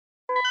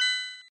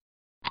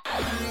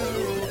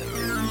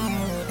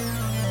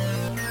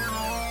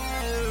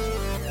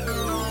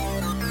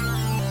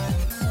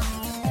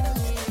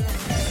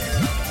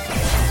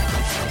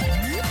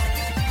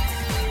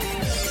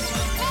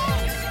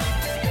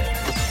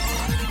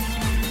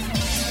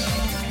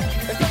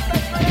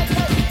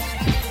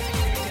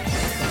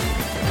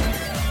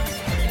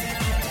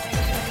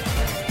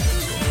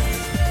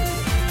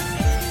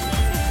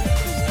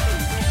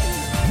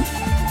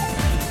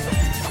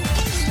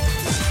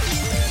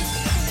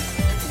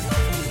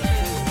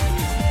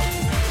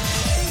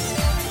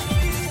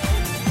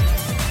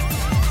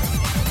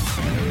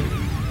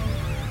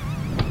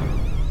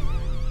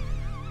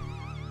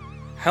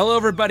Hello,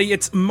 everybody.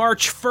 It's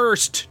March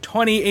 1st,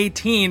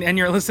 2018, and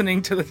you're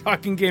listening to the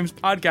Talking Games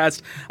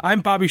podcast. I'm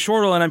Bobby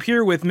Shortle, and I'm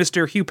here with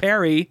Mr. Hugh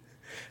Perry.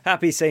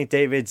 Happy St.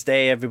 David's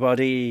Day,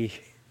 everybody.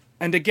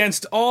 And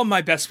against all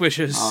my best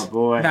wishes,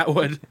 Matt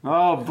Wood.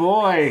 Oh,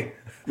 boy.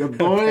 The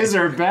boys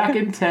are back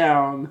in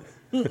town.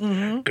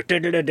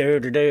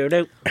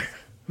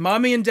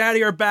 Mommy and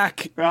Daddy are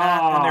back,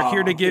 Matt, and they're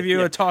here to give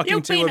you a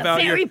talking to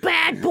about your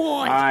bad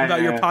boy.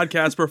 about your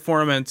podcast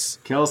performance.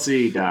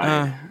 Kelsey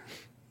died.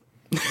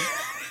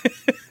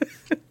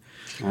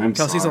 I'm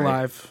Kelsey's sorry.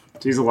 alive.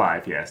 She's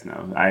alive, yes.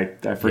 No, I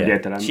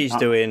forget that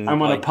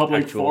I'm on a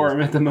public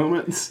forum at the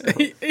moment. So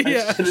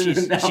Yeah.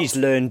 She's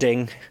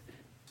learning.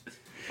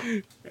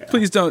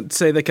 Please don't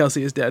say that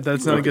Kelsey is dead.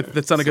 That's not a good.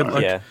 That's not a good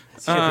look. Yeah,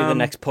 she'll be the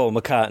next Paul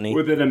McCartney.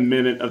 Within a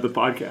minute of the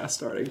podcast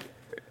starting.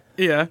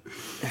 Yeah.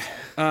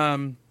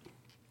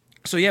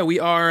 So yeah,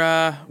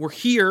 we're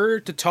here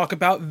to talk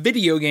about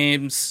video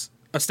games,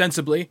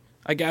 ostensibly,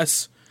 I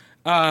guess.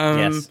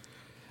 Yes.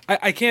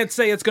 I can't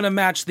say it's going to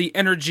match the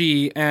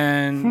energy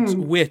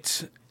and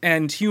wit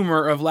and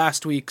humor of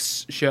last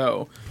week's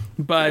show,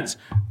 but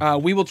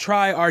we will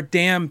try our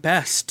damn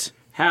best.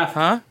 Half.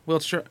 Huh? We'll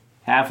try.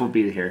 Half will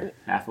be here.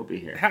 Half will be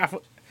here. Half.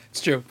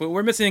 It's true, but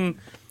we're missing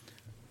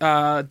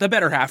the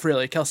better half.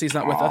 Really, Kelsey's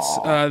not with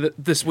us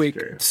this week,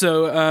 true.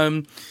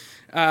 so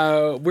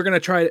we're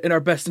gonna try in our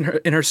best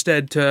in her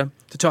stead to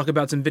talk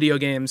about some video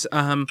games.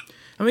 And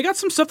we got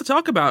some stuff to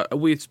talk about.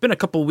 It's been a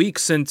couple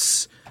weeks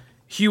since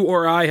Hugh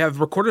or I have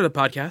recorded a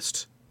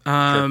podcast.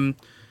 Sure.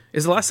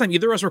 Is the last time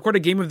either of us recorded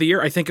Game of the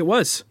Year? I think it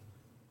was.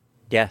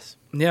 Yes.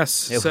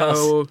 Yes. It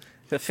so was.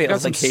 It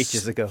feels like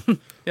ages ago.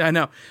 yeah, I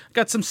know.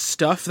 Got some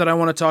stuff that I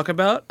want to talk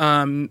about,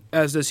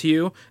 as does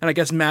Hugh, and I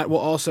guess Matt will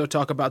also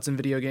talk about some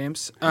video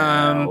games.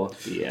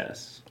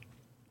 Yes.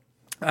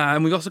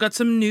 And we've also got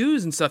some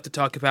news and stuff to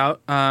talk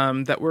about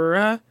that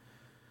we're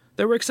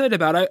excited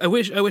about. I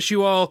wish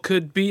you all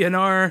could be in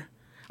our.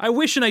 I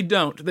wish and I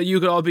don't that you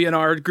could all be in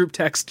our group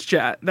text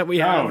chat that we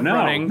have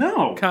running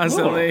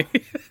constantly.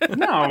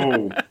 No,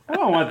 I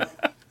don't want.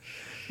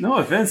 No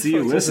offense to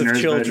you, listeners,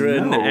 of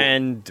children but no.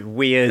 and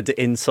weird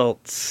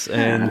insults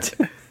and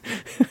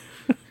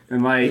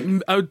and like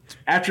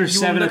after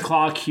 7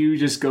 o'clock, Hugh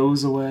just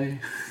goes away.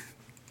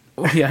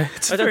 Yeah,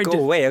 it's I don't go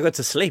away. I go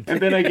to sleep.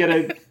 And then I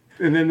get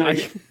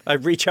I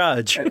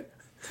recharge. at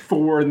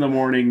 4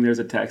 a.m. There's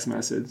a text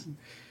message.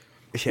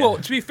 Yeah. Well,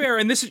 to be fair,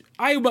 and this is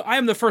I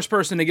am the first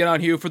person to get on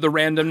Hugh for the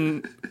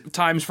random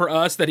times for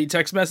us that he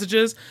text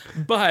messages.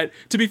 But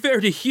to be fair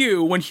to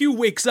Hugh, when Hugh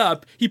wakes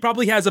up, he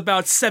probably has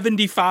about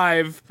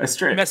 75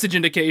 message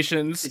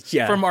indications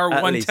from our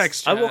one least.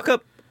 text chat.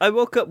 I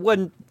woke up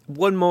one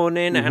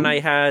morning and I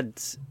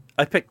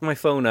picked my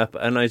phone up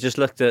and I just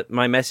looked at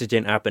my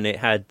messaging app and it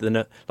had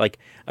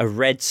a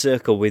red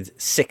circle with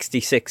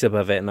 66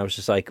 above it, and I was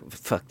just like,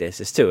 "Fuck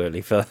this! It's too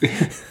early for."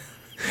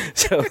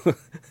 So,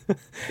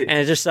 and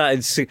I just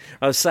started.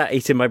 I was sat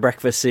eating my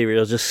breakfast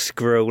cereal, just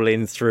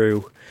scrolling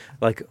through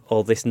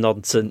all this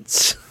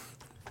nonsense.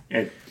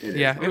 It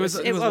was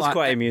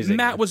quite amusing.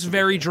 Matt was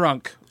very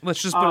drunk.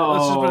 Let's just put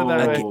it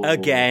that way.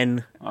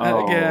 Again.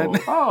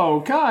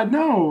 Oh God,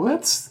 no!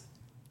 Let's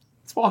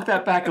walk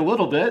that back a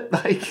little bit.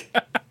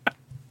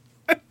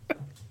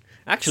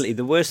 Actually,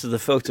 the worst of the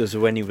photos are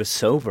when he was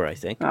sober, I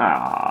think.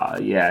 Yeah,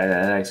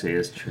 that actually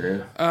is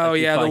true. Oh,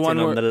 yeah, the one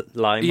on the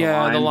lime.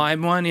 Yeah, the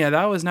lime one. Yeah,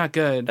 that was not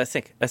good. I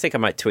think I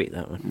might tweet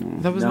that one.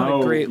 That was not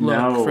a great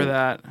look for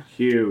that.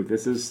 Hugh,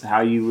 this is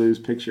how you lose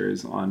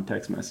pictures on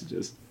text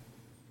messages.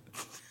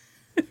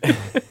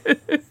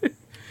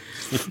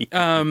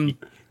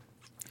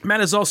 Matt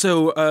is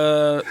also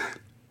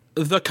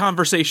the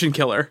conversation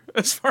killer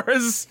as far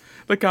as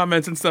the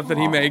comments and stuff that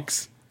he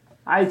makes.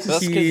 That's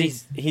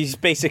because he's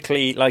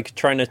basically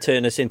trying to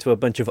turn us into a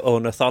bunch of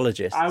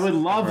ornithologists. I would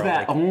love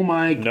that. Oh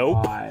my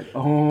God.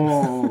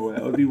 Oh,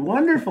 that would be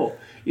wonderful.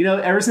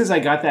 Ever since I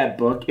got that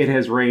book, it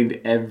has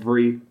rained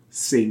every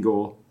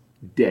single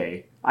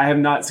day. I have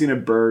not seen a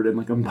bird in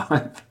a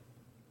month.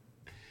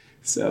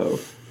 So,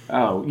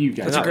 you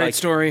guys. That's a great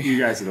story. You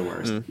guys are the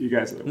worst. You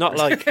guys are the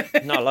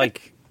worst. Not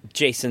like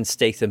Jason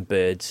Statham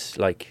birds,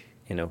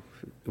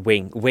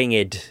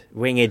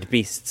 winged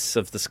beasts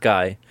of the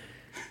sky.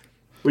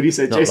 When you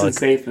said Jason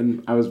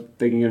Statham, I was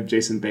thinking of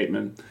Jason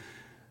Bateman.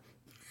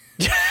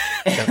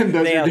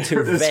 They are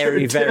two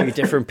very, very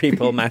different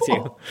people,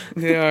 Matthew.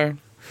 They are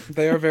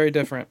very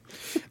different.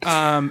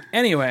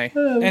 Anyway,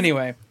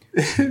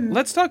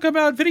 let's talk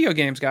about video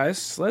games,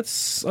 guys.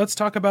 Let's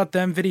talk about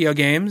them video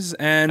games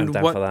and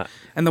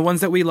and the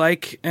ones that we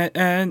like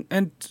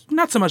and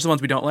not so much the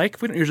ones we don't like.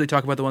 We don't usually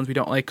talk about the ones we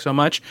don't like so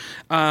much.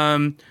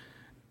 Matt,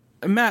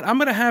 I'm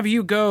going to have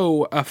you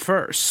go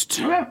first.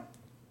 Okay.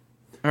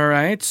 All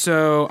right,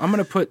 so I'm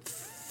going to put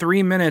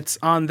 3 minutes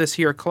on this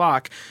here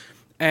clock,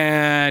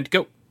 and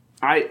go.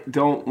 I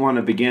don't want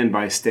to begin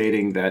by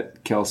stating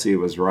that Kelsey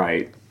was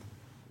right,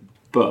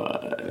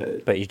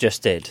 but you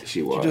just did.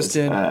 She was. She just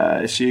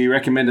did. She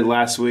recommended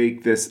last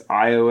week this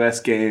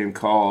iOS game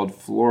called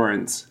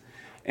Florence,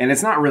 and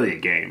it's not really a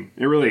game.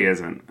 It really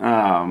isn't.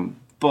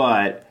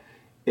 But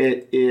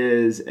it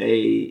is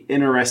a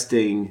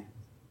interesting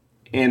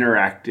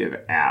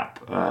interactive app.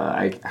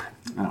 I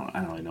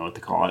don't really know what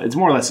to call it. It's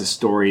more or less a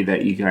story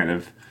that you kind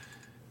of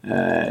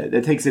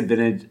that takes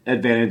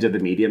advantage of the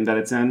medium that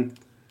it's in.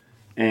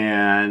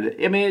 And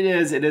I mean,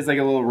 it is like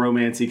a little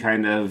romancy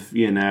kind of,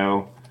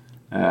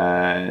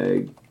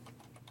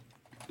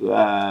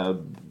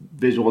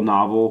 visual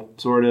novel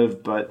sort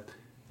of, but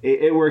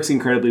it works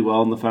incredibly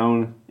well on the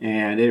phone,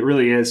 and it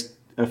really is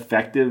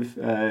effective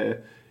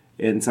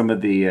in some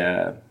of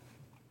the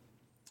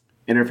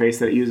interface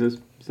that it uses.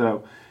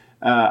 So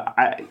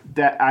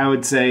I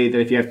would say that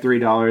if you have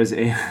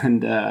 $3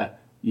 and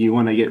you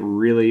want to get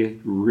really,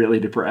 really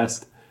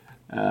depressed,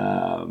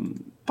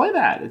 play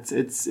that.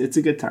 It's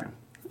a good time.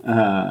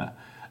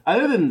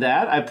 Other than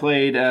that,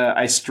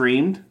 I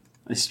streamed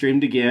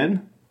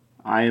again.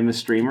 I am a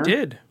streamer. You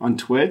did. On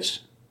Twitch.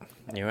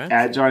 You right?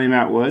 At Johnny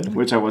Matt Wood,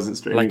 which I wasn't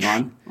streaming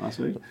on last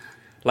week.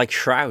 Like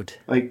Shroud.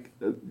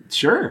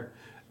 Sure.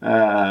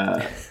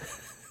 But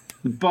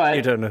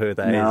you don't know who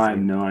that is. No, I have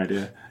no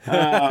idea.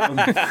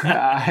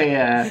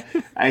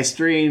 I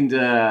streamed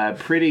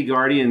Pretty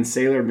Guardian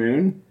Sailor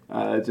Moon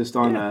just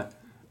on a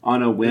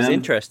whim. It's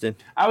interesting.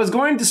 I was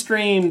going to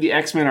stream the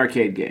X-Men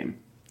arcade game,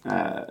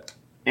 and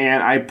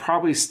I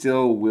probably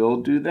still will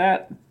do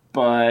that.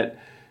 But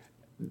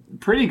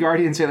Pretty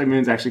Guardian Sailor Moon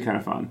is actually kind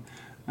of fun.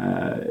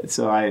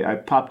 So I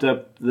popped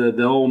up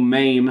the old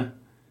MAME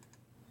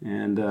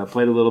and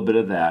played a little bit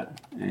of that.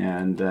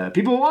 And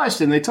people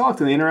watched and they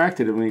talked and they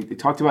interacted and they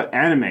talked about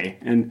anime.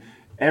 And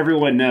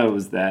everyone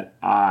knows that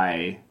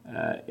I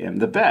am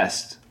the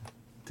best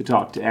to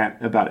talk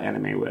about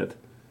anime with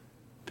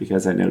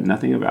because I know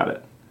nothing about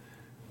it.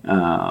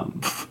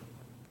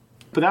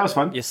 But that was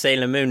fun. Your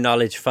Sailor Moon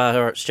knowledge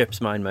far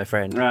outstrips mine, my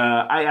friend.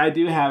 I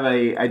do have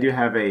a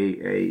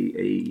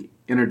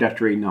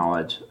introductory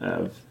knowledge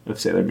of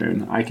Sailor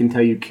Moon. I can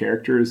tell you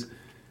characters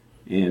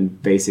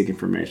and basic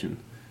information,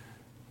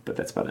 but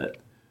that's about it.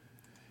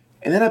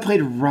 And then I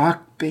played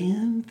Rock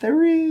Band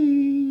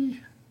 3.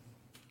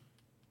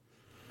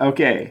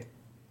 Okay,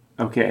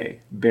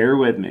 bear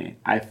with me.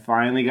 I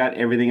finally got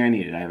everything I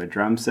needed. I have a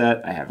drum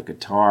set, I have a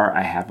guitar,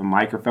 I have a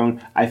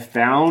microphone. I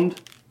found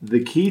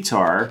the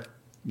keytar,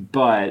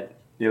 but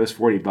it was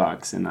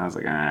 $40, and I was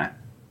like, I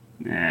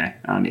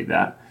don't need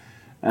that.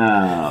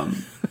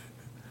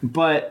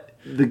 But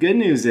the good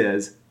news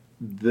is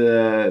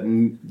the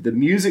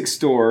music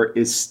store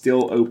is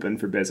still open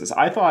for business.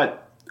 I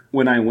thought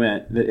when I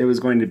went that it was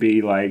going to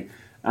be like,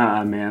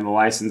 man, the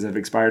license have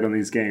expired on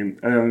these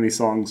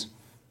songs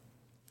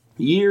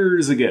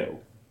years ago,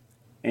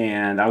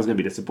 and I was going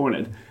to be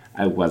disappointed.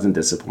 I wasn't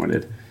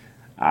disappointed.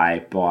 I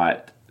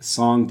bought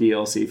song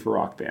DLC for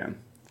Rock Band.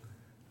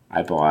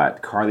 I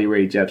bought Carly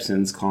Rae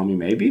Jepsen's "Call Me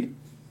Maybe."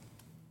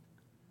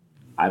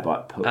 I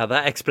bought Pope.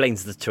 That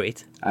explains the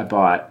tweet. I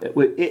bought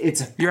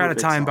it's. You're out of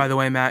time, song. by the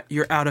way, Matt.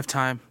 You're out of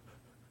time.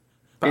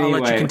 But Anyway,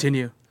 I'll let you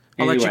continue.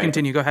 I'll let you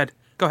continue. Go ahead.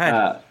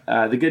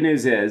 The good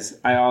news is,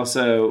 I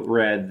also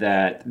read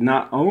that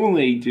not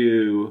only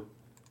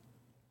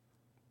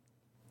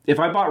if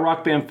I bought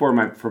Rock Band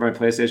 4 for my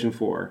PlayStation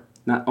 4,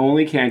 not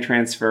only can I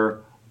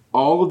transfer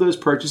all of those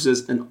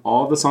purchases and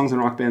all the songs in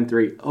Rock Band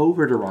 3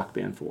 over to Rock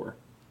Band 4,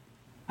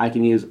 I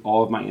can use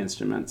all of my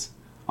instruments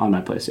on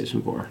my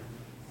PlayStation 4.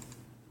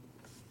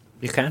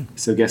 You can.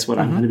 So guess what?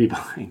 I'm going to be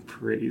buying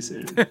pretty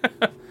soon.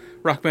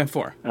 Rock Band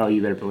 4. Oh,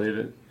 you better believe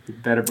it. You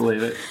better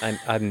believe it.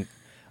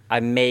 I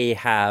may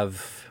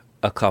have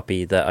a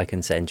copy that I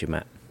can send you,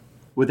 Matt.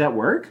 Would that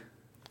work?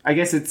 I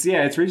guess it's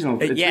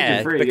regional. It's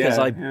region free. Because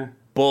I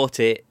bought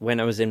it when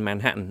I was in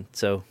Manhattan,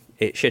 so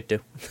it should do.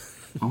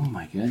 Oh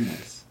my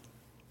goodness.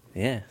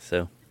 Yeah.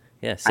 So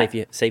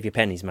save your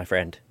pennies, my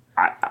friend.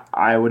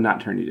 I would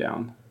not turn you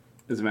down.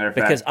 As a matter of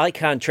fact, because I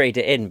can't trade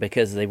it in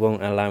because they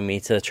won't allow me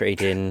to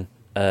trade in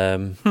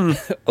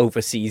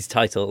overseas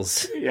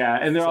titles. Yeah,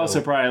 and they're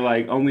also probably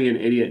like, only an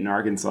idiot in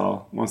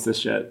Arkansas wants this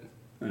shit.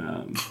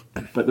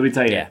 But let me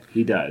tell you,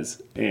 he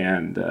does.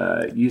 And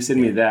you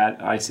send me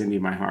that, I send you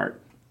my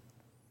heart.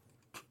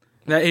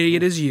 That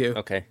idiot is you.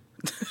 Okay.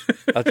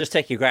 I'll just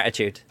take your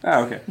gratitude.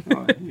 Oh, okay.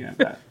 Well, yeah,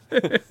 that.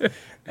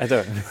 I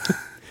don't.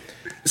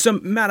 So,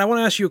 Matt, I want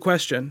to ask you a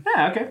question.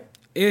 Yeah, okay.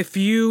 If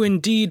you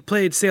indeed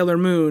played Sailor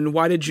Moon,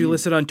 why did you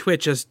list it on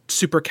Twitch as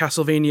Super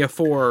Castlevania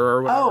 4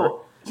 or whatever?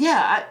 Oh,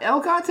 yeah.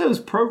 Elgato's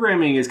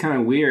programming is kind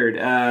of weird.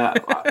 I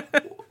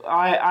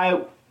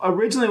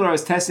originally, when I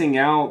was testing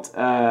out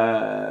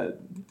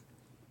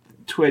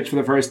Twitch for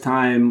the first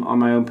time on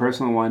my own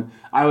personal one,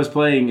 I was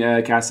playing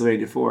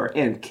Castlevania 4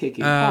 and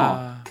kicking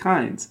all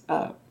kinds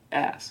of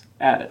ass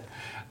at it.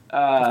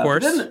 Of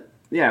course.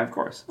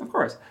 Of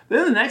course.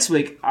 Then the next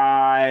week,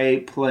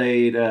 I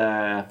played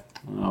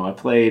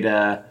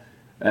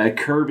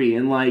Kirby,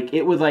 and like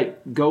it would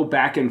like go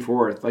back and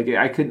forth. Like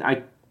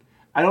I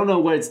don't know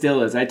what it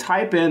still is. I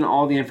type in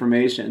all the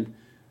information,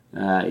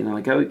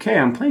 like, okay,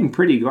 I'm playing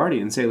Pretty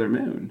Guardian Sailor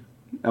Moon,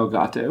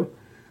 Elgato,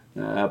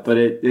 but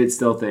it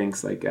still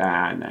thinks like,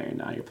 no, you're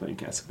not. You're playing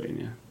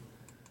Castlevania.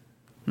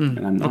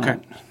 and I'm not. Okay.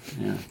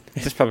 Yeah.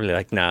 It's probably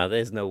like, nah,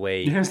 there's no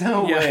way. There's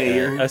no way.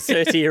 A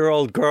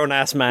 30-year-old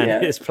grown-ass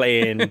man is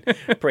playing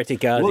Pretty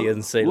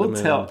Guardian Sailor Moon.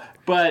 Tell.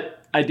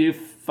 But I do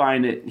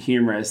find it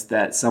humorous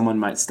that someone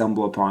might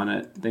stumble upon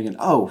it thinking,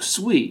 oh,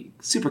 sweet,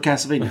 Super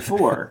Castlevania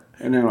 4.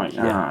 And they're like,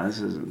 this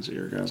isn't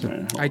Super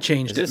Castlevania 4. I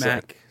changed it,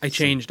 Matt. I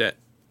changed it.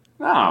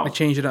 Oh. I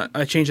changed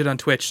it on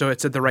Twitch, so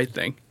it said the right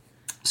thing.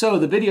 So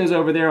the video's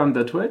over there on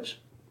the Twitch?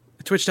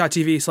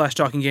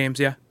 Twitch.tv/talkinggames,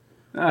 yeah.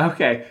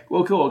 Okay.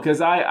 Well, cool, because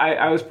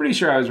I was pretty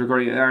sure I was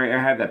recording it. I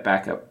had that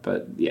backup,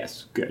 but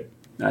yes, good.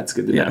 That's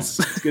good to know. Yes.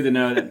 It's good to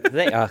know that.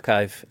 They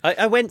archive.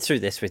 I went through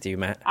this with you,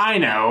 Matt. I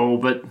know,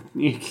 but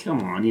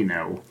come on, you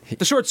know.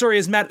 The short story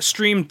is Matt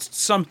streamed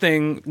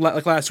something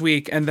like last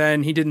week, and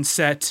then he didn't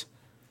set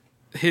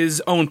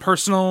his own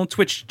personal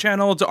Twitch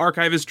channel to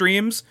archive his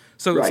streams,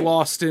 so it's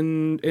lost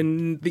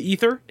in the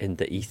ether. In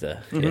the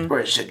ether. Mm-hmm. Yeah. Where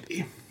it should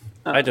be.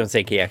 I don't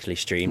think he actually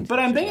streamed. But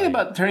I'm thinking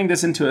about turning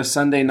this into a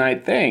Sunday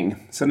night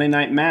thing. Sunday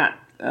night Matt.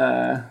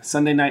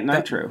 Sunday night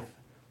Nitro.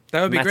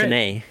 That would be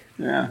Matinee.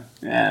 Great. Yeah.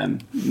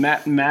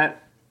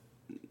 Matt.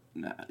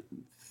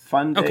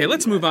 Fun day. Okay,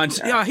 let's move on.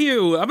 Yeah,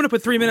 Hugh, I'm going to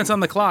put 3 minutes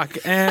on the clock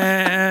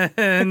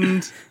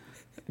and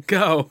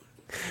go.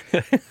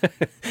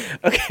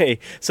 Okay,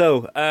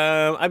 so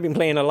I've been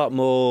playing a lot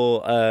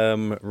more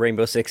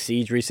Rainbow Six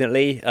Siege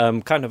recently,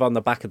 kind of on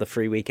the back of the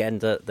free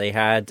weekend that they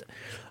had.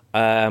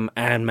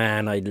 And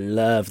man, I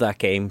love that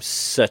game.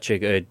 Such a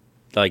good,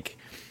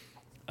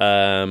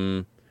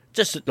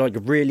 just like a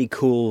really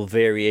cool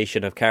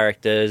variation of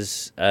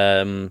characters.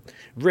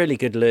 Really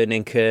good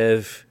learning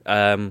curve.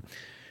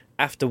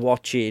 After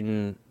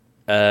watching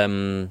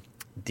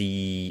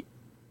the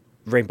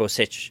Rainbow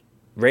Six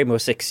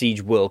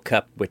Siege World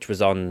Cup, which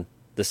was on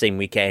the same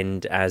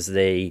weekend as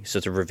they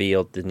sort of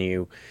revealed the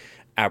new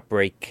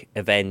Outbreak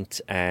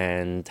event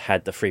and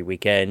had the free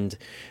weekend,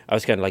 I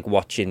was kind of like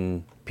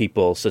watching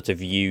people sort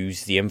of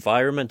use the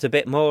environment a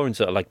bit more and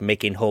sort of like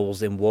making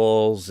holes in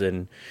walls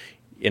and,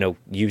 you know,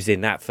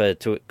 using that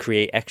to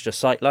create extra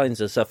sightlines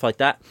and stuff like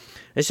that.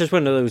 It's just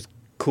one of those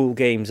cool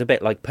games, a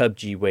bit like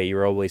PUBG, where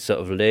you're always sort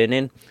of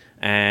learning.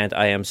 And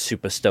I am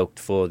super stoked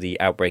for the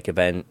Outbreak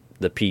event.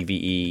 The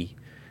PvE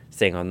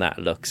thing on that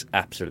looks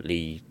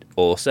absolutely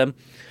awesome.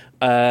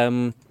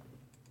 I'm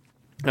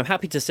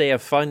happy to say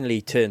I've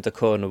finally turned the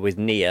corner with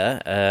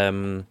Nier.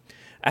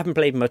 I haven't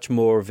played much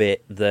more of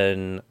it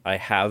than I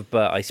have,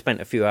 but I spent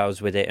a few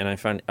hours with it,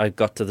 and I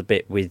got to the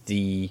bit with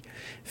the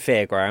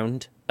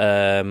fairground.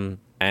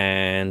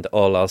 And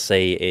all I'll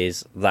say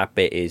is that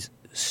bit is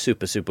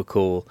super, super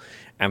cool,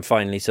 and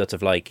finally sort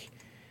of like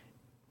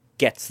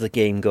gets the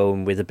game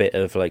going with a bit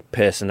of like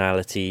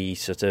personality.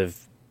 Sort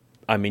of,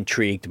 I'm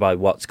intrigued by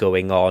what's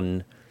going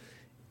on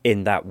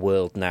in that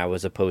world now,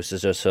 as opposed to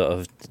just sort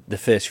of the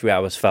first few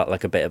hours felt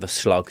like a bit of a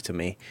slog to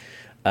me.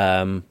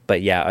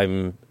 But yeah,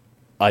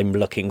 I'm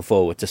looking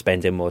forward to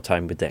spending more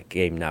time with that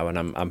game now, and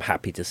I'm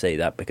happy to say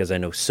that because I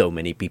know so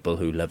many people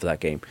who love that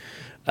game.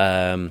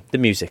 The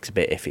music's a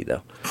bit iffy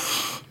though.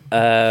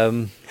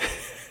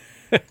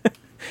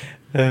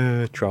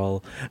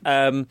 Troll.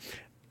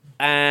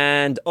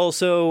 And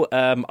also,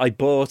 I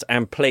bought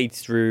and played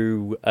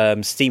through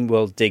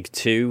SteamWorld Dig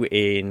 2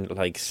 in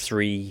like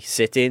 3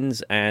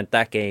 sit-ins, and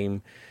that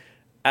game,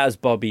 as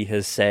Bobby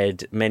has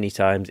said many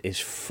times,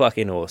 is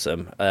fucking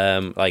awesome.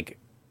 Like,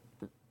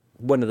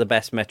 one of the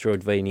best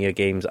Metroidvania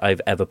games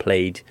I've ever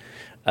played.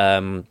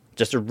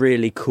 Just a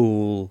really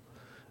cool,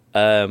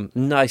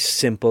 nice,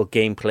 simple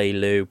gameplay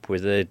loop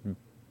with a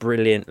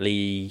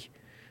brilliantly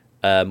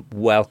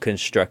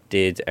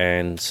well-constructed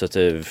and sort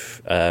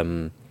of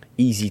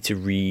easy to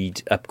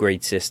read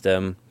upgrade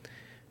system,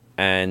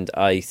 and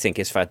I think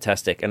it's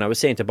fantastic. And I was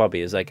saying to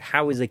Bobby, is like,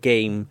 how is a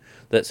game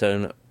that's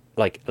on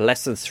like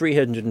less than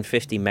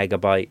 350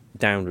 megabyte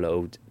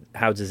download,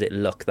 how does it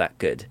look that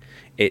good?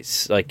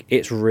 It's like,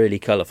 it's really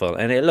colorful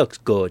and it looks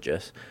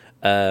gorgeous,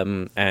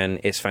 and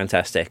it's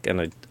fantastic.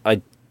 And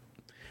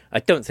I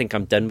don't think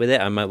I'm done with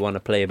it. I might want to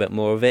play a bit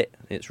more of it.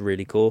 It's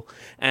really cool.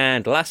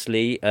 And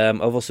lastly,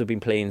 I've also been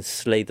playing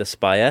Slay the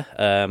Spire.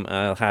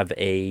 I'll have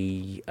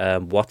a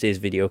What Is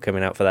video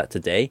coming out for that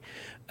today.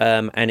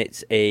 And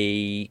it's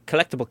a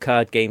collectible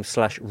card game /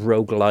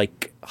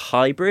 roguelike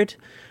hybrid.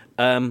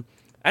 And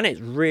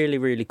it's really,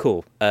 really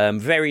cool.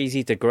 Very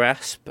easy to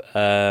grasp.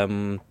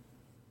 Has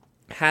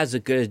a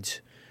good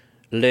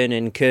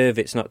learning curve.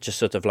 It's not just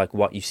sort of like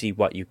what you see,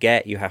 what you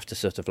get. You have to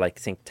sort of like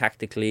think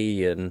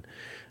tactically and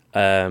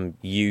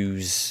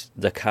use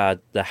the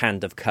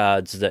hand of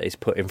cards that is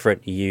put in front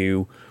of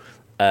you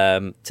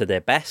to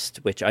their best,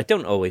 which I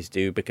don't always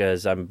do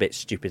because I'm a bit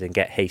stupid and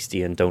get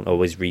hasty and don't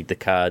always read the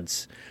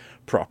cards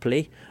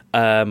properly.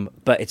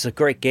 But it's a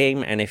great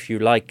game, and if you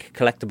like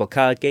collectible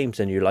card games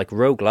and you like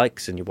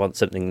roguelikes and you want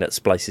something that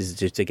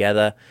splices you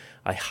together,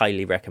 I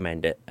highly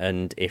recommend it.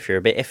 And if you're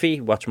a bit iffy,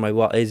 watch my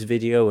What Is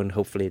video, and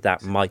hopefully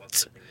that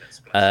might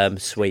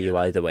sway you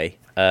either way.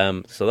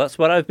 So that's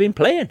what I've been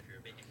playing.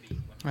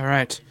 All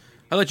right.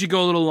 I let you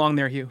go a little long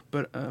there, Hugh,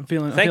 but I'm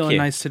feeling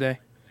nice today.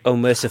 Oh,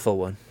 merciful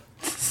one.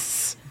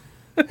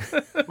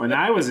 Well, When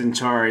I was in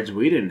charge,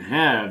 we didn't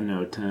have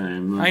no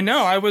time. I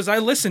know. I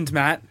listened,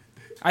 Matt.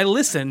 I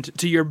listened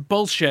to your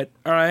bullshit.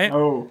 All right.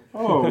 Oh.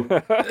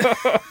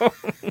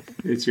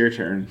 It's your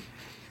turn.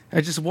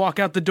 I just walk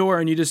out the door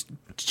and you just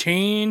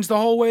change the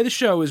whole way the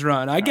show is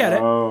run. I get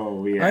it.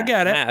 Oh, yeah. I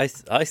get it.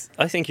 Matt,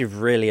 I think you've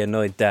really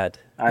annoyed Dad.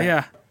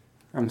 Yeah.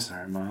 I'm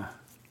sorry, Ma.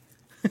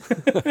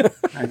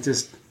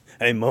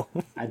 Hey, Mo.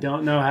 I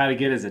don't know how to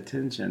get his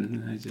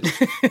attention.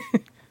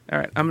 All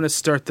right. I'm going to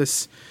start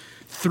this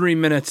 3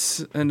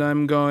 minutes and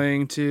I'm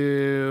going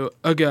to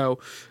go.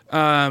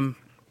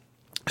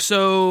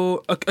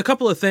 So a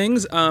couple of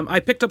things. I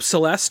picked up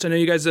Celeste. I know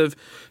you guys have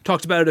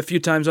talked about it a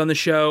few times on the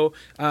show.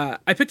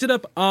 I picked it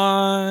up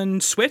on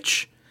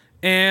Switch,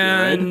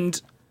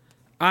 and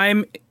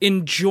I'm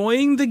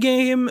enjoying the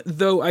game,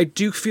 though I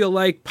do feel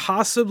like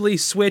possibly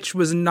Switch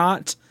was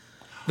not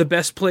the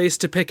best place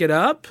to pick it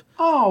up.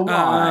 Oh,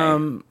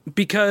 why?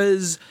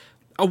 Because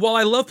while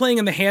I love playing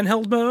in the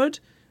handheld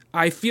mode,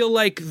 I feel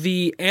like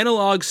the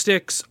analog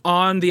sticks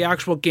on the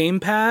actual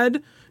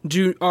gamepad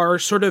are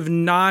sort of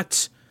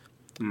not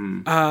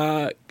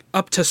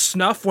up to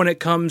snuff when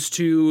it comes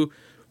to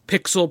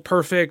pixel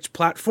perfect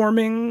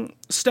platforming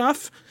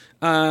stuff.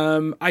 There's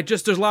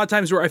a lot of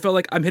times where I felt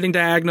like I'm hitting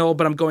diagonal,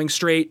 but I'm going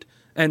straight,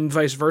 and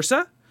vice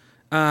versa.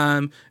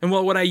 When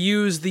I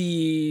use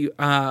the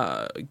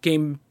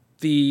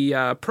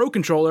Pro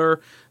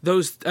controller,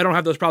 I don't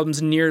have those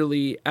problems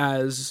nearly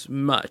as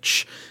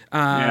much.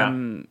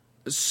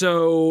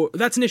 So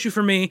that's an issue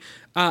for me.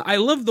 I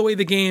love the way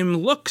the game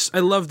looks. I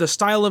love the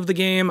style of the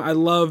game. I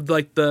love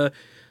the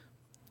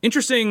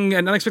interesting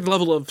and unexpected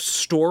level of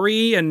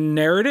story and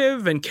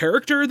narrative and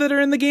character that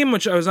are in the game,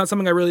 which was not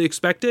something I really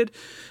expected.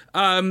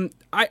 I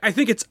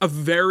think it's a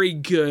very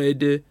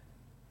good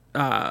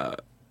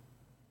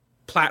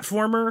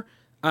platformer.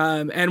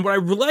 And what I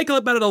like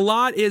about it a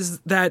lot is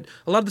that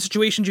a lot of the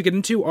situations you get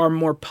into are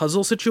more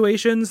puzzle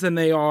situations than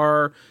they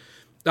are...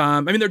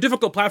 they're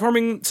difficult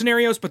platforming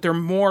scenarios, but they're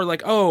more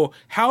like, oh,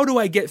 how do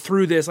I get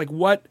through this? Like,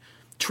 what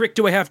trick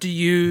do I have to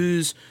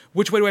use?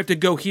 Which way do I have to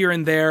go here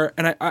and there?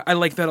 And I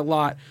like that a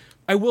lot.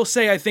 I will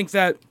say I think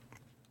that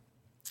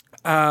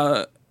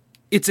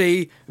it's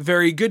a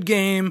very good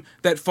game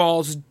that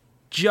falls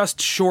just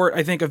short,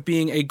 I think, of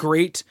being a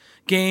great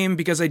game,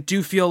 because I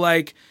do feel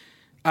like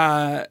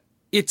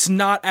it's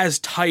not as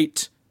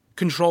tight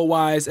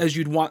control-wise as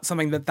you'd want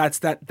something that's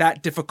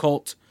that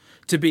difficult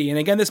to be. And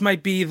again, this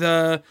might be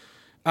the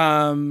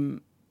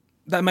platform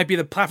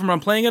I'm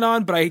playing it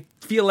on, but I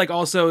feel like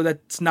also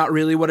that's not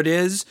really what it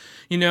is.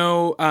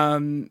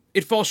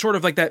 It falls short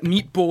of like that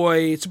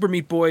Super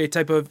Meat Boy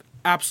type of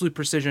absolute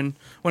precision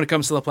when it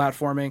comes to the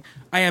platforming.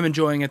 I am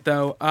enjoying it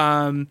though.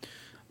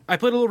 I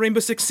played a little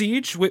Rainbow Six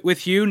Siege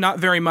with you, not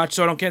very much,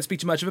 so can't speak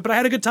too much of it, but I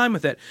had a good time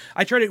with it.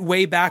 I tried it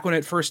way back when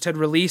it first had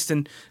released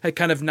and had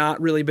kind of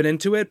not really been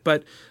into it,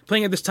 but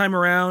playing it this time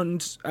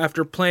around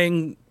after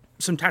playing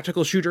some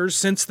tactical shooters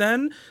since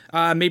then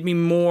made me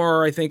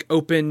more, I think,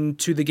 open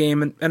to the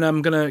game, and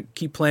I'm gonna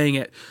keep playing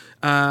it.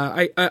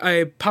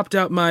 I popped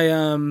out my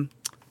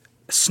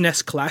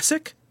SNES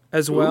Classic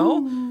as well.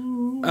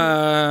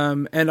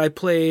 And I've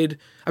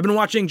been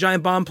watching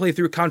Giant Bomb play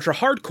through Contra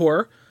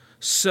Hardcore,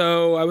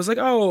 so I was like,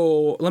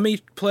 oh, let me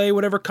play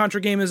whatever Contra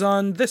game is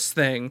on this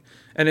thing.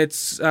 And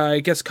it's,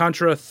 I guess,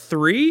 Contra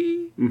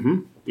 3? Mm-hmm.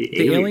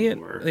 The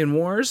Alien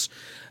Wars.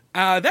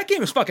 That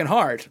game is fucking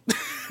hard.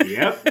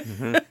 Yep.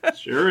 Mm-hmm.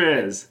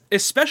 Sure is.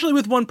 Especially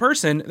with one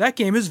person, that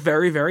game is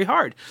very, very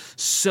hard.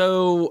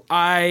 So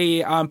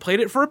I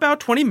played it for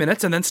about 20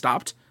 minutes and then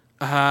stopped.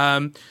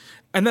 And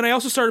then I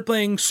also started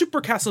playing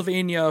Super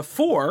Castlevania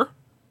 4.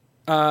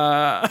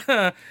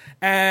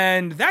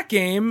 And that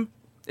game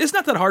is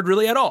not that hard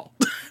really at all.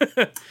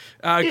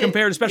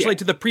 Compared especially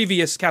to the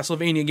previous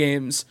Castlevania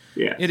games.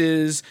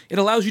 Yes. It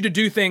allows you to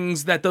do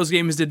things that those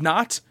games did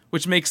not,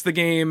 which makes the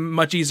game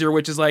much easier,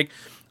 which is like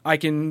I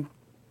can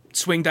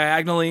swing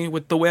diagonally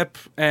with the whip,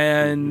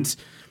 and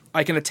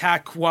I can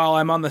attack while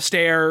I'm on the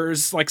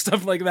stairs, like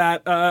stuff like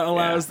that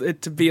allows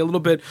it to be a little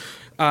bit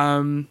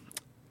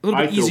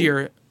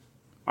easier.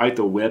 I like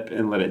the whip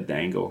and let it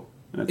dangle.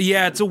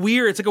 It's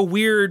like a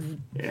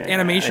weird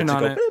animation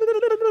on it.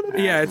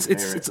 Yeah, it's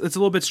a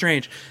little bit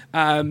strange.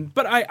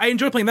 But I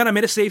enjoy playing that. I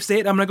made a save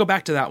state. I'm gonna go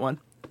back to that one.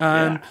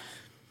 That's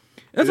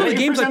one of the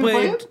games I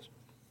played.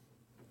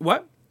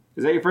 What?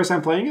 Is that your first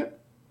time playing it?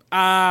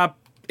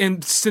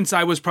 And since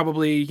I was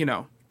probably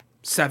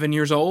 7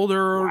 years old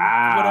or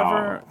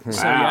whatever.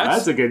 So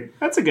yes.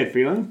 That's a good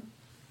feeling.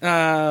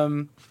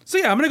 So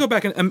yeah, I'm gonna go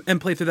back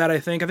and play through that. I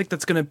think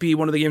that's gonna be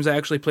one of the games I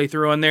actually play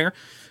through on there.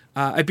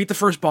 I beat the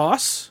first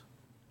boss,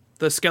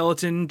 the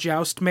skeleton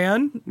joust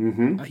man.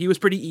 Mm-hmm. He was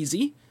pretty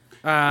easy.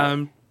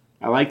 I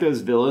like those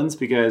villains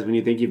because when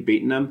you think you've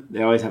beaten them,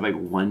 they always have like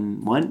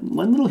one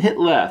little hit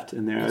left,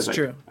 and they're always like,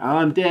 true. "Oh,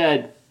 I'm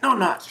dead." No, I'm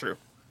not. That's true.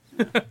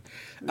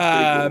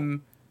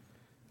 Cool.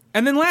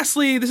 And then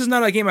lastly, this is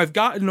not a game I've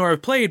gotten or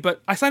I've played, but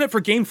I signed up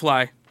for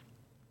GameFly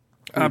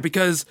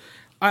because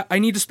I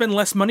need to spend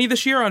less money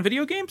this year on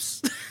video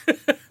games.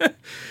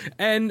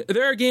 And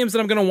there are games that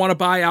I'm going to want to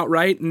buy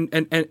outright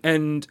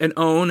and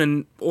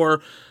own,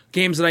 or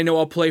games that I know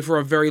I'll play for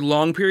a very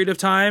long period of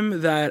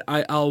time that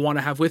I'll want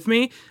to have with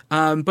me.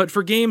 But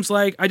for games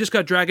like, I just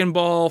got Dragon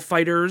Ball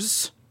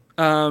FighterZ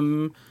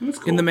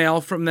in the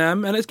mail from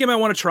them, and it's a game I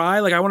want to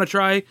try. Like, I want to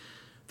try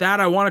that.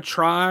 I want to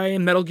try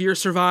Metal Gear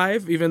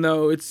Survive, even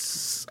though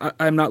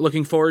I'm not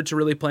looking forward to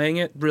really playing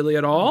it really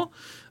at all.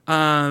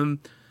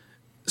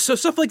 So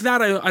stuff like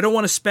that, I don't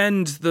want to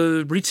spend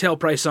the retail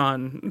price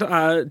on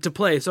to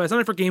play. So I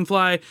signed up for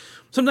GameFly.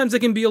 Sometimes it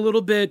can be a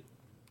little bit,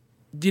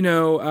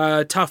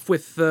 tough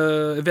with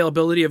the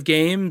availability of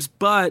games.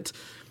 But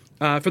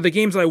for the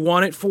games that I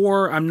want it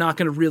for, I'm not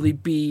going to really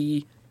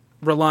be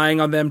relying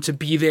on them to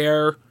be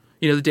there,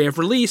 the day of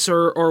release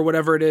or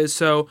whatever it is.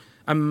 So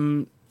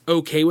I'm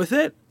okay with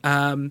it.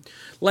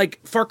 Like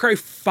Far Cry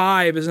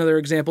 5 is another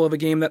example of a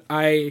game that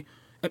I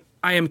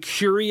am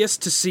curious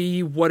to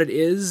see what it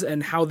is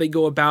and how they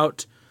go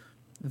about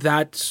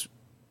those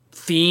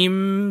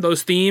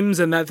themes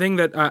and that thing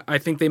that I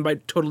think they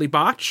might totally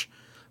botch.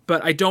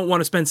 But I don't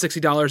want to spend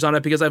 $60 on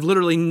it because I've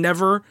literally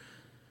never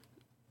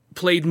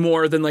played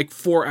more than like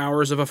 4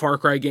 hours of a Far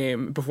Cry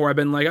game before I've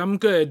been like, I'm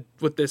good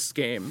with this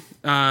game.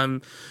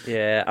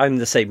 Yeah, I'm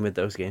the same with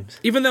those games.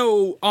 Even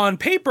though on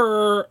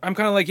paper, I'm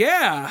kind of like,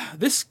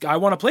 I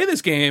want to play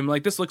this game.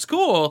 Like, this looks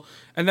cool.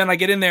 And then I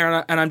get in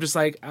there and I'm just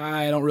like,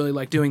 I don't really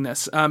like doing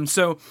this.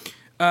 So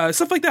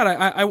stuff like that,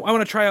 I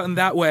want to try out in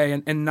that way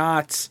and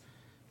not,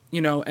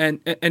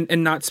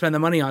 and not spend the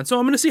money on. So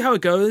I'm going to see how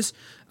it goes,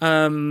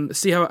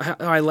 see how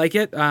I like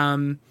it.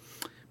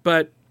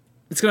 But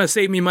it's going to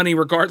save me money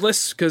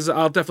regardless because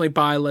I'll definitely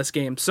buy less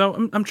games.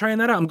 So I'm trying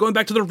that out. I'm going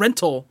back to the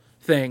rental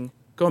thing,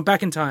 going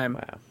back in time.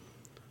 Wow.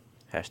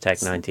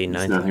 Hashtag 1990.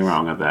 There's nothing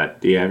wrong with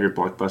that. Do you have your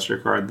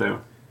Blockbuster card,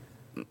 though?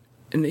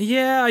 And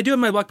yeah, I do have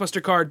my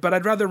Blockbuster card, but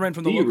I'd rather rent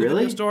from the local really?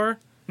 video store.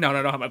 No,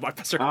 I don't have my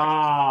Blockbuster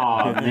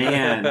card. Oh,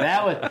 man.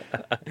 That was...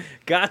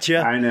 Gotcha.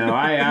 I know.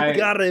 I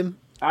got him.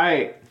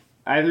 I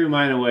threw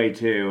mine away,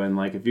 too, and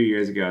like a few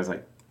years ago, I was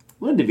like,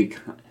 wouldn't it be...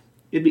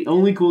 It'd be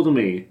only cool to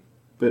me,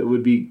 but it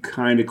would be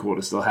kind of cool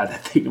to still have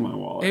that thing in my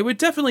wallet. It would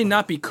definitely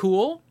not be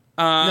cool.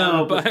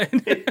 No, but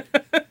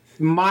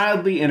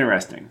mildly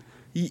interesting.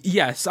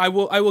 Yes, I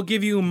will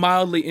give you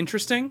mildly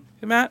interesting,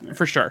 Matt,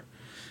 for sure.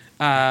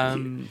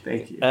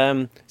 Thank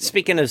you.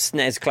 Speaking of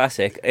SNES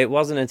Classic, it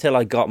wasn't until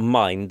I got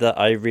mine that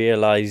I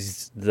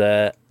realized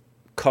that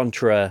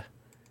Contra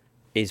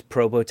is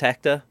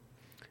Probotector.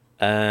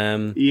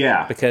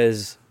 Yeah.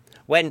 Because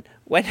when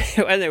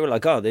they were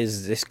like, oh,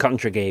 there's this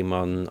Contra game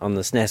on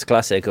the SNES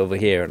Classic over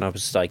here, and I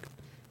was like,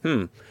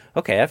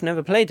 okay, I've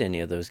never played any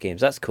of those games.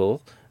 That's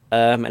cool.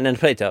 And then I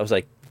played it. I was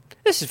like,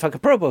 this is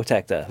fucking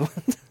Probotector.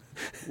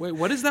 Wait,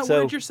 what is that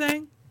word you're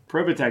saying?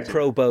 Probotector.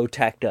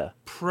 Probotector.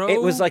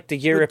 It was like the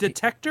European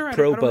detector. I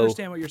don't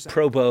understand what you're saying.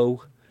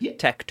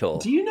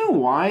 Probotector. Do you know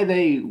why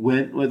they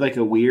went with like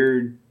a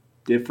weird,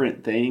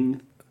 different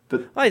thing?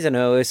 But I don't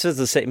know. It's for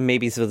the same.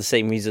 Maybe it's for the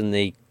same reason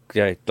they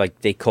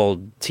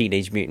called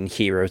Teenage Mutant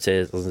Hero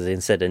Turtles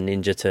instead of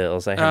Ninja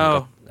Turtles. I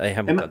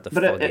haven't got the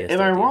foggiest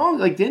am I idea. wrong?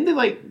 Like, didn't they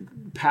like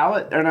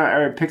palette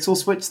or pixel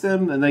switch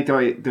them and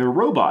they're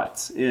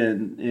robots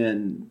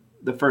in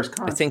the first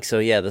Contra? I think so.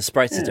 Yeah, the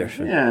sprites are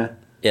different.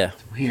 Yeah.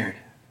 It's weird.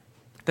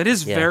 That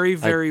is very,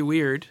 very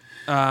weird.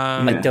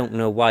 I don't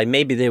know why.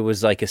 Maybe there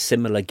was like a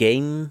similar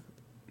game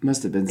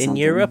Must have been in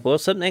Europe or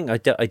something. I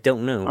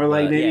don't know. Or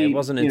like maybe it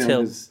wasn't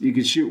until you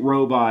could shoot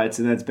robots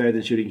and that's better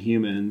than shooting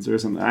humans or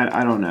something.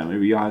 I don't know.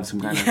 Maybe y'all have some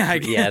kind of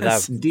that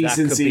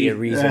could be a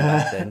reason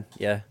back then.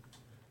 Yeah.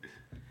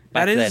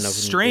 That is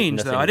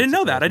strange, though. I didn't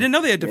know that. I didn't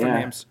know they had different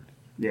names.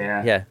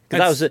 Yeah.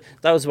 That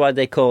was why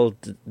they called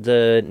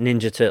the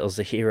Ninja Turtles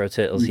the Hero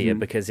Turtles here,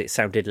 because it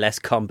sounded less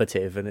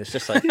combative, and it's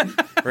just like,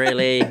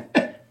 really,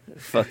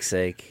 fuck's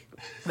sake.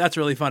 That's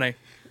really funny.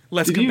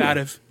 Less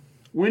combative.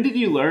 When did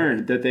you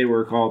learn that they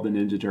were called the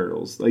Ninja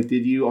Turtles? Like,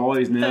 did you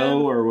always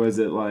know, or was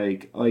it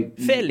like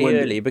fairly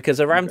early? Because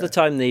around the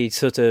time they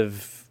sort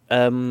of,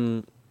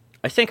 I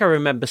think I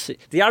remember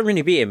the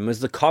irony being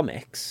was the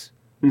comics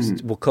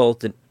were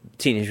called the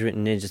Teenage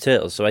Mutant Ninja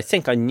Turtles, so I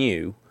think I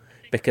knew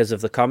because of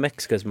the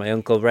comics, because my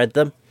uncle read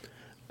them.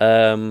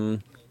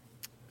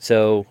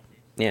 So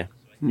yeah,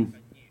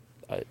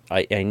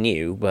 I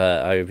knew,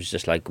 but I was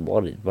just like,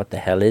 what the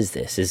hell is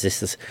this? Is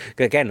this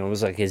again? I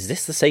was like, is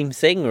this the same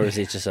thing, or is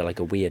it just like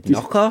a weird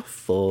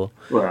knockoff? Or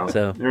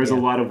there was a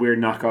lot of weird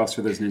knockoffs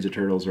for those Ninja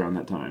Turtles around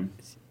that time.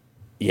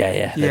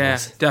 Yeah,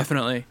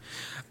 definitely.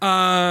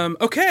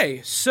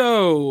 Okay,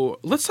 so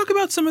let's talk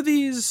about some of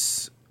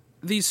these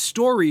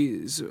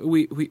stories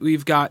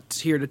we've got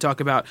here to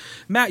talk about.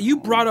 Matt, you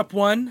brought up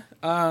one,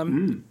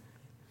 and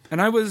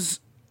I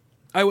was,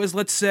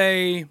 let's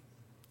say,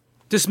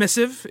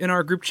 dismissive in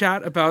our group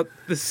chat about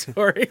the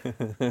story.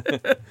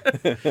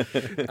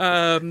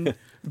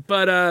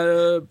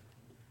 But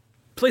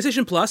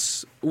PlayStation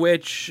Plus,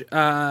 which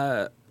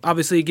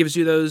obviously gives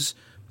you those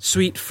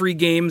sweet free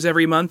games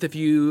every month if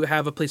you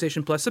have a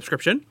PlayStation Plus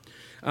subscription,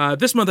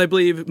 This month, I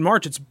believe,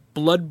 March, it's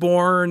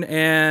Bloodborne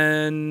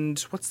and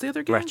what's the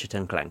other game? Ratchet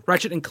and Clank.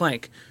 Ratchet and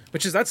Clank,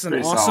 that's an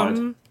pretty awesome.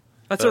 Solid.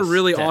 That's a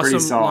really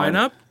awesome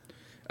lineup.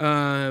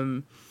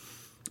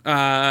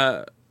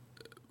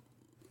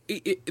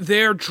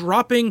 They're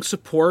dropping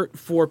support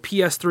for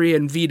PS3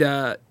 and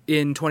Vita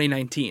in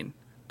 2019.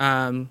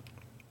 And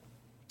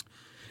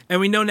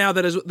we know now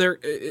that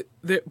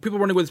people are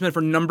wondering what it's meant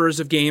for numbers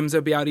of games that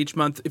will be out each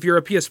month. If you're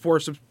a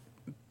PS4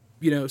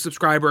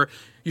 subscriber,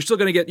 you're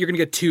going to get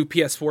 2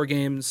 PS4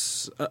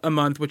 games a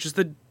month, which is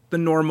the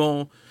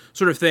normal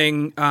sort of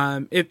thing.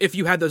 If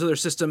you had those other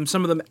systems,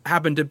 some of them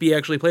happen to be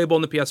actually playable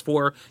in the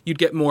PS4, you'd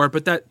get more,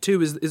 but that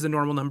 2 is the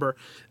normal number.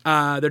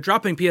 They're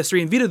dropping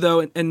PS3 and Vita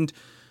though, and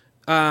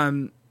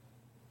I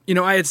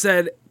had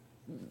said,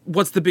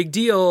 what's the big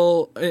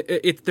deal?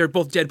 They're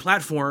both dead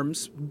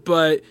platforms,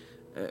 but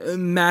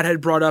Matt had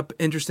brought up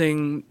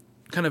interesting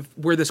kind of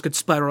where this could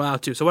spiral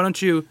out to. So why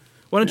don't you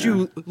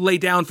lay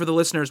down for the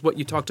listeners what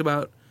you talked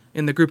about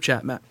in the group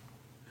chat, Matt?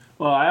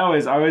 Well, I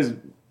always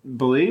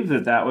believe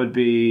that would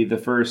be the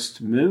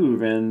first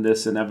move in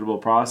this inevitable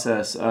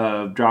process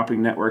of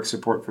dropping network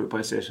support for the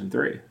PlayStation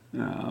 3.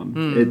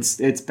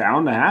 It's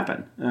bound to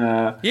happen.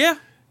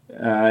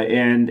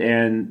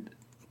 And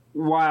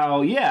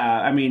while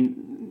I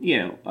mean,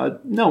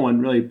 no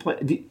one really play.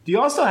 Do you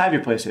also have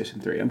your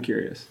PlayStation 3? I'm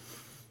curious.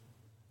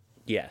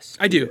 Yes,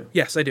 I do.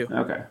 Yes, I do.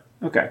 Okay.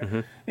 Mm-hmm.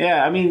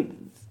 Yeah, I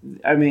mean,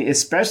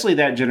 especially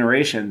that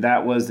generation.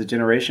 That was the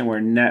generation where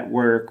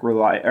network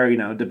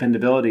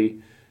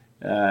dependability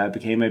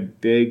became a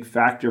big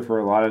factor for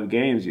a lot of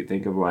games. You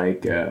think of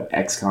like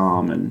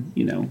XCOM and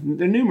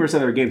there are numerous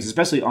other games,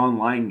 especially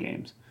online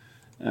games,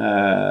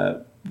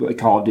 like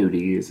Call of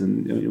Duties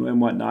and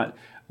whatnot,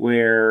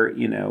 where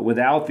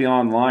without the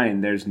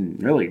online, there's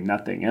really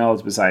nothing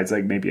else besides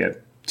like maybe a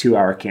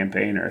 2-hour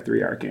campaign or a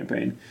 3-hour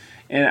campaign.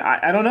 And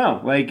I don't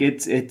know, like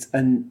it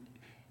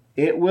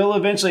will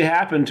eventually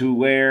happen to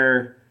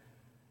where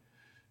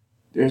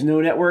there's no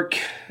network,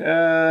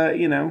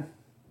 you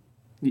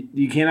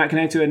cannot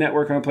connect to a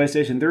network on a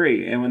PlayStation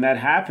 3. And when that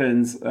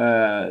happens,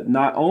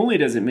 not only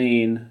does it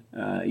mean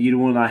you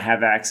will not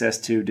have access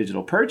to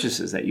digital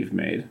purchases that you've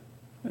made,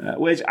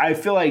 which I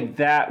feel like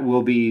that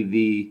will be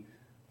the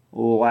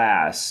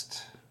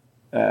last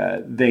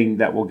thing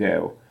that will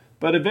go.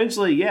 But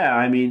eventually,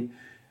 I mean,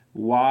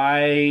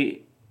 why?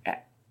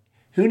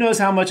 Who knows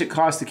how much it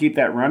costs to keep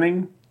that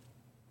running?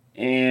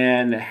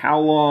 And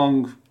how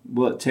long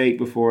will it take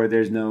before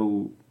there's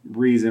no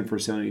reason for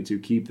Sony to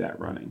keep that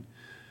running?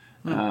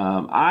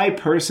 I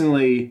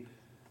personally,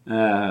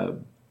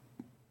 on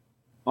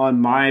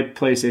my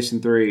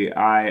PlayStation 3,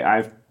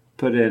 I've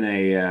put in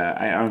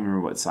I don't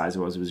remember what size it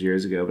was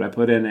years ago, but I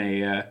put in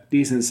a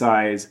decent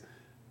size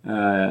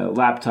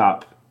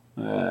laptop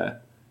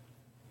hard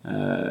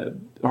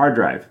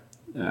drive,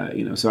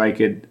 so I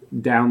could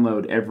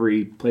download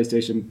every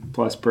PlayStation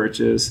Plus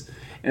purchase.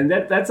 And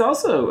that's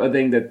also a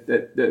thing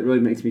that really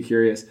makes me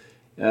curious.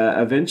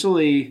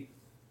 Eventually,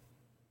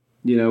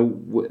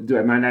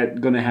 am I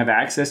not going to have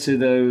access to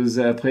those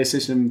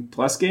PlayStation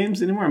Plus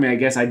games anymore? I mean, I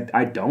guess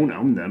I don't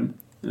own them.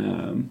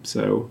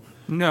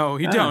 No,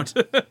 you don't.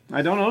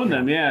 I don't own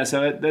them. Yeah,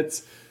 so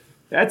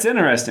that's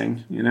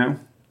interesting. I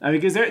mean,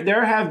 because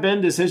there have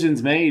been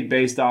decisions made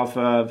based off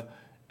of,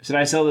 should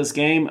I sell this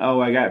game?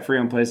 Oh, I got it free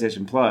on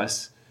PlayStation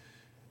Plus,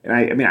 and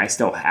I mean, I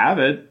still have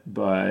it,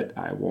 but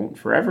I won't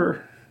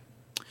forever.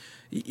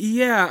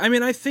 Yeah, I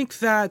mean, I think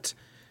that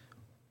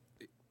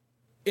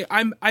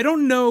I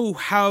don't know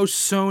how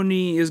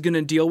Sony is going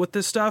to deal with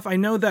this stuff. I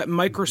know that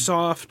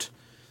Microsoft,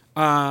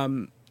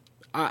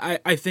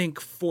 I think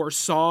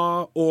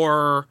foresaw,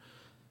 or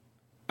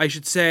I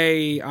should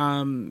say,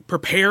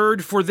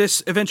 prepared for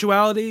this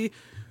eventuality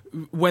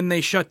when they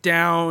shut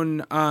down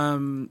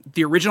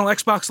the original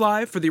Xbox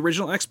Live for the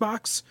original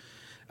Xbox.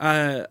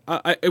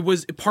 It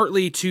was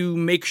partly to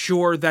make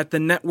sure that the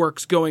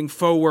networks going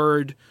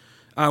forward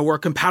were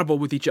compatible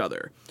with each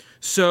other.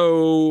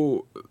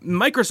 So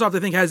Microsoft, I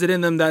think, has it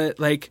in them that,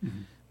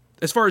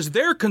 as far as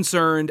they're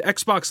concerned,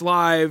 Xbox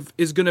Live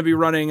is going to be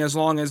running as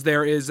long as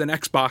there is an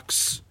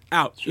Xbox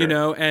out,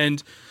 Sure.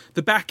 And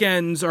the back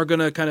ends are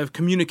going to kind of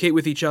communicate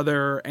with each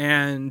other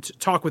and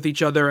talk with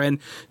each other and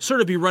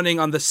sort of be running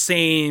on the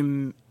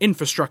same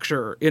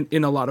infrastructure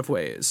in a lot. Of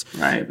ways.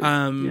 Right.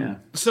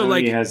 So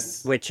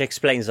Sony which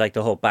explains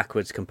the whole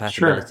backwards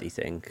compatibility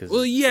thing.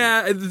 Well,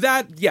 yeah,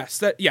 yes.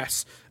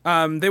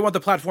 They want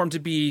the platform to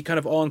be kind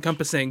of all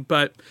encompassing,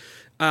 but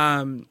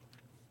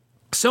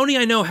Sony,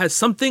 I know, has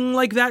something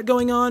like that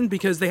going on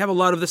because they have a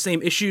lot of the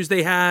same issues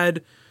they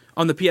had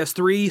on the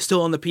PS3,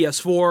 still on the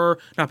PS4,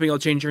 not being able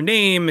to change your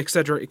name,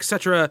 etc.,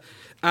 etc.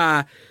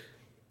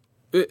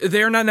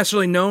 They're not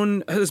necessarily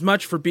known as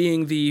much for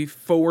being the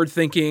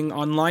forward-thinking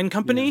online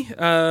company,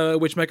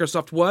 which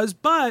Microsoft was.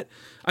 But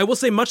I will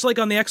say, much like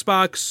on the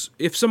Xbox,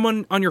 if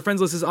someone on your friends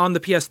list is on the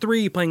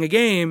PS3 playing a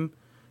game,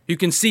 you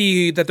can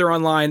see that they're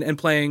online and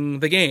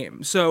playing the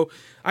game. So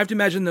I have to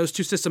imagine those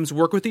two systems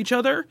work with each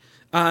other.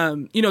 There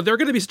are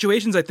going to be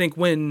situations, I think,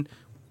 when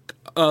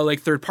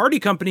third-party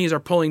companies are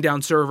pulling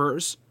down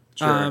servers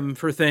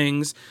for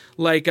things.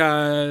 Like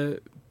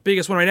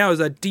biggest one right now is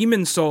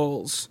Demon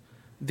Souls.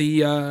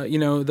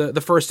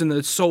 The first in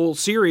the Soul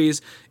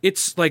series.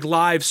 It's like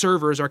live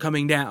servers are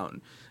coming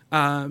down.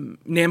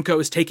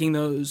 Namco is taking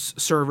those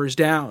servers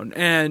down,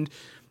 and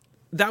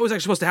that was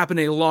actually supposed to happen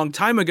a long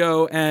time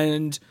ago,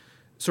 and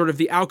sort of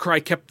the outcry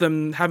kept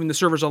them having the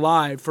servers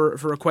alive for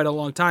quite a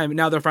long time, and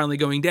now they're finally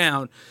going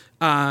down.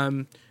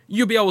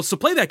 You'll be able to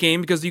play that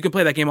game because you can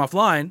play that game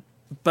offline,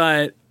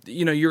 but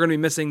you're going to be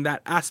missing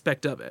that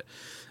aspect of it.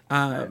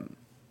 Sorry,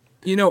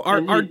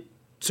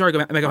 go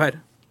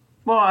ahead.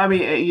 Well, I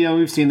mean,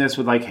 we've seen this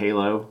with like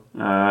Halo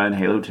and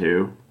Halo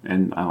 2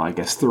 and I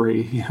guess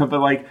 3, but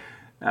like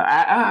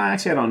I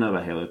don't know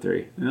about Halo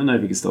 3. I don't know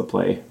if you can still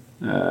play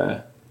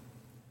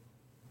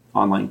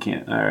online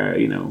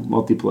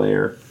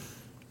multiplayer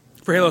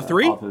for Halo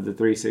 3 off of the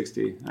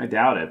 360. I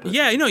doubt it. But,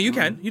 you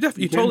can. You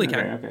totally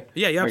can. Okay.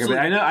 Yeah, absolutely.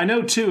 I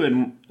know 2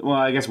 and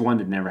I guess 1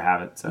 did never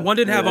have it. So. 1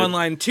 didn't have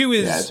online. 2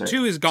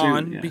 is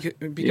gone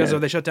because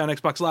they shut down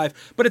Xbox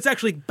Live. But it's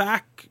actually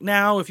back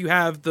now if you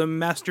have the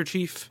Master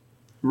Chief.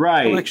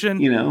 Right, collection.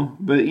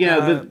 But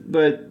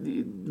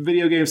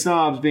video game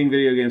snobs being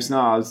video game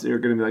snobs, they're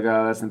going to be like,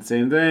 oh, that's not the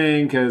same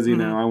thing because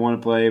I want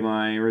to play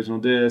my original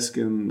disc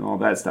and all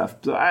that stuff.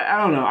 So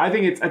I don't know. I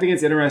think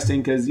it's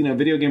interesting because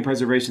video game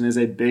preservation is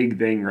a big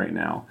thing right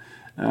now,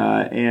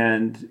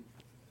 and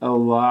a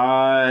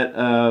lot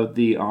of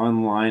the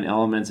online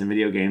elements in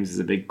video games is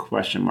a big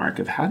question mark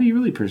of how do you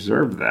really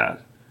preserve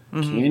that?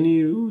 Can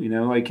you,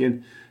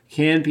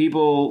 can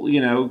people,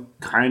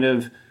 kind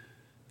of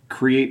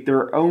create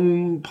their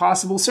own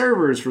possible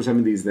servers for some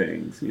of these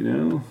things,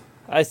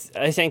 I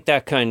think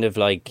that kind of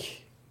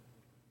like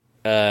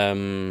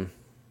a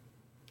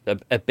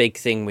big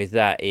thing with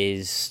that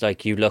is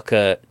like you look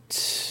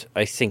at,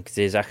 I think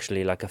there's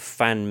actually like a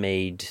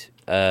fan-made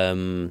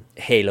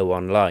Halo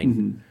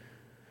Online.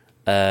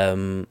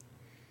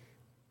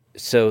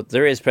 So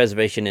there is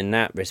preservation in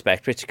that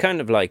respect, which is kind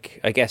of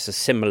like, I guess, a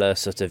similar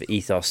sort of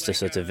ethos to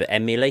sort of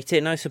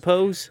emulating, I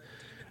suppose.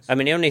 I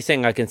mean, the only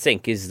thing I can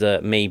think is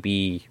that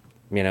maybe,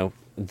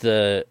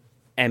 the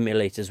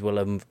emulators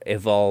will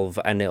evolve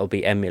and it'll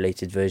be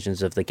emulated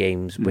versions of the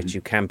games which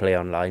you can play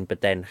online, but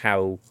then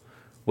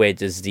where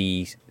does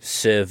the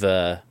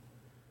server,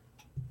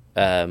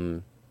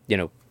 where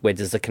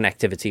does the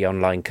connectivity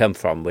online come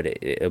from? Would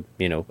it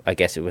I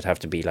guess it would have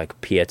to be like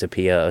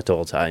peer-to-peer at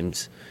all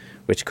times,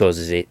 which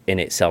causes it in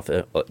itself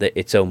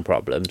its own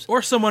problems.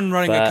 Or someone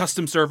running a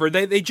custom server.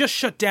 They just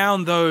shut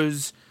down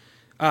those...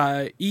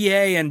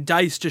 EA and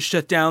DICE just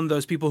shut down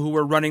those people who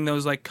were running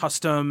those like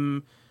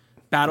custom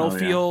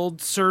Battlefield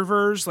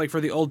servers, like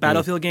for the old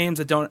Battlefield games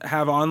that don't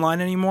have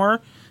online anymore.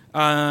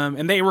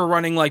 And they were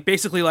running like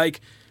basically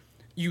like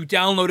you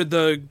downloaded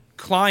the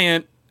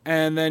client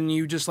and then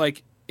you just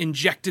like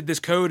injected this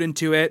code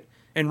into it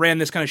and ran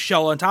this kind of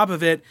shell on top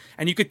of it,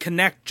 and you could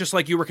connect just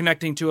like you were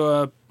connecting to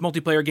a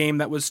multiplayer game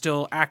that was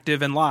still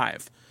active and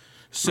live.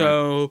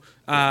 So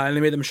and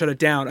they made them shut it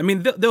down. I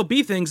mean, there'll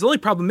be things. The only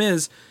problem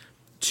is,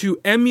 to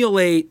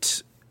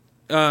emulate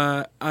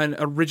an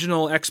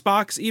original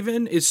Xbox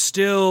even is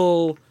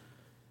still...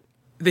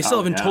 They still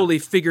haven't totally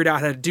figured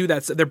out how to do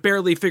that. So they're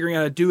barely figuring out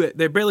how to do it.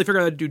 They're barely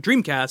figuring out how to do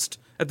Dreamcast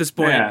at this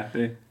point. Yeah,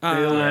 they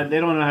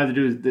don't know how to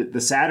do it.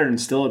 The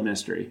Saturn's still a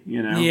mystery,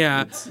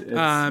 Yeah. It's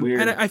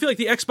weird. And I feel like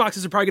the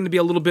Xboxes are probably going to be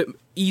a little bit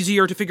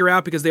easier to figure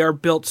out because they are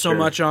built so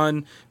much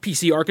on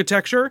PC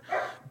architecture.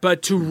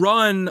 But to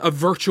run a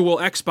virtual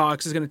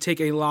Xbox is going to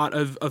take a lot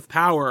of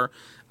power.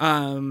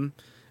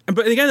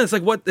 But again, it's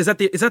like, what is that?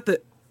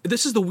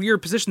 This is the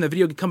weird position that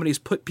video companies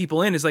put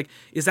people in. Is like,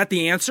 is that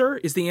the answer?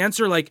 Is the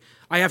answer like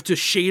I have to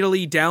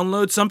shadily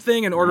download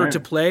something in order to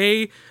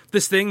play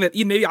this thing that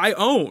maybe I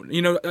own?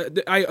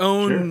 I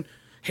own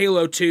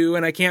Halo 2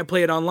 and I can't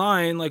play it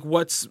online. Like,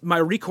 what's my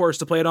recourse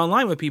to play it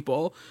online with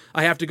people?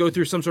 I have to go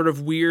through some sort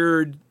of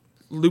weird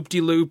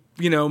loop-de-loop,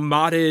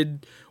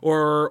 modded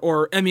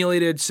or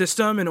emulated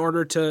system in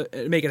order to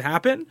make it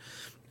happen.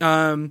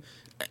 And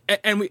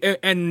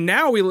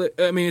now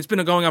it's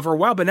been going on for a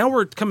while, but now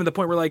we're coming to the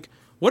point where like,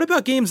 what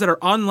about games that are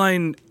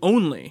online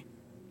only?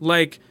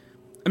 Like,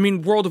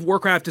 World of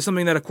Warcraft is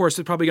something that, of course,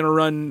 is probably going to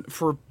run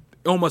for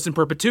almost in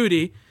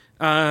perpetuity.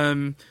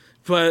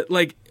 But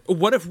like,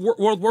 what if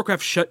World of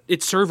Warcraft shut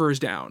its servers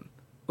down?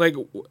 Like,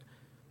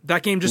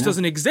 that game just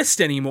doesn't exist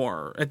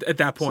anymore at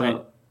that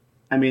point.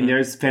 So,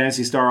 there's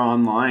Phantasy Star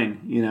Online,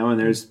 and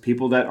there's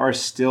people that are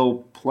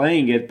still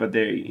playing it, but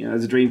they,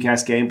 it's a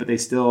Dreamcast game, but they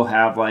still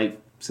have like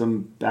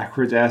some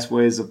backwards ass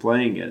ways of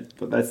playing it.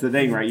 But that's the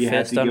thing, right? You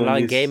have to go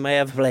online game I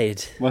ever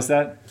played. What's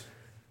that?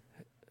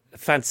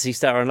 Phantasy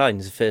Star Online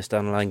is the first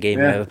online game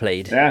I ever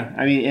played. Yeah,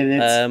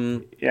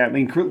 and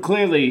it's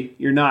clearly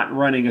you're not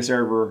running a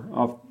server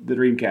off the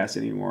Dreamcast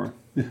anymore.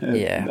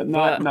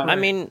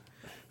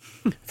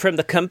 From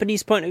the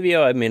company's point of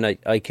view,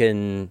 I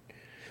can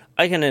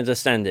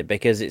understand it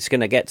because it's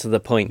going to get to the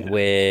point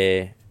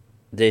where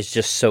there's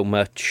just so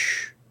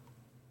much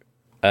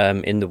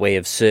in the way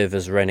of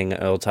servers running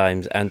at all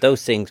times, and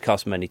those things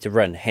cost money to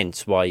run,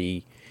 hence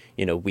why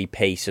we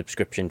pay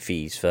subscription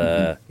fees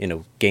for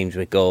games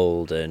with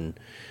gold and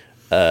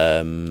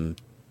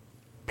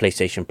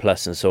PlayStation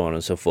Plus and so on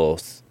and so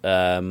forth.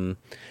 And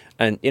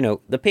the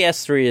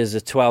PS3 is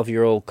a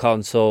 12-year-old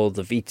console.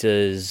 The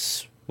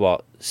Vita's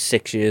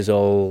 6 years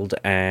old,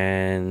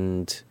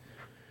 and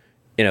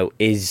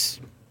is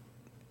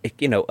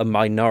a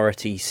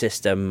minority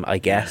system, I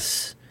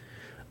guess.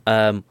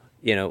 And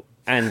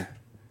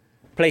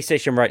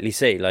PlayStation rightly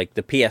say, like,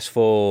 the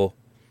PS4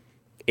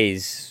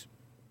 is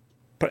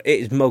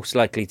most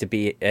likely to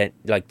be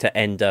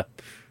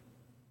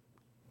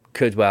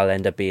could well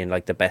end up being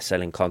like the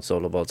best-selling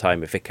console of all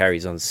time if it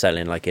carries on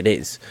selling like it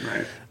is.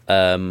 Right.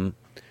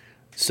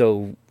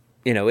 So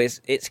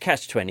it's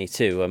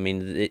catch-22. I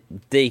mean,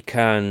 they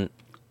can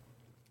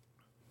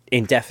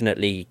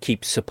indefinitely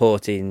keep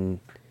supporting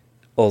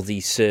all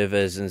these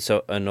servers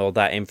and all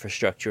that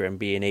infrastructure and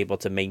being able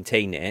to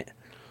maintain it,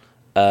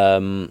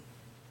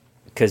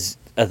 because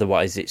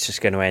otherwise they're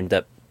just going to end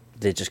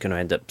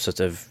up sort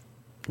of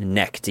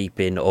neck deep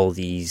in all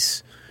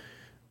these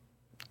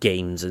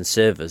games and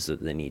servers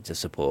that they need to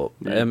support.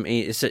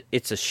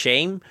 It's a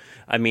shame.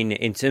 I mean,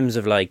 in terms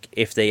of like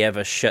if they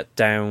ever shut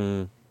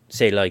down,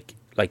 say like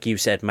you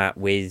said, Matt,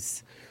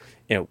 with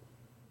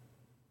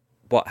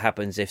what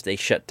happens if they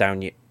shut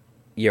down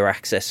your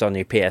access on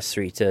your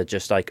PS3 to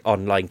just like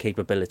online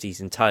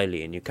capabilities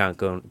entirely, and you can't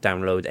go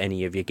download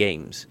any of your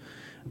games.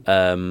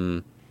 I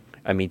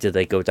mean, did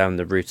they go down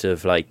the route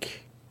of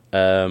like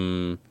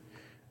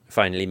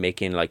finally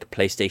making like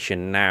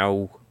PlayStation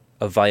Now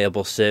a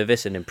viable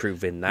service and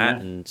improving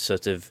that, and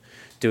sort of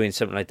doing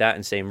something like that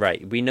and saying,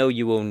 right, we know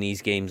you own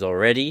these games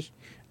already,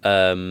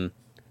 and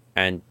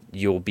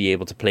you'll be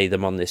able to play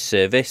them on this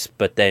service,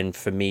 but then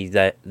for me,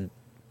 that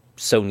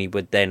Sony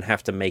would then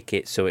have to make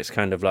it so it's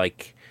kind of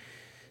like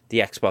the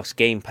Xbox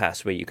Game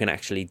Pass, where you can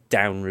actually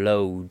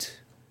download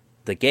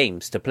the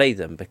games to play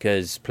them,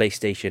 because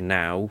PlayStation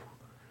Now,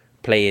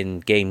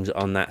 playing games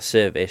on that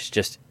service,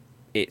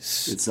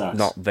 it's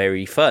not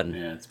very fun.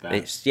 Yeah, it's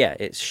bad.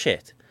 It's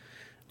shit.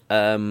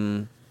 I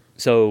mean,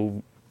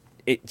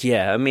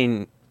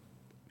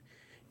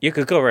 you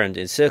could go around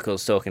in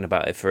circles talking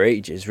about it for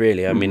ages,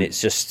 really. I mean,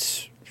 it's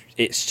just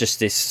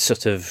this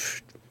sort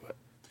of,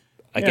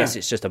 I guess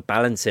it's just a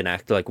balancing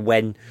act. Like,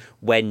 when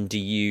do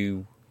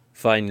you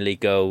finally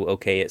go,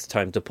 okay, it's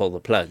time to pull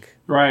the plug?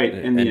 Right,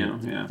 and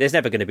there's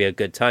never going to be a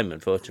good time,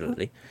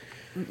 unfortunately.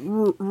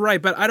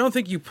 Right, but I don't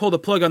think you pull the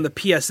plug on the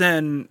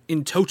PSN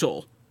in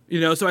total.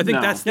 So I think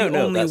that's the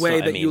only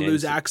way that you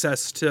lose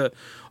access to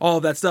all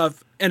of that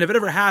stuff. And if it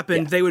ever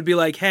happened, they would be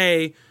like,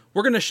 hey,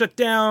 we're going to shut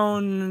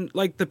down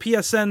like the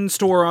PSN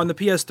store on the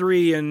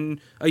PS3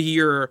 in a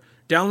year.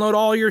 Download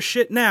all your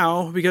shit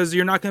now, because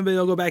you're not going to be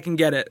able to go back and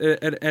get it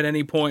at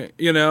any point,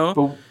 But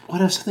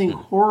what if something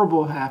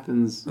horrible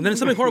happens? And then if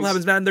something horrible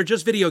happens, man, they're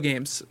just video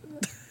games.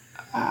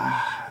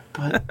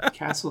 But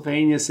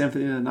Castlevania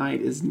Symphony of the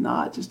Night is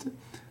not just a...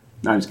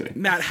 No, I'm just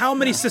kidding. Matt, how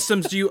many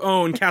systems do you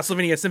own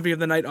Castlevania Symphony of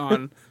the Night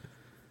on?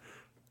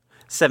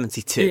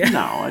 72. Yeah.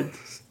 No,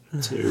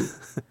 two.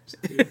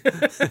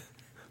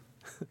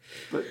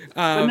 But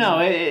no,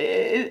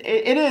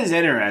 it is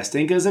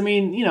interesting, because I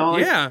mean,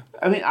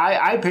 I mean,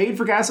 I paid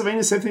for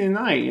Castlevania Symphony of the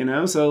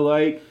Night, so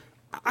like,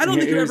 I don't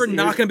think you're ever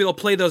not going to be able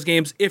to play those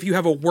games if you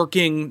have a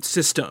working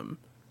system.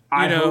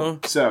 I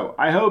hope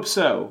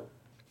so.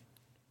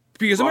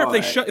 Because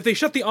if they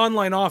shut the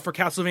online off for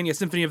Castlevania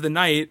Symphony of the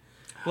Night,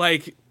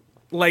 like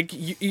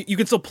you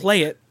can still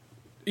play it.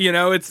 If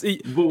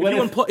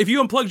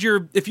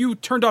you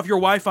turned off your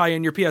Wi-Fi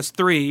in your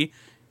PS3,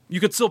 you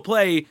could still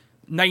play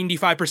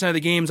 95% of the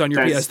games on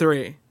your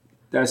PS3.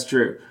 That's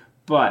true.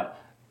 But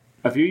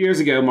a few years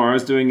ago, Mara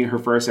was doing her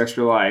first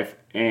Extra Life,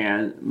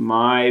 and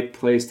my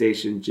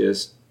PlayStation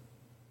just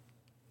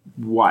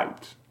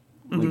wiped.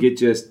 Like it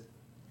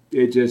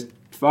just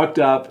fucked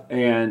up,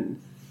 and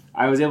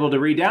I was able to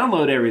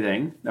re-download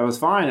everything. That was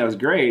fine. That was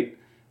great.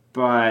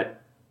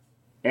 But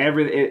I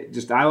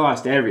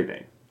lost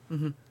everything.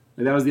 Mm-hmm.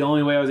 That was the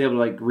only way I was able to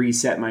like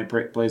reset my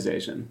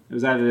PlayStation. It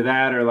was either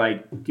that or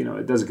like,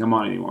 it doesn't come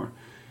on anymore.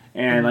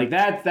 And like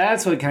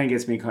that's what kind of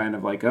gets me kind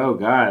of like, oh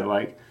God,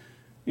 like,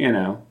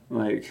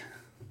 like.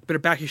 Better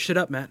back your shit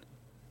up, man.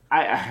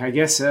 I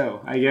guess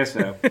so. And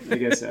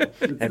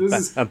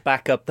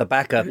back up the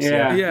backups.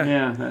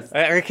 Yeah.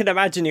 I can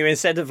imagine you,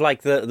 instead of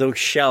like those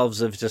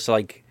shelves of just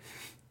like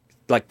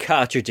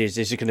cartridges,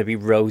 there's going to be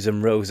rows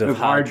and rows of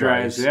hard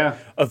drives,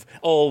 of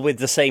all with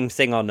the same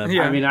thing on them.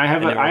 Yeah. I mean, I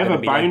have a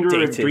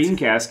binder of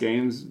Dreamcast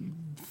games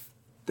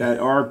that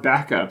are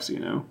backups.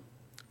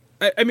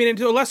 I mean,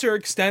 to a lesser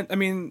extent. I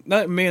mean,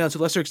 not to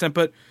a lesser extent,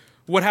 but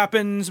what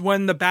happens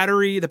when the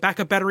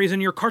backup batteries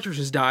in your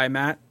cartridges die,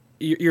 Matt?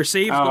 Your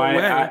saves go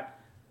away.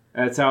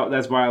 That's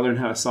why I learned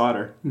how to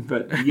solder.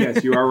 But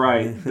yes, you are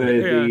right.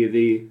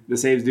 The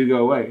saves do go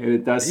away, and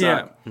it does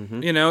suck. Yeah.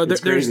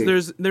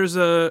 Mm-hmm. There's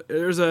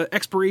a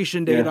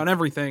expiration date on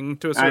everything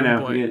to a certain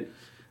point.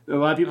 Yeah. A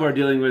lot of people are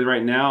dealing with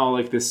right now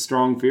like this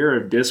strong fear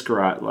of disk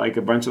rot, like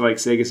a bunch of like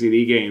Sega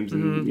CD games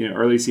and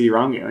early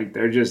CD-ROM games. Like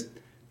they're just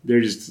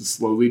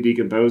slowly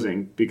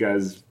decomposing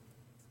because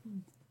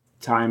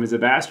time is a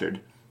bastard.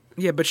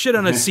 Yeah, but shit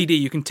on a CD,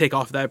 you can take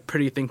off that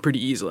thing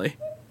pretty easily.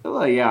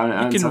 Well,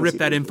 yeah, you can rip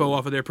that info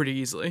off of there pretty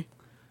easily.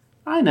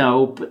 I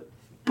know,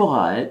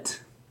 but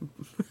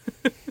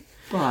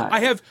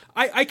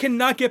I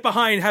cannot get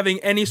behind having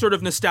any sort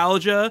of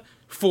nostalgia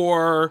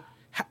for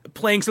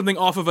playing something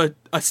off of a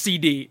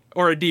CD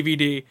or a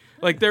DVD.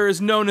 Like, there is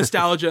no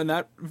nostalgia in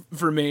that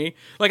for me.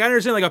 Like, I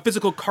understand like a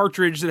physical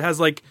cartridge that has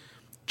like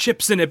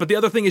chips in it, but the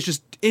other thing is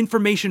just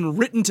information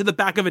written to the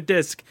back of a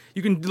disc.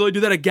 You can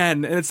do that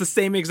again, and it's the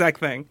same exact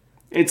thing.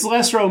 It's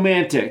less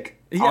romantic,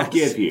 yes. I'll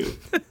give you.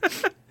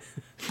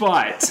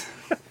 But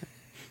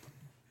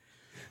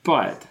it's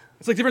like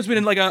the difference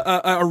between like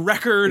a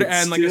record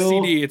and like a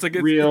CD. It's like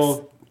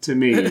real to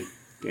me.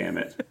 Damn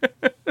it.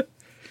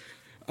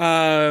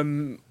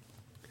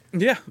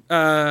 Yeah.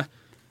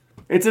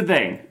 It's a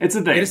thing. It's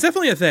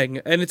definitely a thing,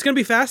 and it's going to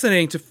be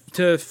fascinating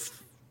to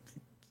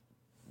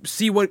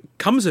see what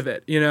comes of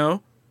it. You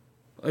know,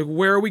 like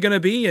where are we going to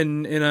be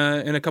in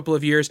a couple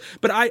of years?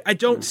 But I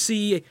don't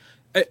see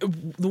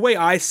the way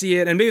I see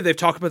it, and maybe they've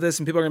talked about this,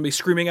 and people are going to be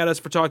screaming at us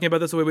for talking about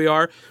this the way we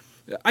are.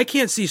 I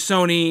can't see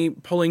Sony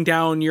pulling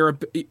down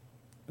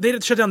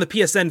they'd shut down the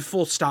PSN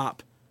full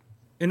stop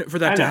for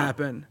that to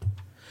happen.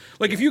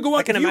 Like if you go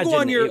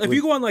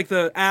on like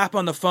the app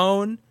on the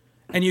phone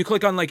and you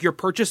click on like your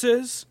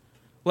purchases,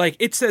 like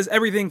it says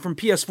everything from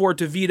PS4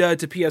 to Vita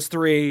to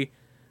PS3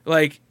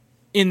 like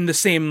in the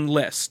same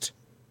list.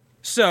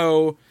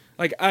 So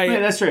like yeah,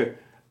 that's true.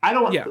 I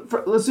don't. Yeah.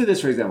 Let's do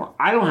this for example.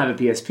 I don't have a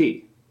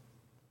PSP.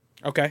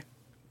 Okay.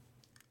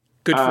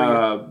 Good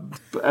for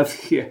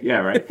you. Yeah,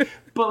 right.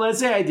 But let's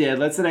say I did.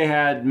 Let's say I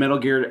had Metal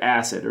Gear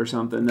Acid or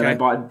something that I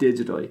bought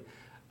digitally.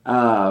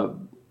 Also,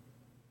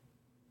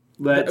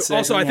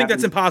 I think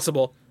that's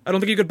impossible. I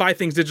don't think you could buy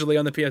things digitally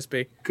on the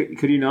PSP.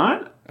 Could you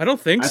not? I don't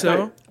think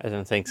so. I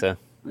don't think so.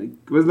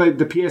 Was like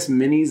the PS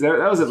Minis? That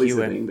was at least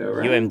a thing, though,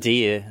 right?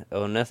 UMD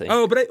or nothing.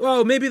 Oh, but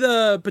maybe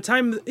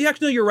actually,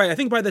 no, you're right. I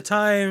think by the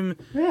time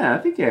the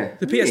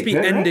PSP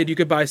ended, right? You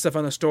could buy stuff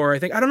on the store. I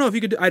don't know if you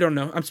could. I don't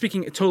know. I'm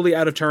speaking totally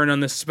out of turn on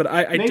this, but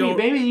I don't.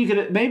 Maybe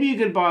you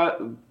could buy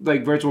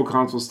like Virtual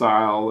Console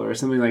style or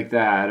something like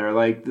that, or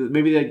like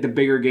maybe like the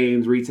bigger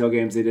games, retail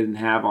games they didn't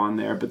have on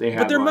there, but they had.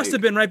 But there must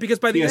have been, right, because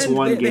by the end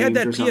they had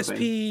that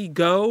PSP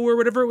Go or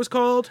whatever it was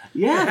called.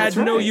 Yeah, it had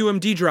no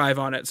UMD drive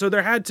on it, so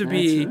there had to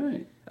be.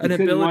 Right. An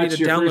ability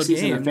to download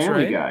games,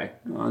 Family right?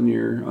 Guy on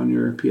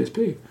your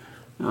PSP.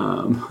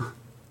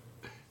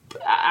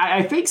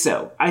 I think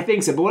so.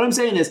 But what I'm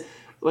saying is,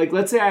 like,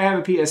 let's say I have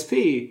a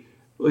PSP.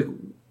 Like,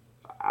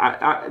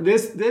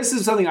 this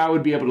is something I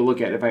would be able to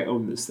look at if I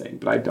owned this thing,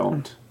 but I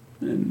don't,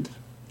 and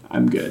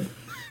I'm good.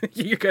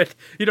 You're good.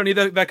 You don't need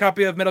that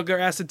copy of Metal Gear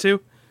Acid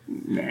 2?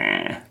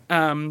 Nah.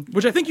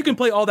 Which I think you can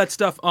play all that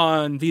stuff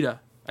on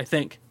Vita. I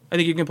think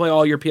you can play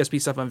all your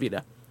PSP stuff on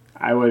Vita.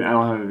 I don't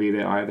have a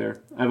Vita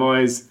either.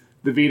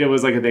 The Vita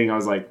was like a thing. I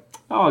was like,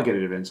 oh, I'll get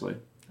it eventually.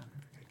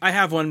 I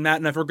have one, Matt,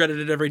 and I've regretted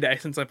it every day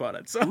since I bought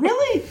it. So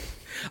really,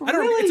 I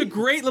don't. Really? It's a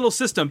great little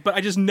system, but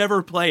I just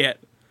never play it.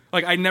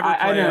 Like I never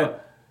play it.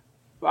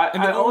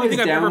 And the only thing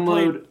I've ever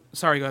played.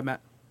 Sorry, go ahead, Matt.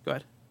 Go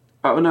ahead.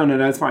 Oh no,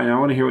 that's fine. I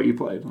want to hear what you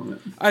played on it.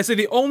 I say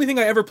the only thing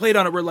I ever played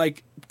on it were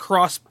like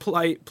cross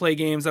play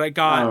games that I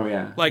got. Oh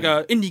yeah. Like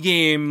a indie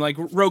game, like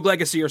Rogue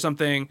Legacy or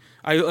something.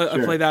 I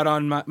play that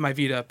on my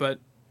Vita, but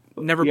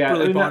never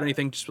really bought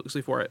anything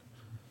specifically for it.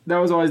 That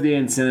was always the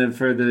incentive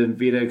for the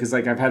Vita because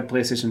like I've had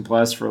PlayStation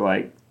Plus for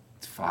like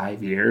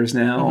 5 years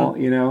now,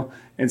 you know,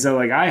 and so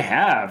like I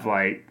have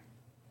like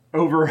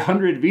over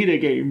 100 Vita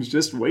games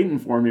just waiting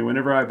for me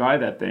whenever I buy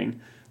that thing.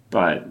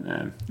 But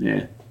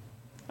yeah,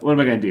 what am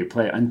I gonna do?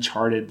 Play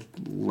Uncharted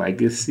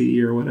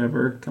Legacy or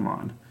whatever? Come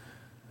on.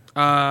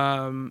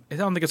 I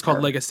don't think it's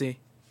called Legacy.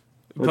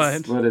 What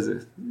is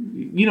it?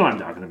 You know what I'm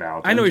talking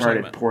about. I know what you're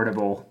talking about.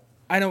 Portable.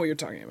 I know what you're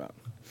talking about.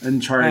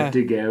 Uncharted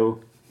to go.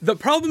 The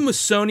problem with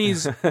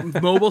Sony's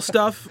mobile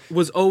stuff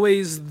was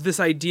always this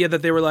idea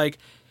that they were like,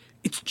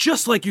 it's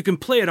just like you can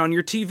play it on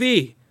your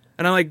TV.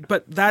 And I'm like,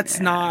 but that's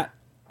not,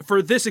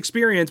 for this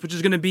experience, which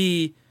is going to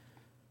be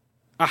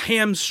a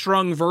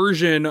hamstrung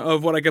version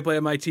of what I could play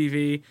on my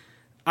TV,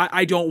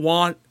 I don't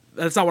want,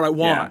 that's not what I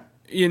want.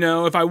 Yeah. You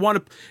know, if I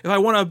want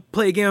to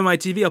play a game on my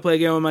TV, I'll play a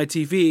game on my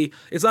TV.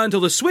 It's not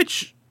until the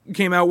Switch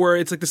came out where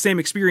it's like the same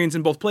experience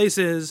in both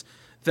places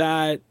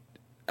that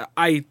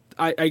I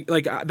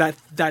like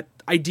that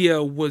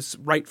idea was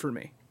right for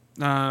me.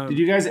 Did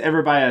you guys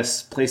ever buy a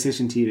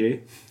PlayStation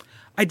TV?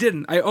 I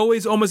didn't. I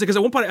always almost, because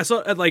at one point I saw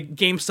it at like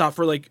GameStop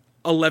for like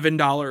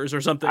 $11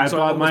 or something. I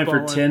bought mine for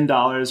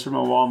 $10 from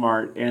a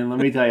Walmart, and let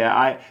me tell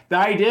you, the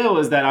idea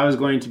was that I was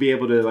going to be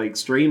able to like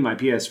stream my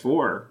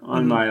PS4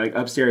 on my like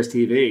upstairs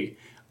TV.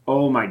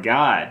 Oh my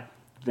god,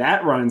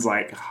 that runs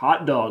like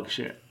hot dog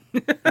shit.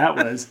 That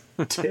was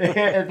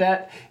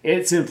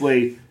it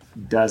simply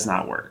does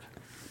not work.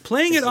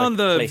 Playing it on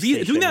the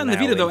Vita, doing that on the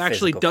Vita though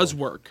actually does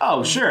work.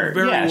 Oh sure,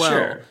 very well.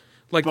 Sure.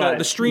 Like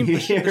the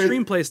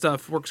stream play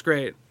stuff works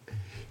great.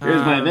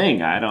 Here's my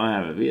thing: I don't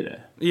have a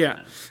Vita.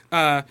 Yeah.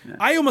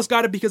 I almost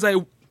got it because I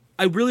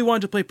really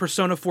wanted to play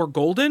Persona 4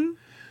 Golden,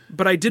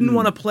 but I didn't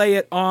want to play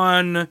it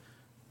on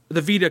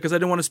the Vita because I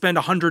didn't want to spend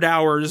 100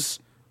 hours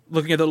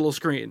looking at the little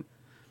screen.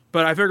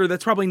 But I figured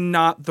that's probably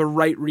not the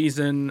right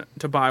reason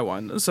to buy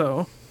one.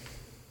 So,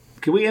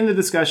 can we end the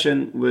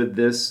discussion with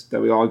this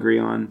that we all agree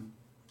on?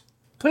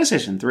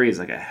 PlayStation 3 is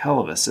like a hell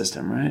of a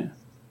system, right?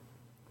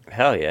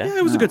 Hell yeah. Yeah,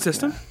 it was a good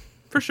system.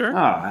 For sure. Oh,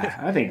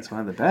 I think it's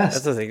one of the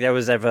best. I don't think there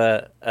was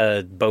ever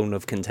a bone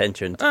of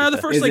contention. The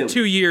first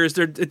 2 years,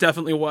 it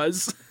definitely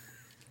was.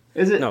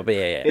 Is it? No, but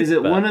yeah. Is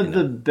it one of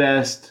the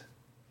best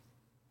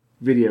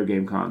video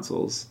game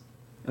consoles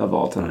of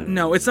all time?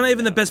 No, it's not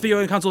even the best video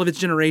game console of its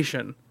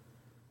generation.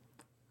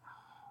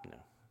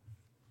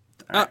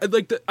 No.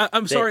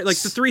 I'm sorry. Like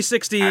the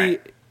 360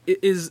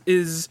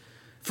 is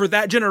for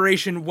that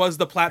generation was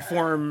the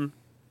platform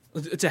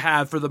to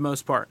have for the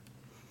most part.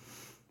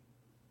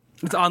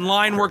 Its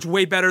online worked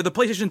way better. The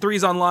PlayStation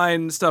 3's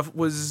online stuff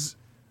was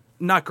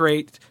not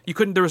great.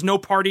 There was no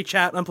party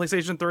chat on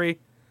PlayStation 3.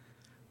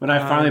 When I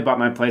finally bought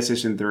my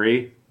PlayStation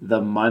 3,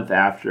 the month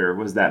after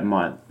was that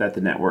month that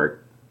the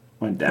network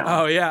went down.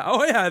 Oh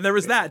yeah. There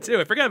was that too.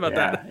 I forgot about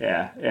that.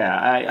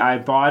 Yeah. I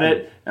bought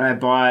it, and I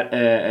bought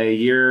a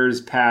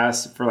year's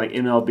pass for like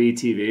MLB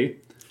TV.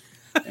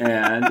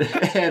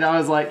 And I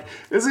was like,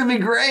 this is going to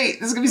be great.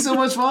 This is going to be so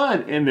much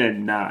fun. And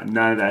then none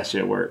of that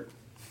shit worked.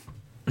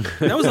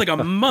 That was like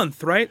a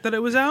month, right, that it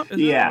was out? Is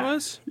that what it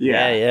was?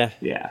 Yeah.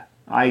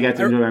 I got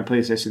to enjoy my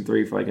PlayStation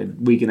 3 for like a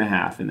week and a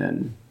half, and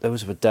then...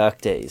 Those were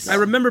dark days. I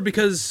remember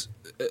because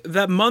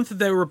that month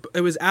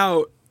it was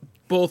out,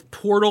 both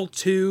Portal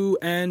 2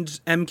 and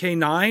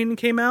MK9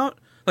 came out,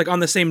 like on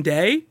the same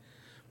day,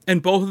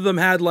 and both of them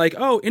had like,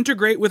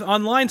 integrate with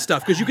online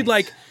stuff, because you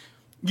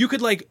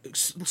could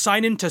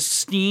sign into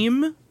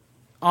Steam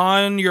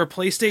on your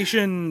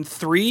PlayStation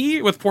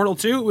 3 with Portal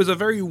 2. It was a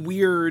very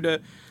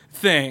weird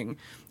thing.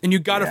 And you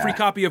got a free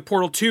copy of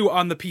Portal 2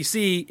 on the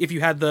PC if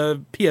you had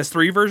the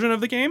PS3 version of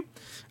the game.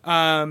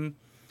 But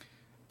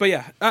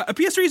yeah, a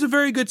PS3 is a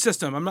very good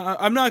system.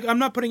 I'm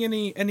not putting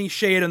any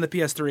shade on the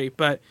PS3,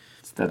 but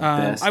it's the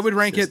best I would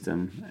rank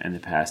system in the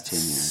past 10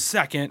 years.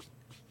 Second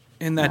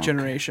in that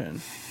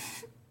generation,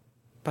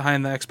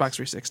 behind the Xbox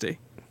 360.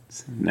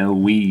 No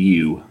Wii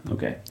U.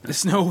 Okay,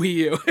 it's no Wii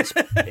U.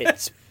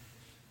 It's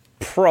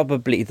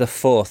probably the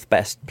fourth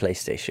best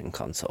PlayStation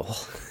console.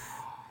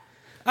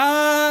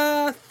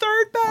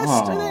 Third best.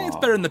 I think it's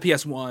better than the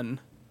PS1.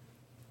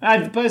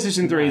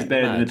 PlayStation 3 is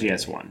better than the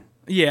PS1.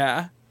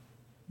 Yeah.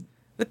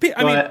 But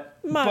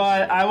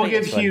I will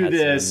give you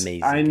this.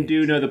 I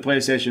do know the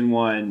PlayStation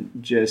 1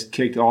 just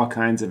kicked all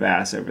kinds of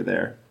ass over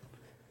there.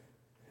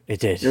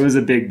 It did. It was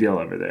a big deal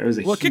over there.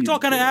 It kicked all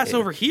kind of ass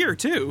over here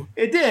too.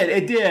 It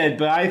did.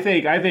 But I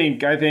think. I'm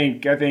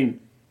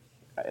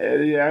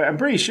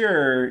pretty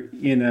sure.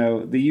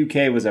 The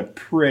UK was a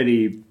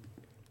pretty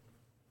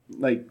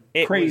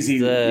crazy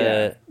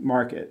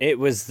market. It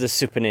was the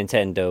Super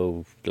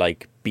Nintendo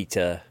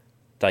beta.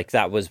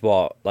 That was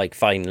what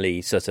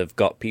finally sort of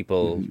got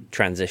people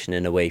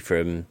transitioning away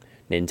from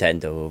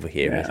Nintendo over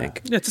here. I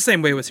think it's the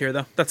same way it was here,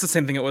 though. That's the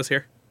same thing it was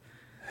here.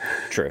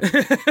 True.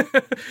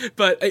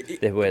 But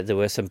there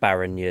were some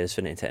barren years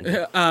for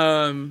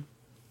Nintendo.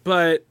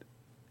 But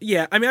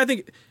yeah, I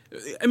think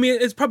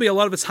it's probably a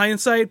lot of it's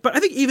hindsight, but I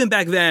think even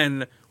back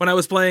then, when I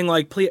was playing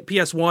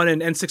PS1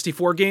 and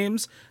N64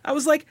 games, I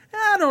was like,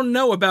 I don't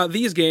know about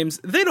these games.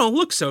 They don't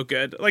look so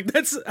good.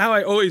 That's how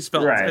I always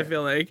felt. Right. I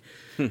feel like.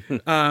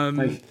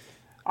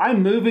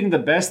 I'm moving the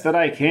best that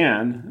I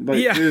can, but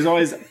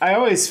I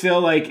always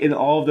feel like in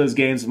all of those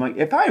games, I'm like,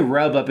 if I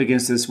rub up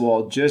against this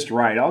wall just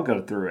right, I'll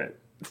go through it.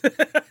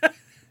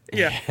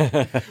 Yeah.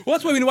 Well,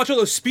 that's why when you watch all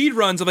those speed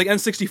runs of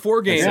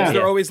N64 games,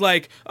 they're always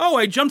like,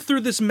 I jumped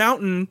through this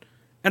mountain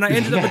and I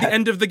ended up at the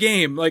end of the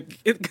game,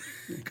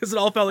 because it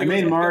all felt like I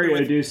made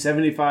Mario do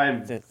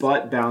 75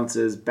 butt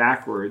bounces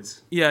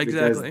backwards. Yeah,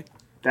 exactly.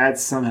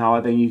 That's somehow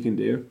a thing you can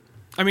do.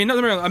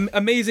 Nothing wrong.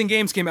 Amazing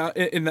games came out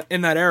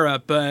in that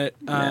era, but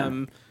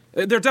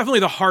they're definitely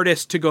the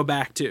hardest to go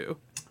back to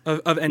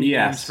of any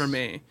games for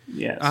me.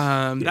 Yes.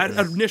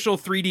 That initial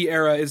 3D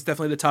era is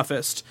definitely the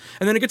toughest,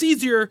 and then it gets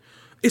easier.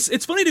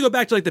 It's funny to go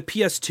back to the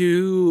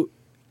PS2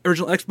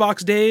 original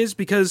Xbox days,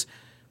 because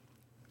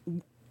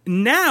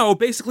now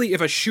basically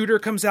if a shooter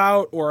comes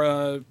out or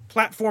a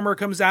platformer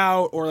comes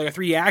out or a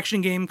 3D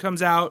action game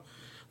comes out,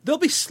 there'll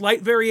be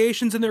slight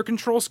variations in their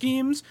control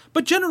schemes,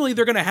 but generally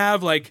they're going to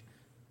have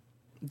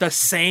the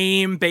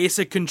same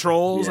basic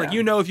controls. If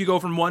you go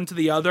from one to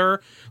the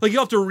other, you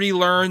have to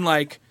relearn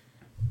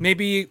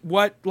maybe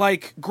what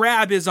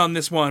grab is on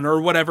this one or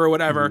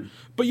whatever.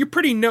 But you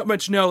pretty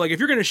much know if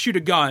you're going to shoot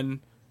a gun,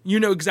 you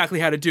know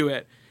exactly how to do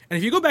it. And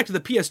if you go back to the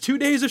PS2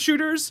 days of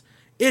shooters,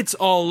 it's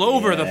all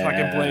over the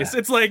fucking place.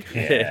 It's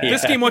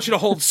this game wants you to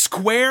hold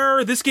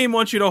square. This game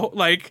wants you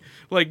to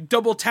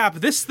double tap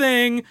this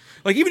thing.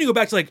 Even you go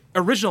back to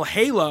original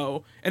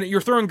Halo and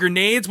you're throwing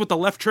grenades with the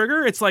left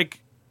trigger. It's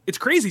it's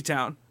crazy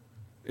town.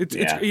 It's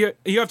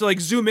you have to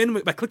zoom in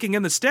by clicking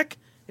in the stick.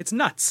 It's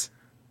nuts.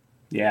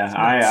 Yeah,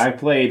 I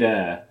played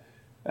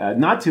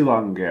not too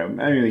long ago,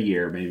 a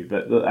year maybe,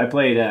 but I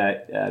played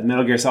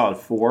Metal Gear Solid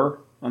 4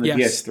 on the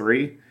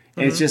PS3.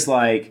 And it's just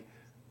like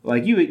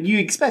you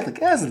expect, like,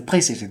 that's a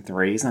PlayStation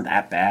 3. It's not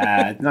that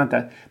bad. Not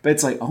that, but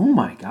it's like, oh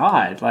my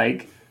God,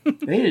 like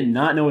they did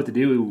not know what to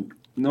do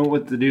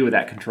with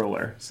that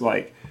controller. It's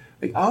like,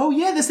 oh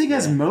yeah, this thing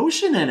has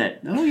motion in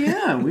it. Oh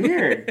yeah,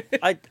 weird.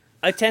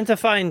 I tend to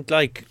find,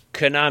 like,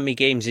 Konami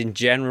games in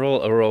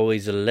general are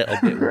always a little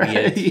bit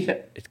weird. Yeah.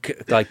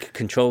 Like,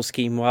 control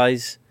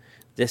scheme-wise.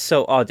 They're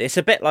so odd. It's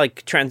a bit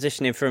like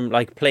transitioning from,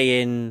 like,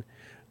 playing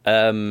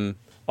on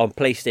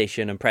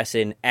PlayStation and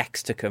pressing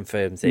X to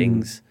confirm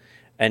things,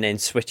 and then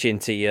switching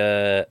to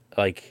your,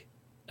 like,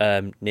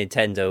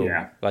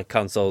 Nintendo like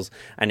consoles,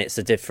 and it's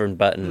a different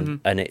button,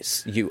 and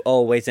you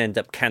always end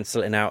up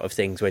cancelling out of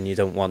things when you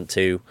don't want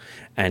to,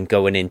 and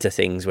going into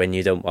things when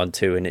you don't want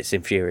to, and it's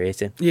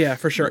infuriating. Yeah,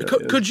 for sure.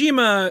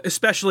 Kojima,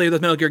 especially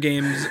with Metal Gear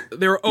games,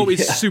 they're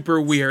always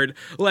super weird.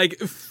 Like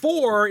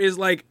 4 is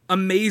like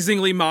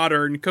amazingly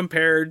modern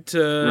compared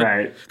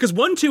to because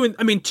 1, 2,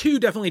 and 2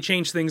 definitely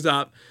changed things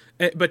up.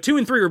 But 2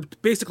 and 3 are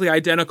basically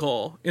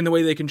identical in the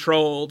way they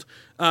controlled.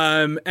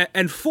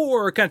 And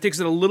 4 kind of takes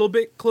it a little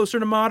bit closer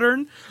to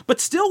modern.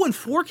 But still, when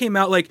 4 came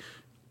out,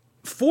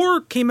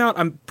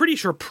 I'm pretty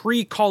sure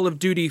pre-Call of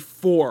Duty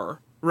 4,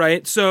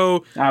 right?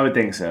 So I would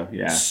think so,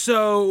 yeah.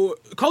 So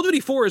Call of Duty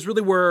 4 is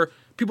really where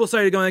people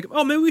started going like,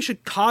 oh, maybe we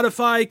should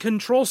codify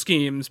control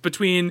schemes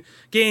between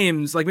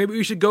games. Like, maybe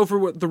we should go for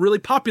what the really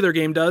popular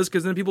game does,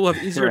 because then people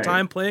have easier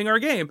time playing our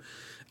game.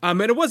 And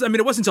it wasn't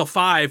until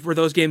 5 where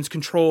those games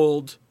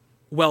controlled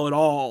well at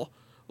all.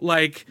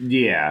 Like,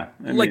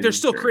 they're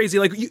still crazy.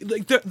 Like,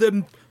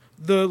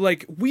 the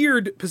like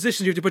weird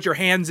positions you have to put your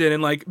hands in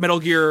like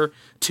Metal Gear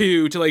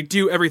 2 to like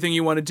do everything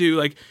you want to do.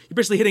 Like, you're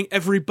basically hitting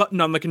every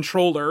button on the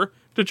controller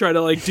to try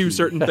to like do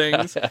certain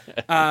things.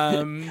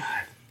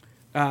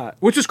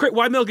 Which is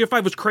why Metal Gear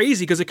 5 was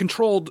crazy, because it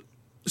controlled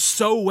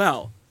so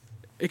well.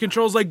 It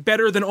controls like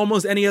better than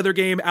almost any other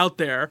game out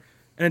there,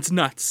 and it's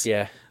nuts.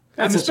 Yeah.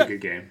 That's such a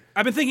good game.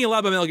 I've been thinking a lot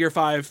about Metal Gear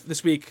 5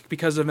 this week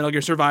because of Metal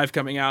Gear Survive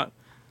coming out.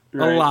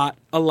 Right.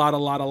 A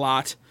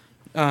lot.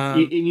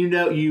 And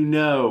you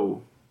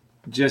know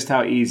just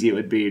how easy it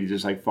would be to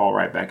just like fall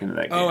right back into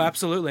that game. Oh,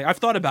 absolutely. I've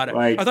thought about it.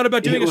 Like, I thought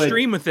about doing a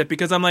stream with it,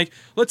 because I'm like,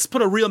 let's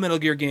put a real Metal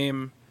Gear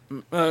game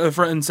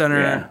front and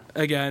center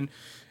again.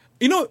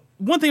 You know,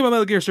 one thing about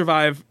Metal Gear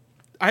Survive,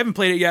 I haven't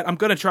played it yet. I'm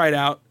going to try it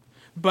out.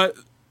 But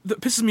that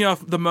pisses me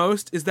off the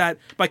most is that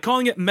by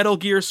calling it Metal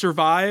Gear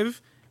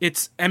Survive,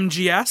 it's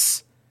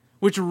MGS,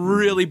 which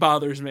really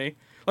bothers me.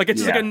 Like,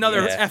 it's just like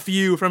another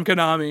FU from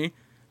Konami.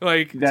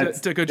 Like, to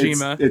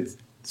Kojima.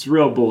 It's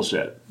real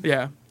bullshit.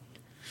 Yeah.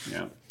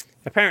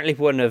 Apparently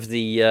one of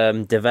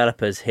the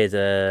developers hid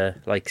a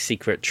like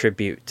secret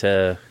tribute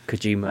to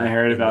Kojima. I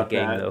heard about the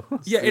game, that. though.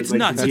 Yeah, it's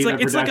nuts.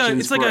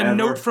 It's like a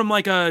note from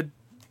like a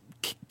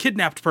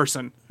kidnapped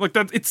person. Like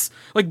that, it's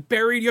like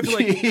buried. You have to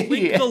like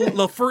link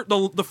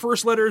the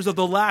first letters of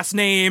the last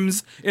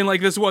names in like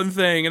this one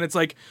thing, and it's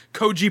like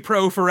Koji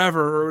Pro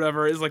forever or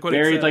whatever is like what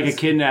buried it says. Like a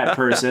kidnapped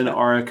person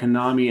or a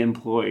Konami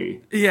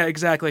employee. Yeah,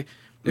 exactly.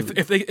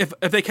 If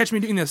they catch me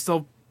doing this,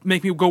 they'll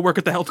make me go work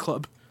at the health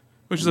club,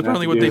 which is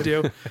apparently what they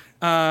do.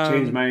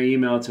 Change my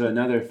email to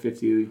another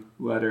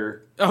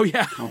 50-letter. Oh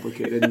yeah,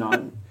 complicated.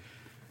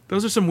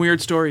 Those are some weird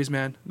stories,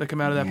 man, that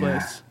come out of that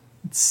place.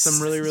 Some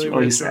really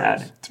weird sad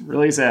stories. It's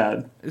really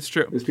sad. It's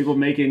true. There's people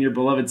making your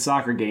beloved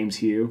soccer games,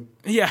 Hugh.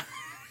 Yeah.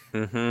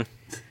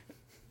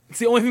 It's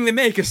the only thing they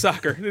make is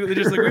soccer. They're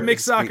just like, we make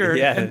soccer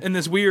and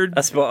this weird.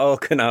 That's what all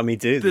Konami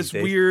do. This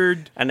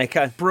weird and they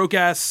can't broke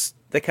ass.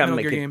 They can't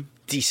make a game.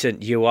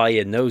 Decent UI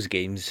in those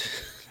games.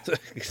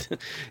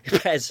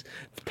 Pez,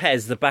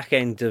 the back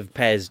end of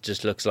Pez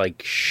just looks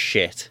like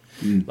shit.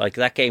 Like,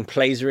 that game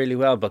plays really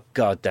well, but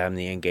goddamn,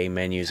 the in-game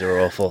menus are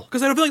awful.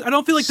 Because I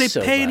don't feel like they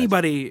pay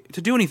anybody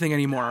to do anything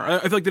anymore. I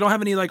feel like they don't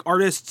have any like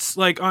artists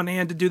like on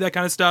hand to do that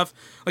kind of stuff.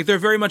 Like, they're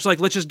very much like,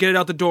 let's just get it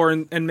out the door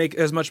and make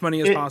as much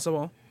money as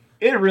possible.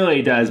 It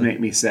really does make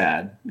me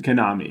sad,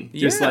 Konami.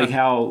 Just like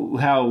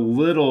how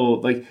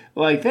little like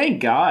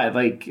thank God,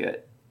 like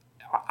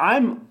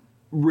I'm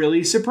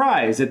really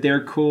surprised that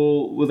they're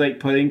cool with like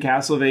putting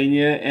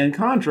Castlevania and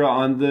Contra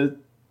on the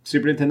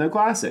Super Nintendo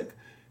Classic,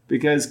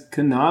 because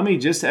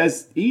Konami just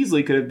as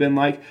easily could have been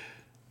like,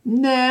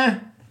 nah,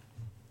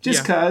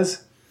 just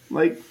cause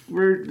like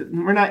we're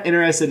not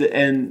interested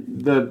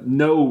in the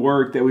no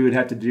work that we would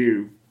have to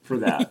do for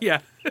that. Yeah.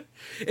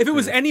 If it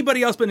was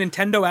anybody else but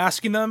Nintendo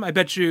asking them, I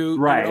bet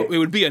you it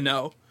would be a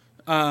no.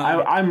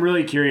 I'm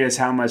really curious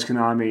how much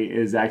Konami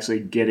is actually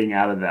getting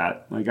out of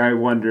that. Like, I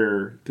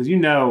wonder, because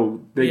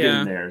they get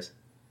in theirs.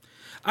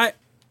 I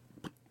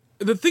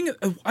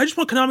just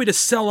want Konami to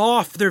sell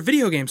off their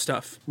video game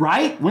stuff.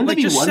 Right? Wouldn't like, that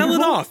be just wonderful?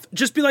 sell it off.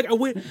 Just be like, and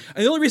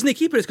the only reason they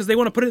keep it is because they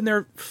want to put it in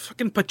their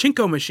fucking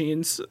pachinko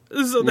machines.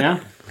 So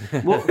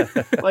Well,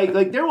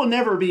 like there will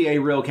never be a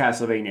real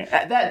Castlevania.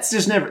 That's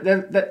just never.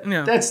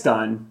 That's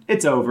done.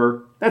 It's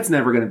over. That's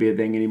never going to be a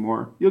thing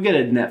anymore. You'll get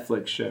a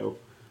Netflix show.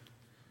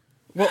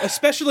 Well,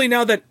 especially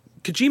now that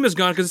Kojima's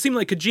gone, because it seemed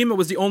like Kojima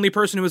was the only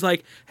person who was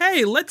like,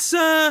 "Hey, let's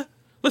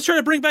let's try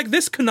to bring back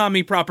this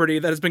Konami property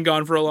that has been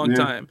gone for a long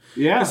time.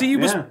 Yeah, because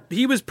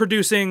he was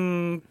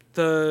producing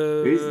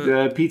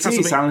the PT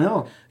Silent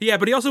Hill. Yeah,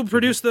 but he also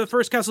produced the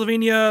first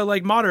Castlevania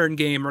like modern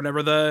game or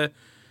whatever, the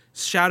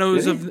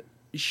Shadows of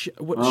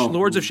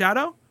Lords of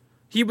Shadow.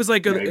 He was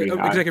like an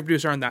executive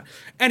producer on that.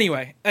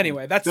 Anyway,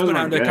 that's going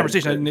on the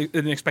conversation I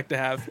didn't expect to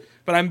have.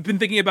 But I've been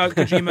thinking about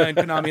Kojima and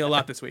Konami a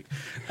lot this week,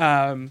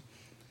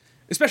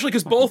 especially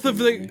because both of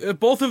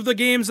the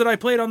games that I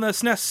played on the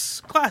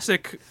SNES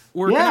Classic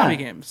were Konami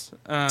games.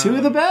 Two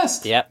of the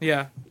best.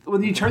 Yeah.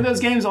 When you turn those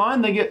games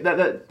on, they get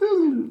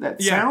that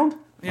sound.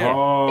 Yeah.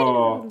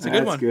 Oh, it's a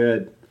good one.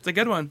 Good. It's a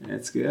good one.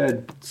 It's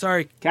good.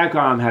 Sorry,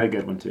 Capcom had a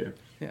good one too.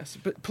 Yes,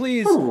 but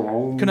please,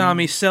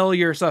 Konami, sell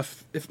your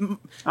stuff.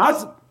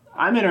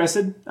 I'm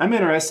interested.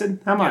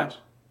 How much?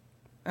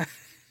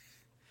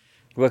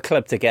 We'll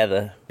club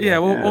together. Yeah,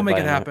 we'll make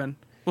it happen.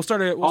 We'll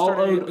start a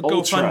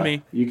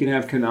GoFundMe. You can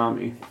have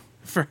Konami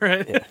for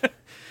it.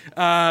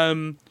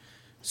 Yeah.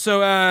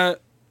 So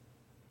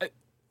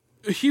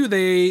Hugh,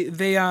 they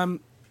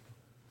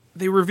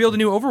revealed a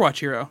new Overwatch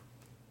hero.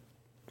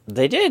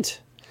 They did.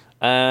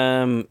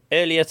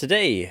 Earlier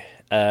today.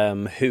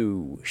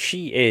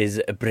 She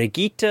is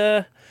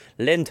Brigitte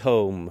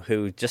Lindholm,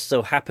 who just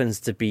so happens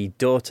to be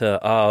daughter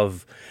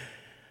of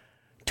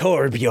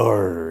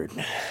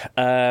Torbjorn.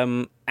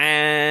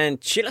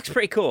 And she looks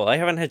pretty cool. I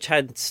haven't had a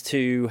chance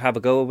to have a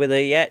go with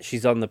her yet.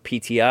 She's on the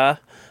PTR.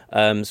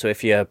 So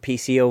if you're a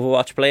PC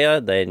Overwatch player,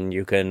 then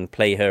you can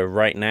play her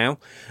right now.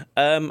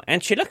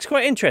 And she looks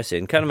quite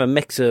interesting. Kind of a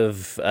mix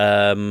of...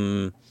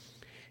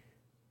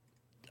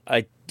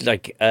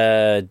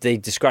 they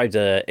described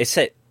her... It's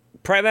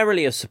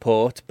primarily a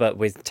support, but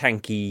with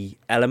tanky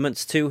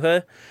elements to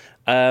her.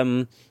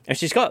 And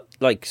she's got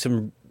like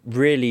some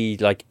really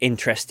like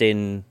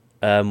interesting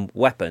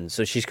weapons.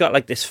 So she's got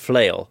like this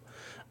flail,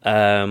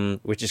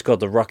 which is called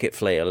the rocket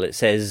flail. It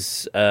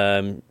says,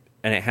 and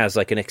it has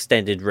like an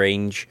extended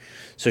range,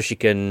 so she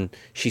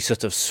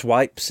sort of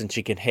swipes and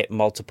she can hit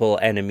multiple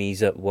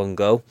enemies at one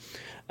go.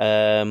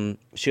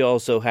 She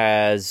also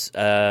has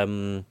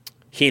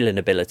healing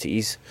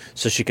abilities,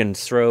 so she can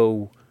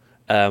throw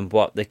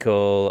what they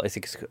call, I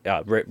think it's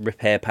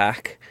repair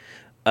pack.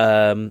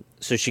 So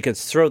she can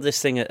throw this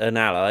thing at an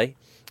ally,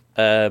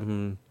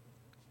 and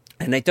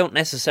they don't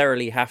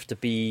necessarily have to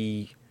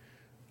be,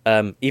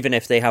 even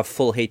if they have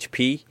full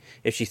HP,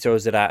 if she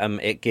throws it at them,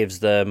 it gives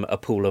them a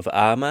pool of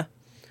armor.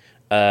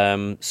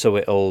 So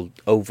it'll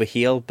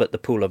overheal, but the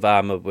pool of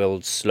armor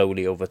will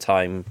slowly over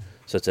time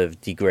sort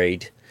of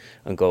degrade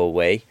and go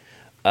away.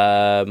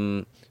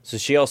 So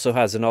she also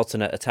has an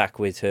alternate attack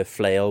with her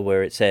flail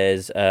where it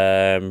says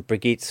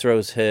Brigitte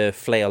throws her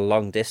flail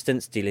long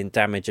distance, dealing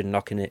damage and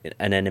knocking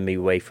an enemy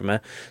away from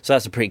her. So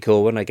that's a pretty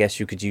cool one. I guess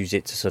you could use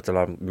it to sort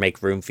of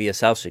make room for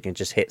yourself, so you can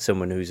just hit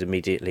someone who's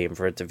immediately in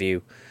front of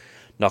you,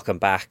 knock them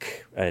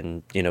back,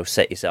 and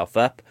set yourself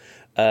up.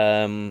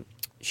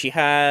 She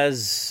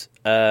has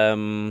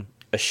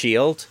a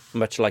shield,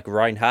 much like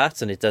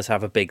Reinhardt, and it does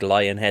have a big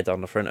lion head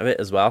on the front of it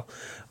as well.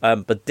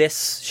 But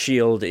this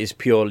shield is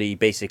purely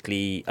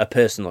basically a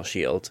personal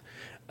shield.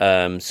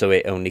 So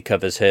it only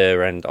covers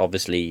her, and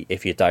obviously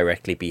if you're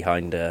directly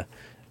behind her,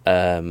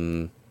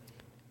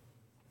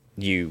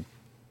 you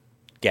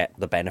get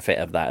the benefit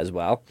of that as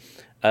well.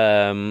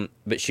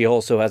 But she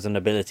also has an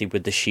ability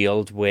with the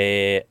shield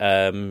where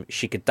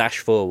she could dash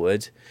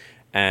forward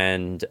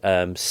and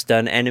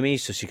stun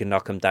enemies, so she can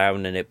knock them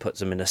down and it puts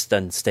them in a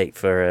stunned state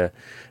for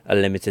a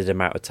limited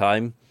amount of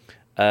time.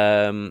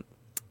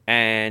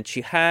 And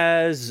she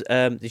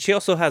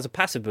also has a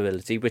passive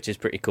ability, which is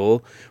pretty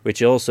cool,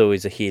 which also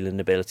is a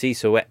healing ability.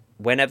 So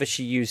whenever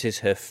she uses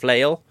her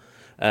flail,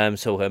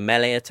 so her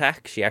melee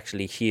attack, she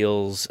actually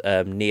heals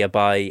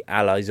nearby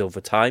allies over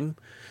time.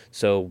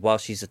 So while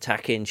she's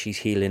attacking, she's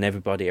healing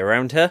everybody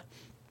around her.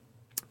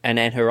 And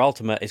then her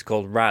ultimate is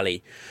called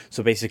Rally.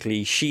 So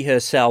basically, she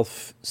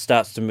herself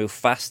starts to move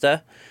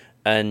faster.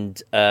 And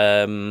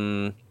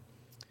the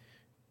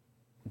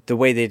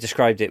way they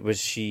described it was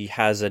she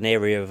has an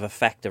area of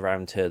effect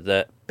around her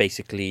that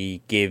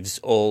basically gives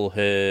all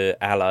her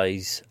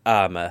allies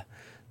armor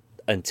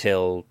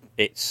until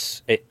it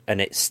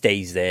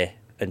stays there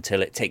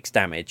until it takes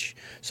damage.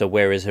 So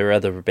whereas her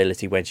other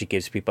ability, when she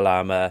gives people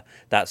armor,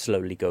 that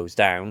slowly goes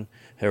down.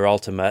 Her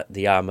ultimate,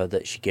 the armor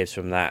that she gives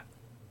from that,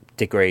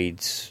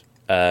 degrades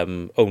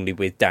only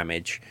with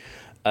damage.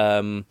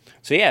 So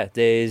yeah,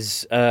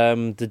 there's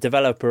the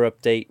developer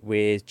update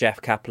with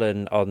Jeff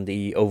Kaplan on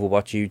the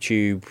Overwatch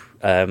YouTube,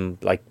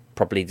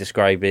 probably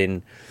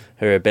describing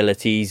her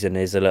abilities, and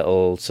there's a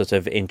little sort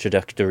of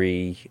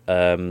introductory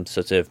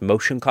sort of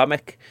motion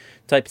comic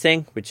type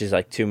thing, which is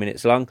like 2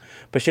 minutes long,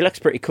 but she looks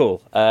pretty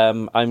cool.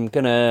 I'm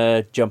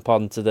gonna jump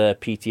onto the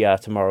PTR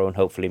tomorrow and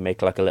hopefully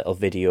make like a little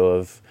video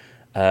of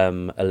a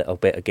little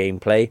bit of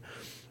gameplay.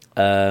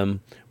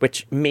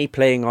 Which me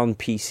playing on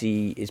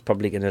PC is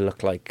probably going to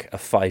look like a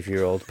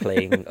 5-year-old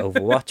playing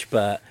Overwatch,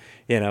 but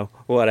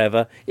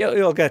whatever.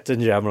 You'll get the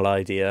general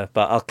idea.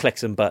 But I'll click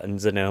some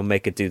buttons and I'll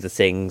make it do the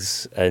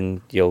things, and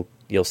you'll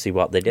you'll see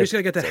what they do. You just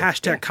gotta get that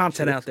hashtag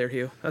content out there,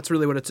 Hugh. That's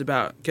really what it's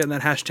about. Getting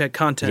that hashtag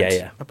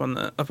content up on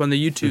the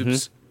YouTubes.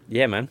 Mm-hmm.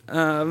 Yeah, man.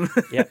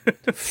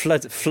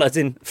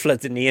 Flooding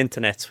the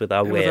internets with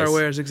our wares. With our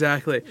wares,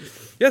 exactly.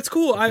 Yeah, it's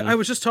cool. I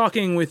was just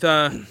talking with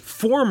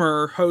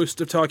former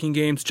host of Talking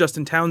Games,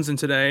 Justin Townsend,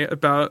 today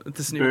about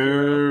this new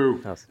hero.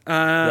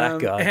 That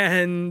guy.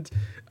 And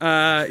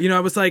I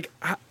was like,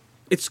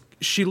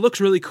 she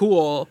looks really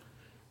cool,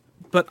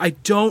 but I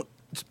don't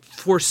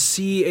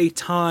foresee a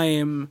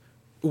time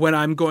when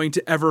I'm going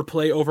to ever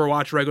play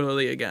Overwatch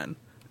regularly again.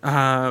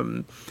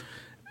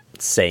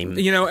 Same.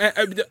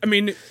 I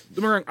mean,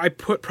 I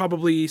put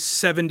probably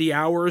 70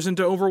 hours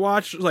into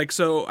Overwatch.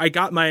 So I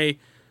got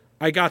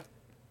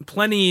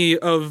plenty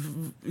of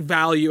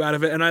value out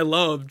of it, and I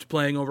loved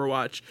playing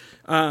Overwatch.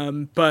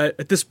 But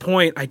at this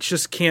point, I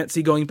just can't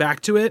see going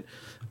back to it.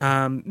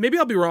 Maybe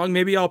I'll be wrong.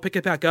 Maybe I'll pick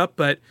it back up.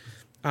 But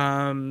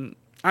I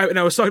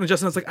was talking to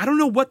Justin. I was like, I don't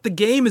know what the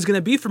game is going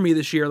to be for me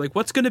this year. Like,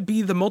 what's going to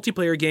be the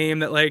multiplayer game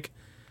that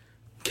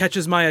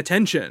catches my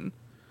attention?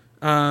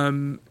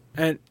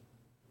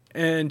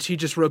 And he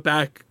just wrote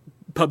back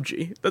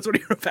PUBG. That's what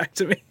he wrote back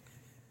to me.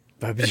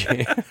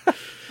 PUBG.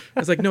 I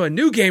was like, no, a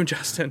new game,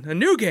 Justin. A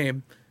new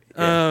game.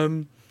 Yeah.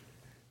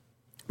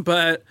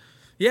 But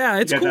yeah,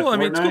 it's cool. I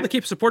mean, it's cool to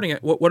keep supporting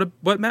it.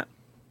 What, Matt?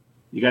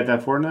 You got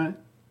that Fortnite?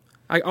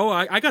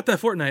 I got that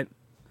Fortnite.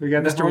 We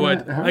got Mr.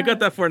 Wood. Right. I got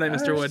that Fortnite,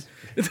 Mr. Wood.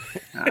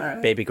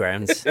 Right. Baby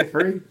grounds. It's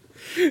free.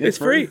 It's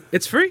free.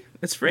 It's free.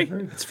 It's free.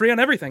 It's free on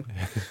everything.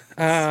 It's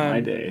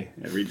my day,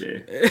 every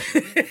day.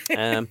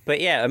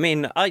 But yeah, I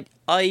mean,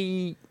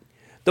 the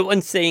one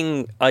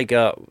thing I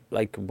got,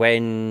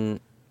 when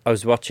I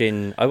watched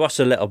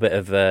a little bit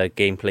of a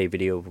gameplay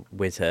video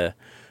with her,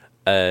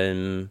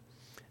 and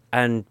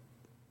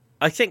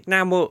I think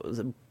now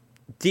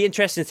the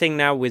interesting thing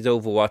now with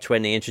Overwatch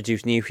when they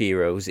introduce new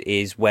heroes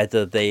is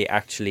whether they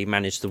actually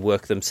manage to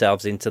work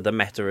themselves into the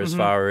meta as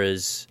far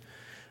as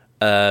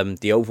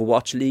the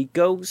Overwatch League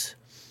goes.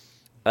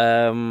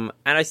 And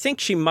I think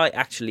she might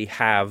actually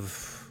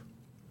have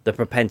the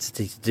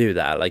propensity to do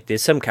that.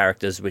 There's some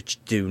characters which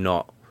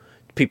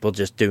people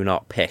just do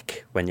not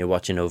pick when you're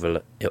watching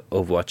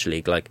Overwatch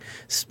League.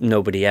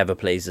 Nobody ever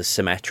plays as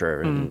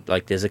Symmetra, and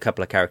there's a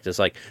couple of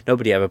characters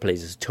nobody ever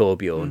plays as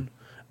Torbjorn.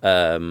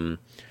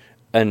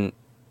 And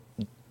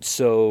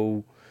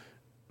so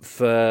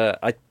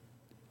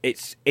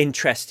it's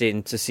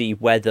interesting to see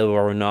whether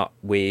or not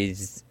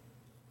with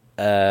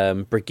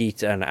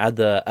Brigitte and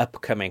other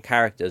upcoming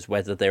characters,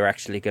 whether they're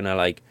actually going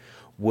to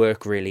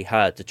work really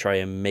hard to try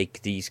and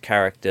make these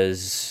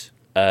characters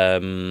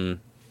sort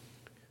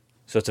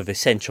of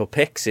essential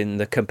picks in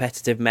the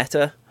competitive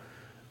meta.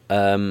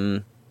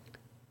 And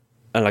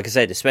like I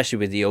said, especially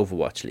with the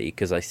Overwatch League,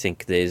 because I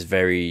think there's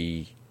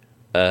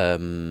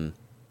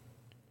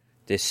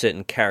there's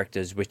certain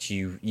characters which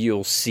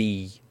you'll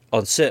see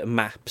on certain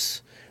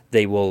maps.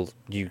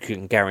 You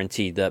can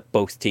guarantee that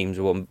both teams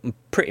will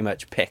pretty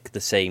much pick the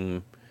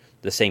same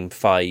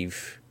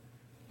 5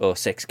 or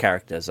 6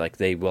 characters.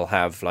 They will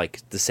have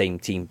the same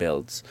team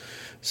builds.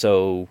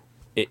 So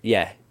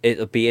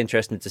it'll be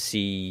interesting to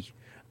see.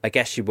 I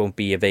guess she won't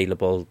be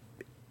available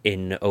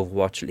in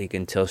Overwatch League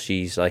until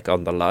she's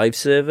on the live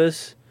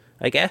servers,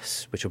 I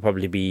guess, which will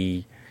probably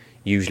be,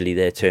 usually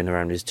their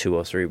turnaround is 2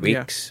 or 3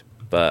 weeks. Yeah.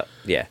 But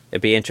yeah,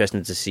 it'd be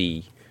interesting to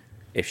see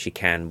if she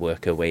can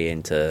work her way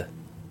into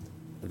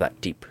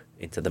that deep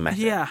into the meta.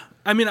 Yeah,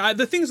 I mean,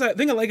 the thing I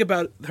like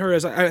about her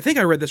is I think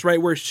I read this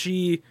right, where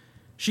she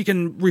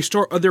can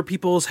restore other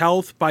people's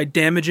health by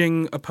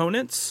damaging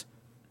opponents.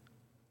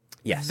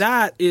 Yes,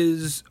 that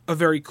is a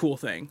very cool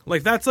thing.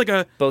 That's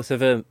both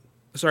of her.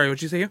 Sorry,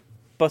 what'd you say?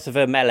 Both of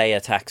her melee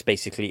attacks,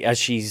 basically, as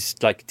she's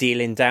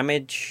dealing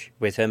damage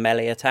with her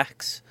melee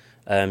attacks,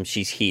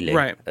 she's healing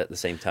at the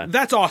same time.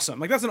 That's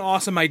awesome. That's an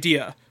awesome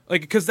idea.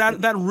 Because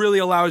that really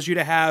allows you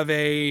to have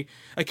a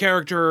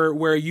character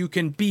where you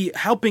can be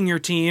helping your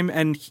team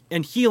and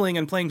healing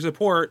and playing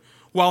support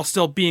while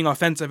still being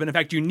offensive. And in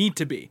fact, you need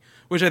to be,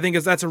 which I think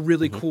that's a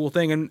really cool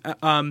thing. And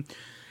the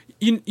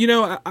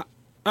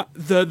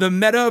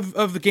meta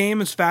of the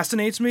game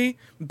fascinates me.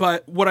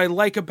 But what I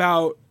like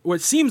about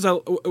what seems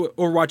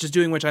Overwatch is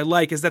doing, which I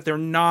like, is that they're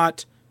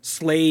not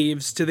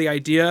slaves to the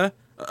idea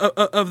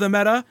of the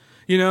meta.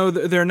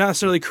 They're not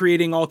necessarily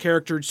creating all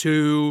characters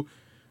who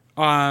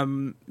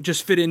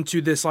just fit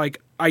into this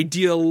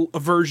ideal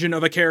version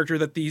of a character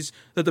that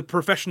the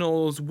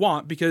professionals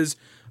want, because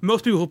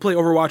most people who play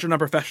Overwatch are not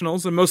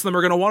professionals, and most of them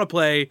are going to want to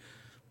play,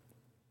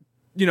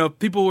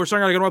 people who are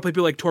starting out are going to want to play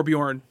people like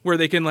Torbjorn, where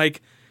they can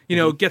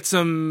get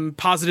some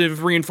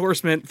positive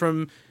reinforcement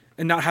from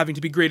and not having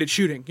to be great at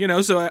shooting,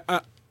 so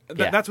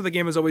that's what the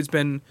game has always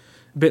been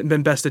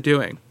best at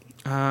doing.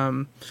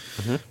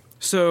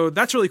 So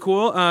that's really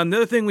cool. The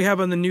other thing we have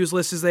on the news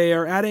list is they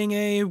are adding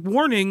a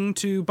warning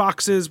to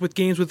boxes with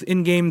games with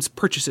in-game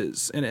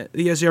purchases in it.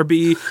 The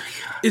SRB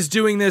is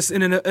doing this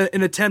in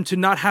an attempt to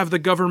not have the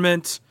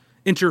government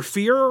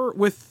interfere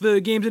with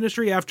the games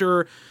industry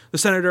after the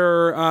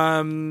senator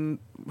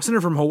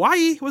from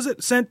Hawaii, was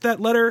it, sent that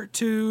letter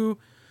to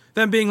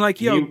them being like,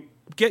 yo,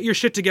 get your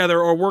shit together,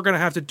 or we're gonna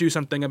have to do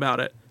something about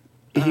it.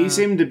 He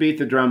seemed to beat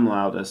the drum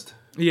loudest.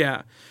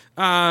 Yeah.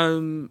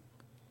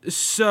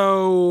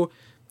 So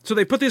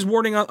they put this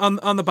warning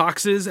on the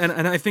boxes,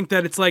 and I think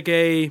that it's like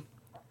if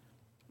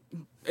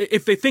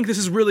they think this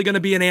is really going to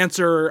be an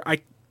answer,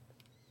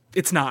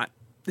 it's not.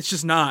 It's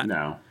just not.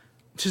 No.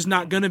 It's just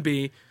not going to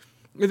be.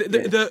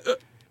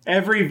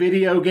 Every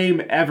video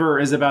game ever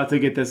is about to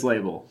get this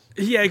label.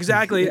 Yeah,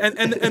 exactly. And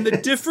the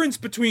difference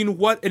between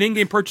what an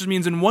in-game purchase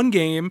means in one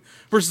game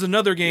versus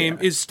another game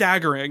is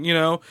staggering, you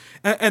know?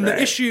 And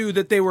the issue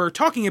that they were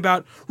talking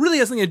about really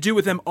has nothing to do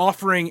with them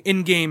offering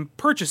in-game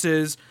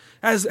purchases,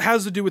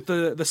 has to do with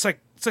the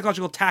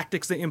psychological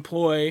tactics they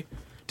employ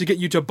to get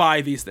you to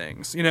buy these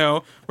things, you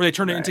know, where they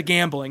turn it into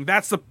gambling.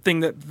 That's the thing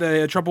that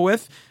they had trouble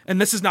with,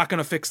 and this is not going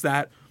to fix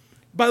that.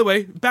 By the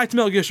way, back to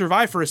Metal Gear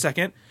Survive for a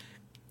second.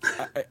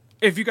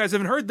 If you guys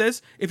haven't heard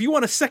this, if you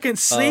want a second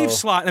save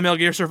slot in Metal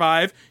Gear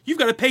Survive, you've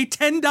got to pay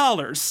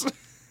 $10.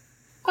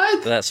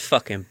 What? That's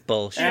fucking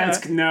bullshit. That's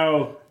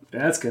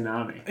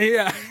Konami.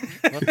 Yeah.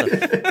 What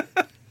the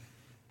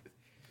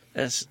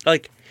It's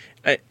like...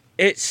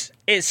 It's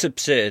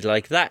absurd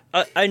like that.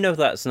 I know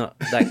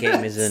that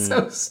game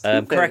isn't.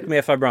 So correct me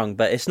if I'm wrong,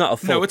 but it's not a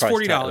full. No, it's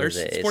 $40.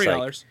 It's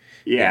 $40.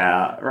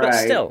 Yeah, right. But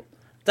still,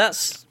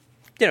 that's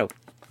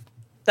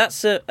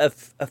that's a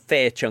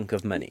fair chunk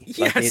of money. Yes.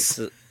 Like it's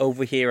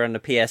over here on the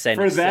PSN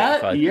For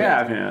that,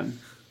 yeah, quid.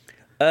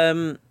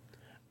 man.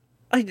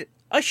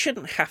 I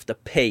shouldn't have to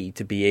pay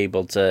to be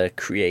able to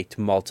create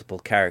multiple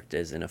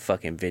characters in a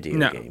fucking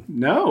video game.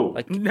 No,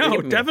 Like, No,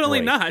 give me a definitely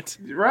break. not.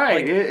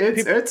 right.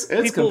 like,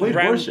 It's complete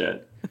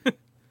bullshit.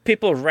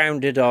 People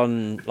rounded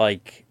on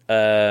like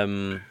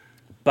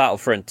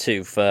Battlefront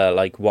 2 for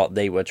like what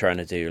they were trying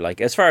to do. Like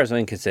as far as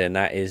I'm concerned,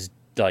 that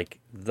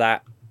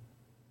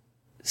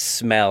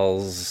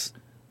smells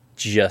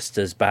just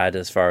as bad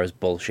as far as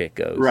bullshit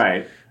goes.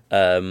 Right.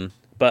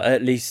 But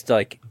at least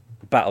like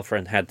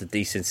Battlefront had the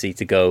decency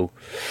to go,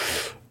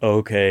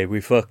 okay, we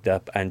fucked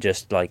up, and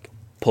just like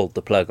pulled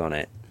the plug on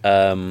it.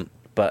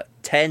 But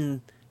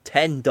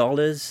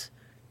 $10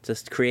 to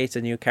create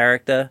a new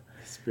character,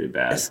 It's pretty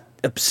bad. it's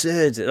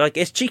absurd. Like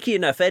it's cheeky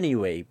enough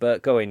anyway,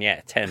 but going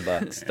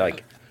 $10,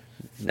 like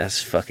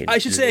that's fucking. I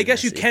should say, I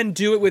guess you lunacy. can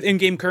do it with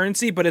in-game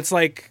currency, but it's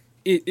like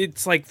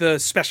it's like the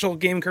special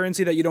game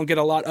currency that you don't get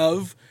a lot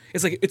of.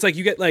 It's like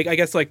you get like I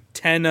guess like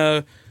 10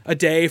 a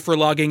day for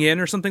logging in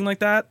or something like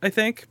that. I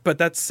think, but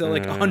that's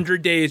like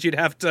 100 days you'd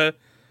have to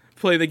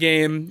play the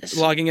game,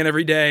 logging in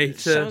every day.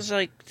 Sounds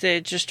like they're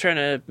just trying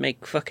to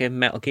make fucking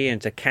Metal Gear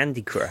into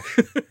Candy Crush.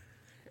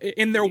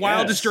 In their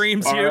wildest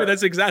dreams, Or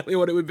that's exactly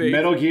what it would be.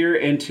 Metal Gear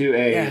into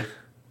a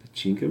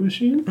pachinko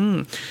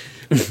machine.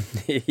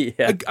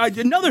 Yeah.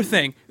 Another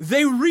thing,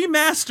 they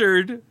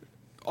remastered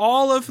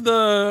all of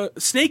the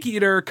Snake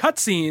Eater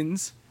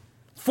cutscenes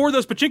for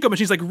those pachinko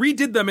machines, like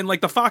redid them in like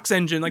the Fox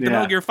engine, like the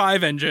Metal Gear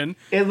 5 engine.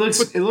 It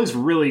looks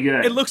really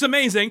good. It looks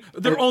amazing.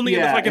 They're only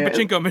in the fucking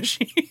pachinko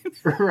machine.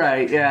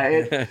 Right, yeah.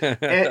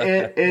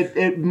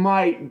 It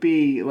might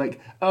be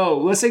like, oh,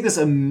 let's take this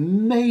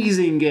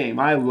amazing game.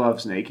 I love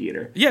Snake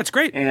Eater. Yeah, it's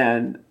great.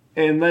 And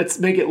let's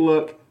make it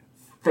look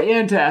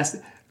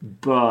fantastic.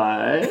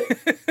 But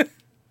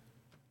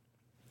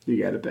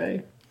you gotta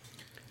pay.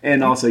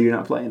 And also you're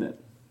not playing it.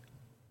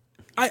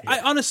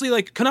 I honestly,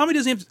 like, Konami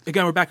doesn't have to,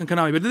 again, we're back on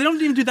Konami, but they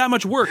don't even do that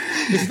much work.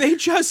 If they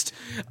just,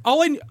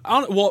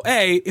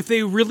 if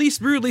they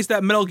re-release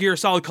that Metal Gear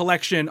Solid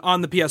collection on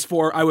the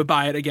PS4, I would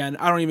buy it again.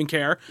 I don't even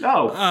care.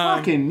 Oh,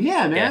 fucking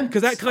yeah, man.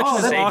 Because that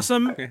collection is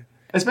awesome.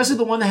 Especially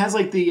the one that has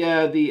like the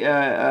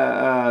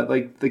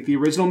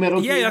original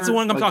Metal Gear. Yeah, that's the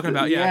one I'm talking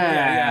about.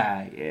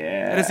 Yeah.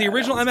 It has the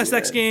original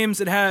MSX good.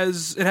 games. It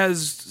has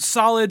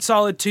Solid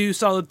 2,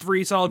 Solid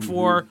 3, Solid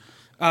 4.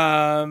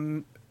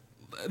 I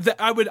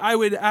would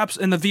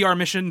and the VR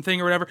mission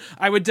thing or whatever.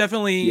 I would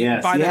definitely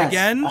buy that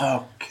again.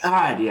 Oh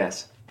God,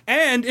 yes.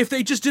 And if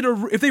they just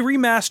if they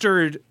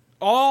remastered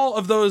all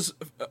of those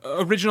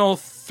original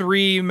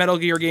 3 Metal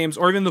Gear games,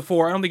 or even the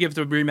 4, I don't think you have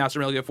to remaster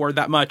Metal Gear 4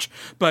 that much,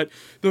 but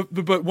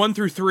 1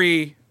 through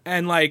 3,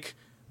 and like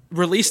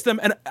release them,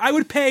 and I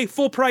would pay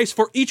full price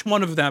for each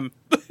one of them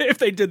if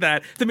they did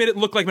that. If they made it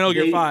look like Metal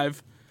Gear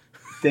 5.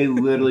 They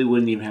literally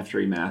wouldn't even have to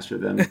remaster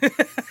them.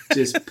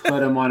 Just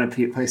put them on a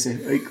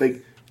PlayStation.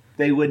 Like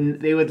they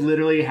wouldn't. They would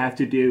literally have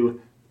to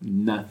do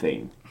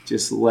nothing.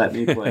 Just let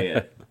me play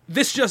it.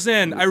 This just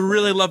in, I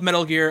really love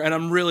Metal Gear, and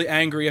I'm really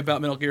angry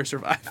about Metal Gear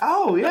Survive.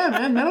 Oh yeah,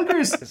 man, Metal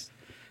Gear's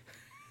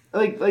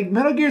like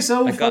Metal Gear's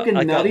so fucking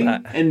nutty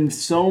and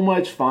so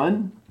much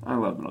fun. I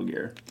love Metal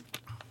Gear.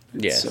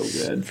 It's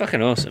so good.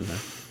 Fucking awesome, man.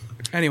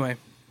 Anyway,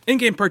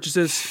 in-game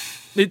purchases.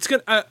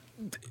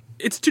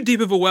 It's too deep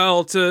of a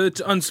well to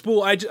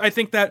unspool. I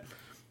think that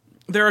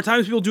there are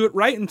times people do it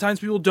right and times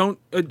people don't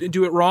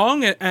do it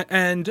wrong,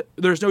 and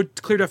there's no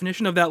clear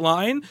definition of that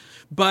line.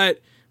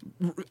 But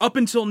up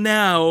until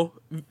now,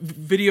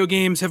 video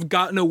games have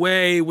gotten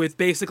away with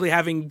basically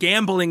having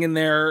gambling in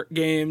their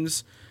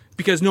games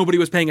because nobody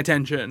was paying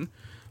attention.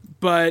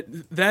 But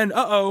then,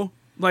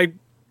 like,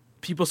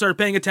 people started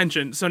paying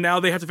attention, so now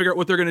they have to figure out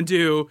what they're going to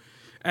do.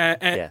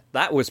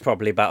 that was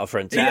probably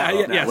Battlefront 2.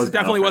 Yes, it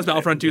definitely was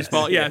Battlefront 2's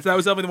fault. Yeah, so that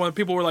was definitely the one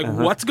people were like,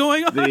 what's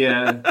going on?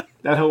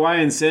 That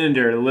Hawaiian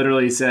senator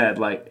literally said,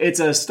 like, it's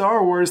a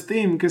Star Wars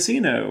themed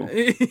casino.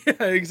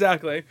 Yeah,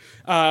 exactly.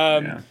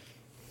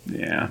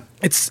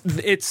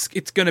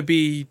 It's going to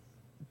be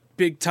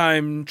big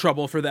time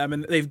trouble for them,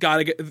 and they've got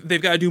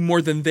to do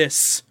more than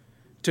this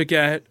to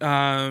get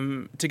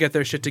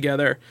their shit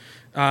together.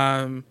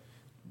 Tom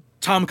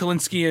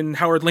Kalinske and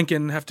Howard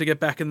Lincoln have to get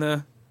back in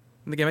the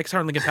game. I guess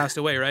Howard Lincoln passed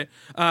away, right?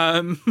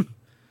 But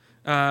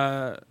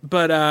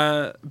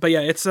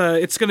yeah,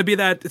 it's going to be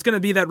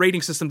that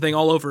rating system thing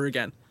all over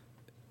again,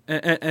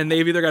 and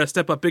they've either got to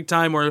step up big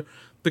time, or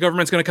the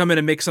government's going to come in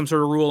and make some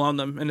sort of rule on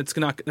them, and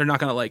they're not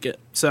going to like it.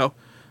 So,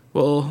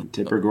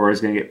 Tipper Gore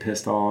is going to get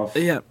pissed off.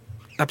 Yeah,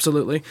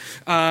 absolutely.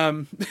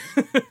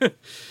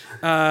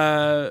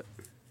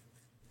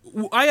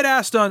 I had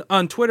asked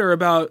on Twitter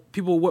about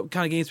what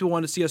kind of games people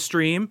wanted to see us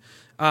stream.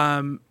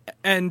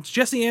 And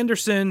Jesse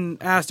Anderson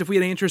asked if we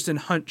had any interest in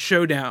Hunt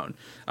Showdown.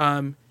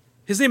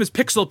 His name is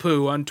Pixel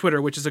Poo on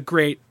Twitter, which is a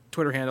great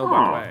Twitter handle,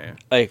 by the way.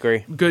 I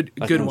agree. Good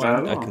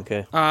one. I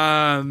concur.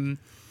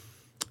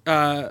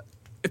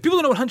 If people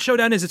don't know what Hunt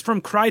Showdown is, it's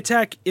from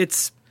Crytek.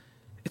 It's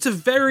a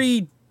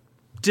very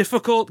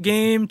difficult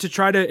game to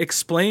try to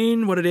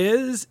explain what it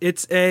is.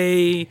 It's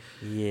a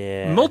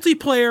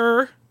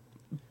multiplayer,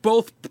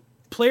 both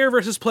player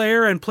versus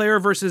player and player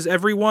versus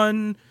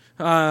everyone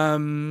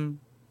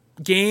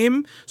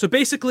game. So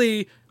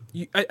basically,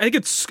 I think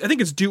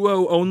it's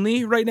duo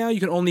only right now. You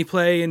can only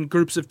play in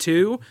groups of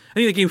two. I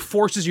think the game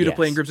forces you to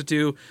play in groups of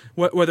two,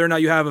 whether or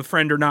not you have a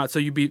friend or not. So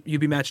you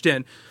be matched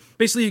in.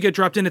 Basically, you get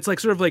dropped in. It's like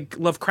sort of like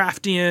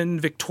Lovecraftian,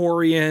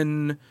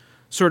 Victorian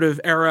sort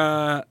of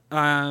era,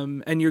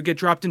 and you get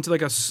dropped into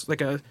like a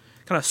kind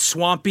of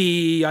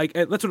swampy. That's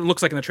what it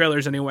looks like in the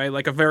trailers anyway.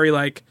 Like a very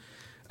like.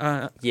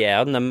 On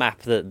the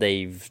map that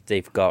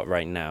they've got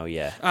right now,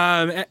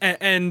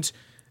 and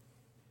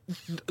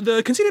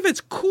the conceit of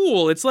it's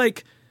cool. It's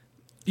like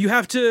you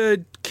have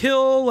to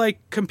kill like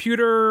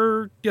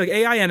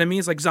AI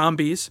enemies, like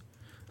zombies,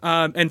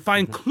 and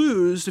find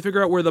clues to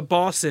figure out where the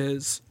boss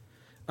is.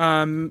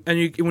 And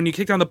when you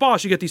kick down the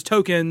boss, you get these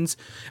tokens,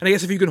 and I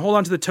guess if you can hold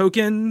on to the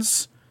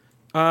tokens,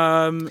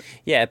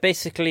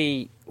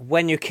 basically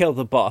when you kill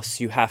the boss,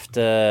 you have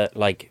to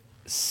like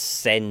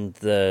send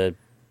it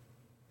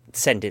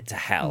to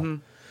hell.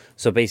 Mm-hmm.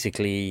 So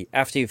basically,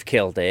 after you've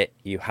killed it,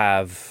 you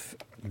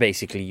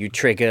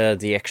trigger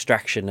the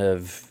extraction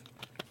of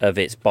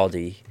its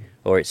body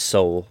or its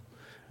soul,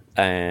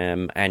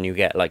 and you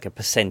get like a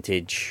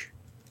percentage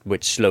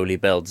which slowly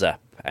builds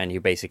up, and you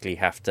basically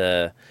have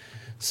to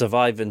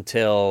survive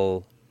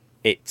until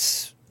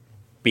it's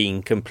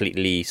being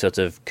completely sort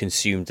of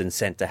consumed and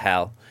sent to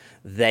hell.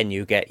 Then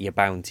you get your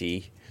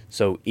bounty.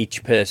 So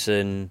each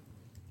person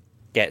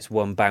gets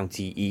one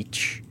bounty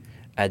each,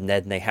 and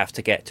then they have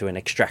to get to an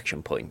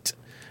extraction point.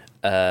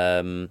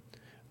 But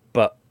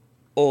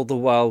all the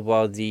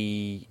while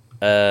the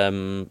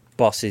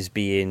boss is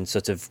being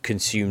sort of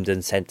consumed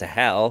and sent to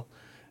hell,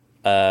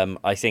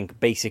 I think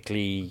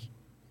basically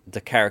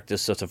the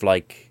characters sort of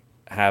like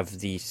have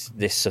this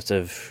sort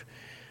of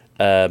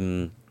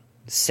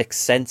sixth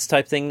sense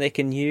type thing they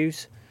can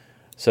use.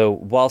 So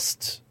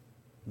whilst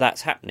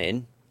that's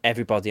happening,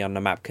 everybody on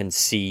the map can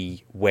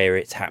see where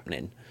it's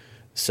happening.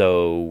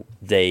 So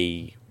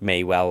they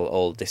may well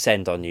all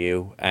descend on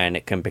you, and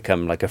it can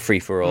become like a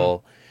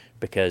free-for-all,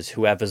 because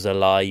whoever's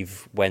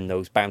alive when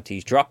those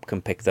bounties drop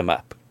can pick them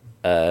up.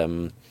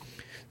 And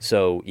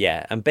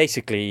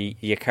basically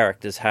your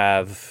characters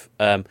have...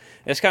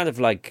 it's kind of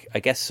like,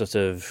 I guess, sort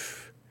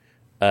of...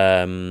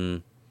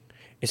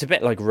 it's a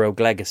bit like Rogue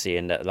Legacy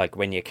in that, like,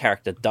 when your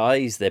character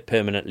dies, they're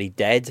permanently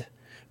dead,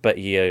 but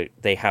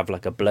they have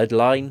like a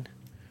bloodline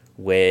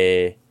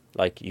where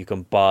like you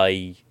can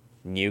buy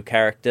new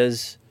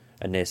characters,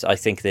 and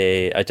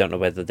I don't know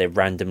whether they're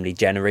randomly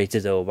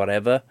generated or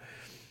whatever,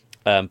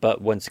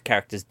 but once a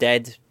character's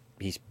dead,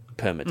 he's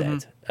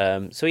permadead.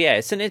 Mm-hmm.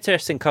 It's an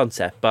interesting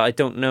concept, but I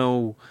don't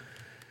know.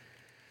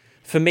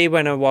 For me,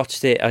 when I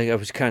watched it, I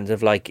was kind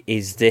of like,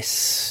 is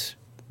this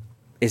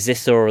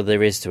all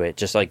there is to it?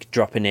 Just like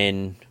dropping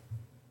in,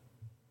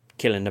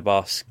 killing the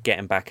boss,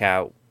 getting back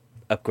out,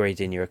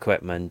 upgrading your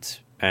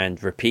equipment,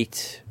 and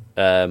repeat,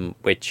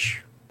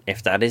 which...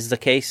 If that is the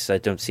case, I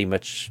don't see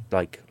much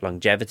like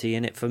longevity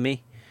in it for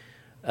me.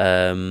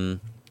 I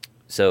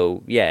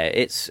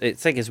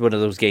think it's one of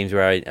those games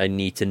where I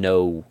need to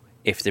know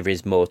if there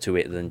is more to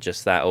it than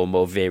just that, or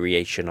more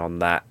variation on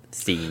that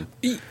theme.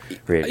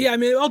 Really. Yeah, I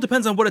mean, it all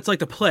depends on what it's like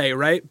to play,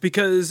 right?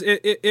 Because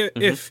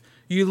if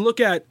you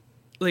look at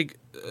like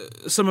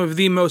some of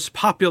the most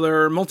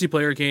popular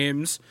multiplayer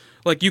games,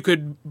 like you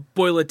could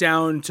boil it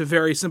down to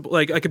very simple.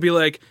 Like I could be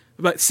like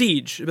about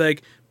Siege,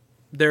 like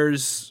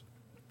there's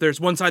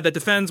one side that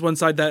defends, one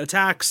side that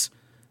attacks.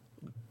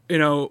 You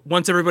know,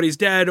 once everybody's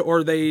dead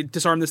or they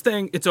disarm this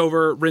thing, it's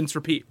over, rinse,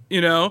 repeat,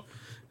 you know?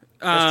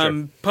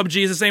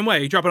 PUBG is the same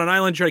way. You drop on an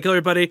island, you try to kill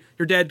everybody,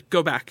 you're dead,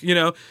 go back, you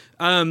know?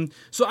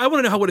 So I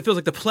want to know what it feels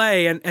like to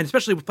play, and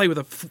especially play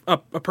with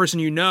a person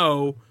you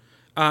know,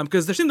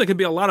 because there seems like could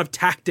be a lot of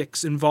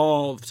tactics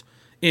involved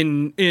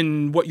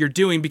in what you're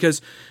doing,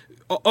 because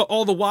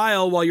all the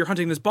while you're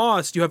hunting this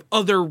boss, you have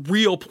other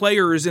real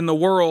players in the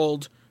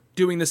world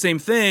doing the same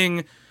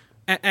thing,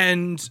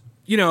 and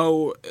you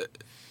know,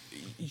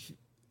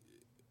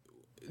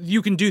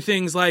 you can do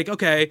things like,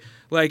 okay,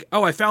 like,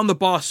 oh, I found the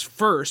boss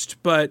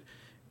first, but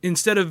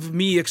instead of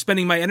me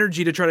expending my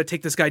energy to try to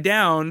take this guy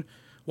down,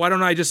 why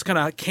don't I just kind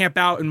of camp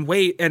out and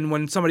wait, and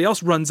when somebody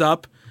else runs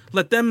up,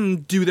 let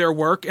them do their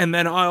work, and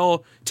then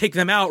I'll take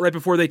them out right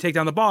before they take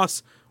down the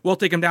boss. We'll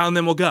take them down, and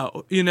then we'll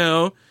go, you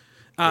know?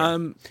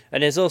 And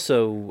there's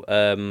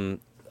also,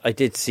 I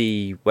did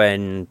see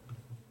when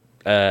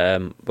I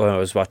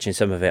was watching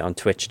some of it on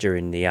Twitch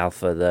during the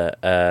alpha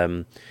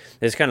that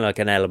there's kind of like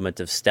an element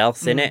of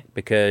stealth in it,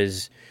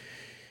 because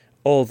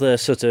all the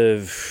sort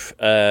of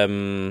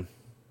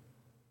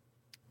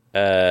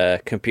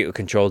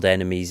computer-controlled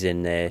enemies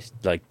in there,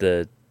 like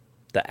the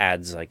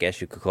ads, I guess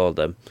you could call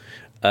them,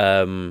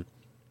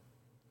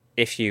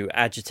 if you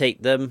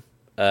agitate them,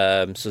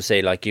 so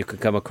say like you could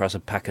come across a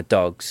pack of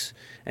dogs,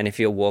 and if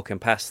you're walking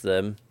past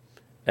them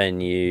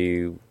and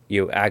you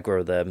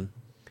aggro them,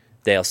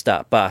 they'll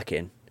start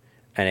barking,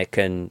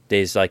 and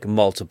there's like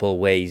multiple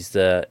ways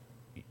that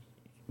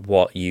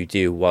what you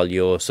do while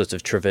you're sort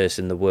of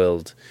traversing the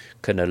world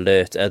can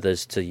alert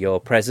others to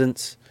your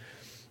presence.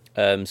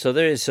 So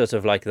there is sort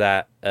of like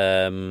that,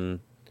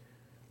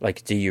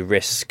 like, do you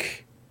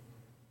risk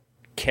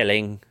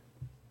killing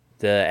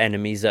the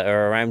enemies that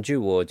are around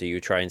you, or do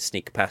you try and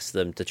sneak past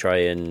them to try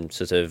and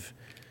sort of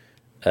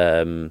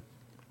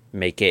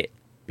make it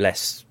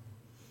less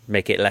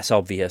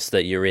obvious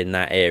that you're in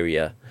that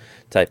area,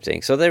 type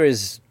thing. So there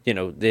is, you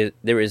know,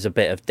 there is a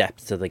bit of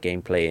depth to the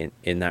gameplay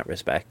in that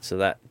respect.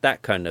 So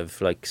that kind of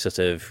like sort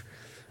of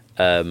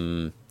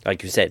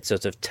like you said,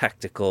 sort of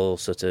tactical,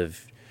 sort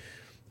of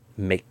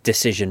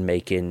decision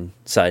making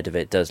side of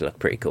it does look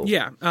pretty cool.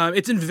 Yeah,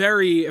 it's in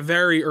very,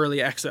 very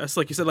early access.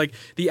 Like you said, like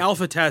the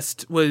alpha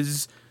test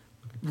was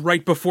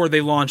right before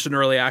they launched in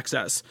early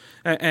access,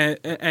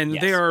 and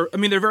yes.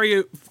 They're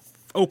very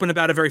open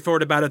about it, very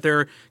forward about it.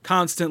 They're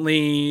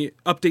constantly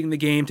updating the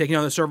game, taking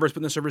down the servers,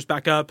 putting the servers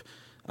back up,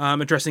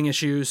 addressing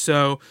issues.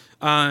 So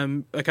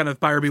a kind of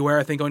buyer beware,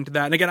 I think, going to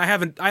that. And again, I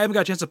haven't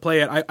got a chance to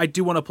play it. I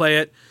do want to play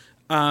it.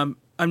 I'm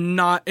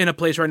not in a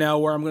place right now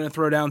where I'm going to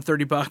throw down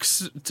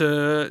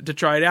 $30 to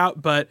try it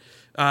out, but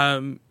I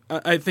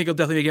think it'll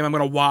definitely be a game I'm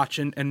going to watch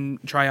and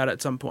try out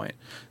at some point.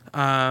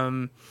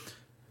 So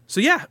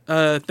yeah,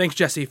 thanks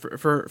Jesse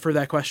for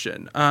that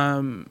question.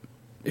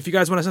 If you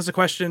guys want to send us a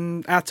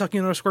question, at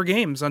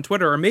 @talking_games on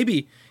Twitter, or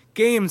maybe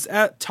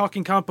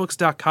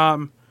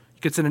games@talkingcompbooks.com.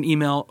 You can send an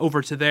email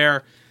over to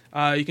there.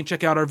 You can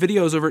check out our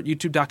videos over at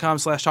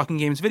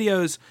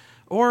youtube.com/talkinggamesvideos,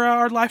 or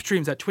our live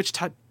streams at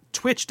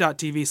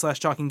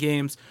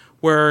twitch.tv/talkinggames,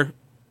 where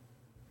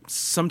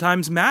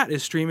sometimes Matt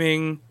is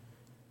streaming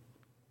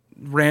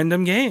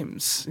random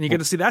games, and you get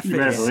to see that face. You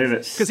better believe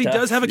it. Because he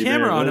does have a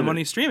camera on him when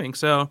he's streaming,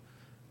 so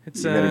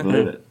it's... You better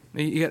believe it.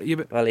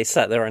 Well, he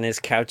sat there on his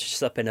couch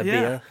sipping a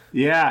beer.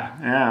 Yeah,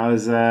 I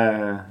was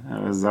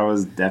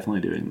definitely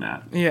doing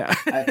that. Yeah.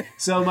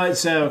 So much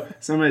so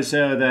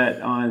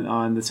that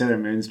on the Sailor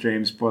Moon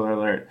stream, spoiler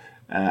alert,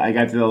 I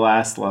got to the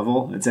last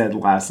level. It said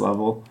last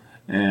level,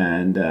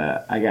 and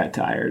I got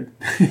tired,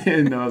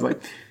 and I was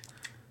like,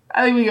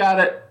 I think we got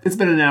it. It's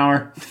been an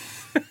hour.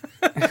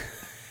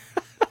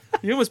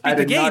 You almost beat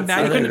the game.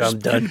 Now you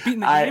couldn't beat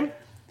the game.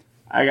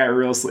 I got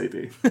real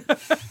sleepy.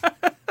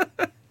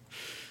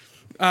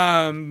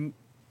 I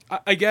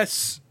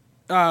guess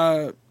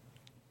I'm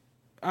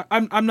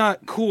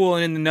not cool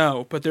and in the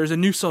know, but there's a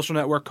new social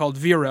network called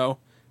Vero,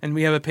 and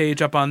we have a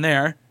page up on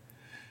there.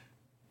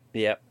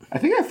 Yep. I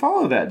think I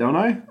follow that, don't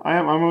I?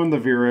 I'm on the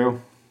Vero.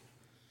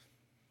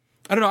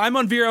 I don't know. I'm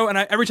on Vero, and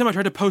every time I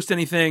tried to post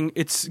anything,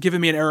 it's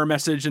given me an error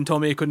message and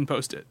told me I couldn't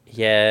post it.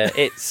 Yeah,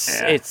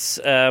 it's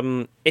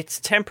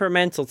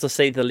temperamental to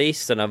say the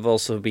least, and I've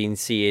also been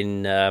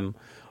seeing a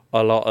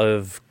lot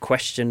of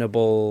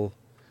questionable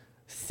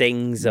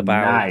things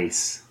about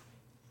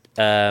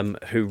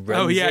who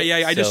runs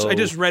it. I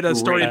just read a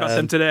story about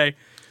them today.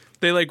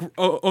 They like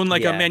own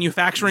like a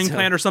manufacturing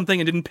plant or something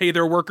and didn't pay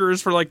their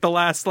workers for like the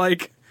last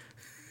like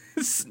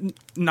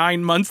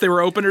 9 months they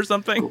were open or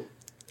something.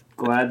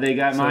 Glad they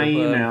got my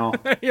email.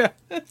 Yeah.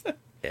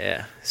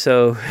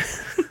 So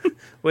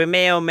we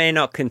may or may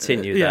not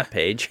continue that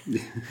page.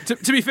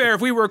 To be fair,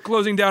 if we were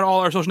closing down all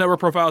our social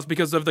network profiles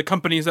because of the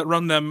companies that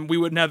run them, we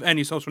wouldn't have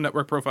any social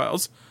network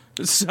profiles.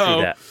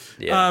 So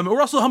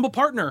we're also a humble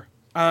partner,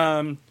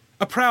 a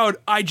proud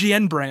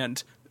IGN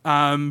brand,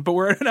 but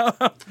we're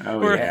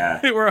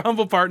we're a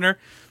humble partner,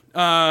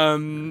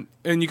 and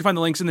you can find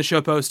the links in the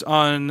show post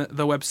on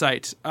the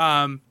website.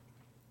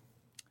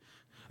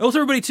 Also,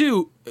 everybody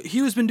too,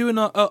 Hugh's been doing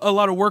a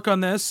lot of work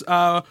on this.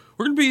 We're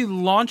going to be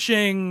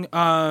launching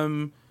our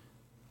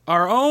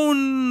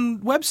own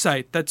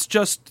website that's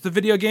just the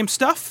video game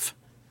stuff.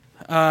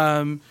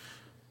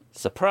 Surprise! We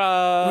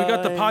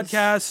got the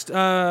podcast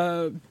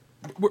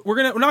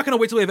we're not gonna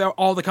wait till we have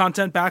all the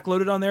content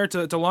backloaded on there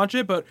to launch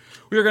it, but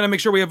we're gonna make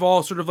sure we have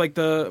all sort of like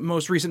the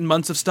most recent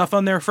months of stuff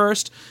on there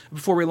first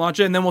before we launch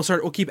it, and then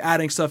we'll keep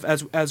adding stuff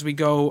as we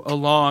go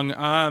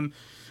along.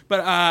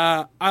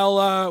 But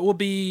we'll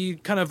be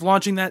kind of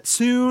launching that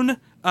soon.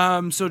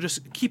 So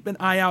just keep an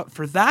eye out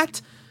for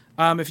that.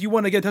 If you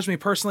want to get in touch with me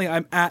personally,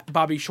 I'm at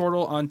Bobby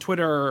Shortle on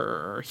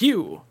Twitter.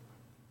 Hugh.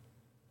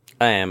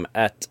 I am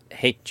at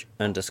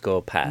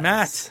H_Pass.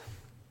 Matt.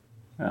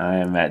 I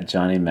am at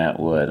Johnny Matt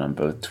Wood on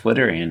both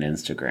Twitter and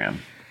Instagram.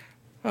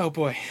 Oh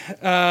boy,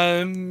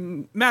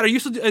 Matt,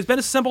 is Ben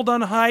Assembled on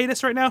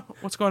hiatus right now?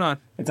 What's going on?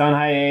 It's on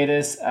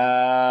hiatus.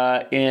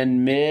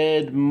 In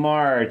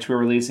mid-March, we're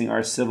releasing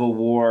our Civil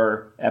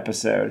War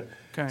episode.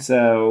 Okay.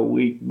 So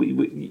we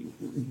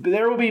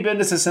there will be Ben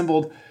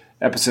Disassembled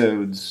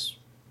episodes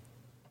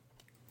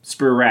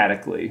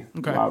sporadically.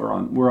 Okay.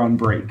 While we're on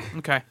break.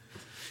 Okay.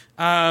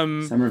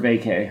 Summer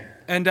vacay.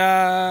 And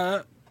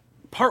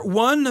part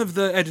 1 of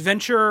the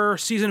Adventure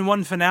Season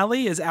 1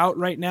 finale is out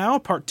right now.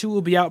 Part 2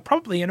 will be out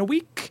probably in a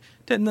week.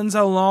 And that's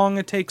how long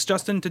it takes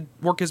Justin to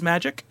work his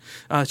magic.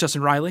 It's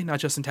Justin Riley, not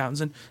Justin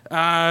Townsend.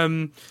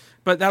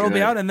 But that'll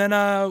be out, and then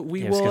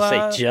we will... I was going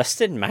to say,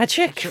 Justin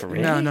Magic?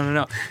 Really?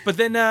 No. But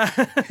then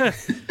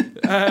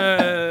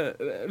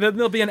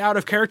there'll be an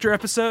out-of-character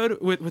episode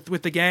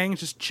with the gang,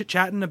 just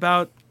chit-chatting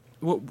about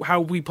how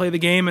we play the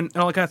game and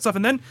all that kind of stuff.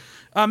 And then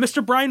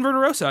Mr. Brian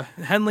Verderosa,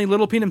 Henley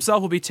Littlepine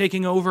himself, will be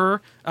taking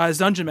over as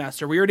Dungeon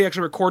Master. We already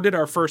actually recorded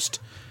our first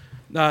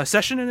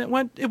session, and it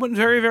went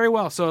very, very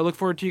well. So I look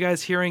forward to you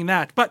guys hearing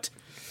that. But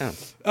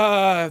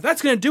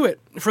that's going to do it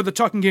for the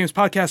Talking Games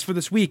podcast for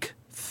this week.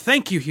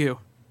 Thank you, Hugh.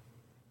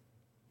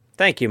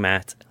 Thank you,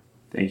 Matt.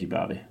 Thank you,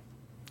 Bobby.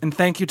 And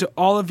thank you to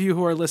all of you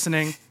who are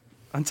listening.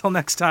 Until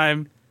next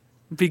time,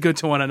 be good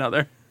to one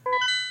another.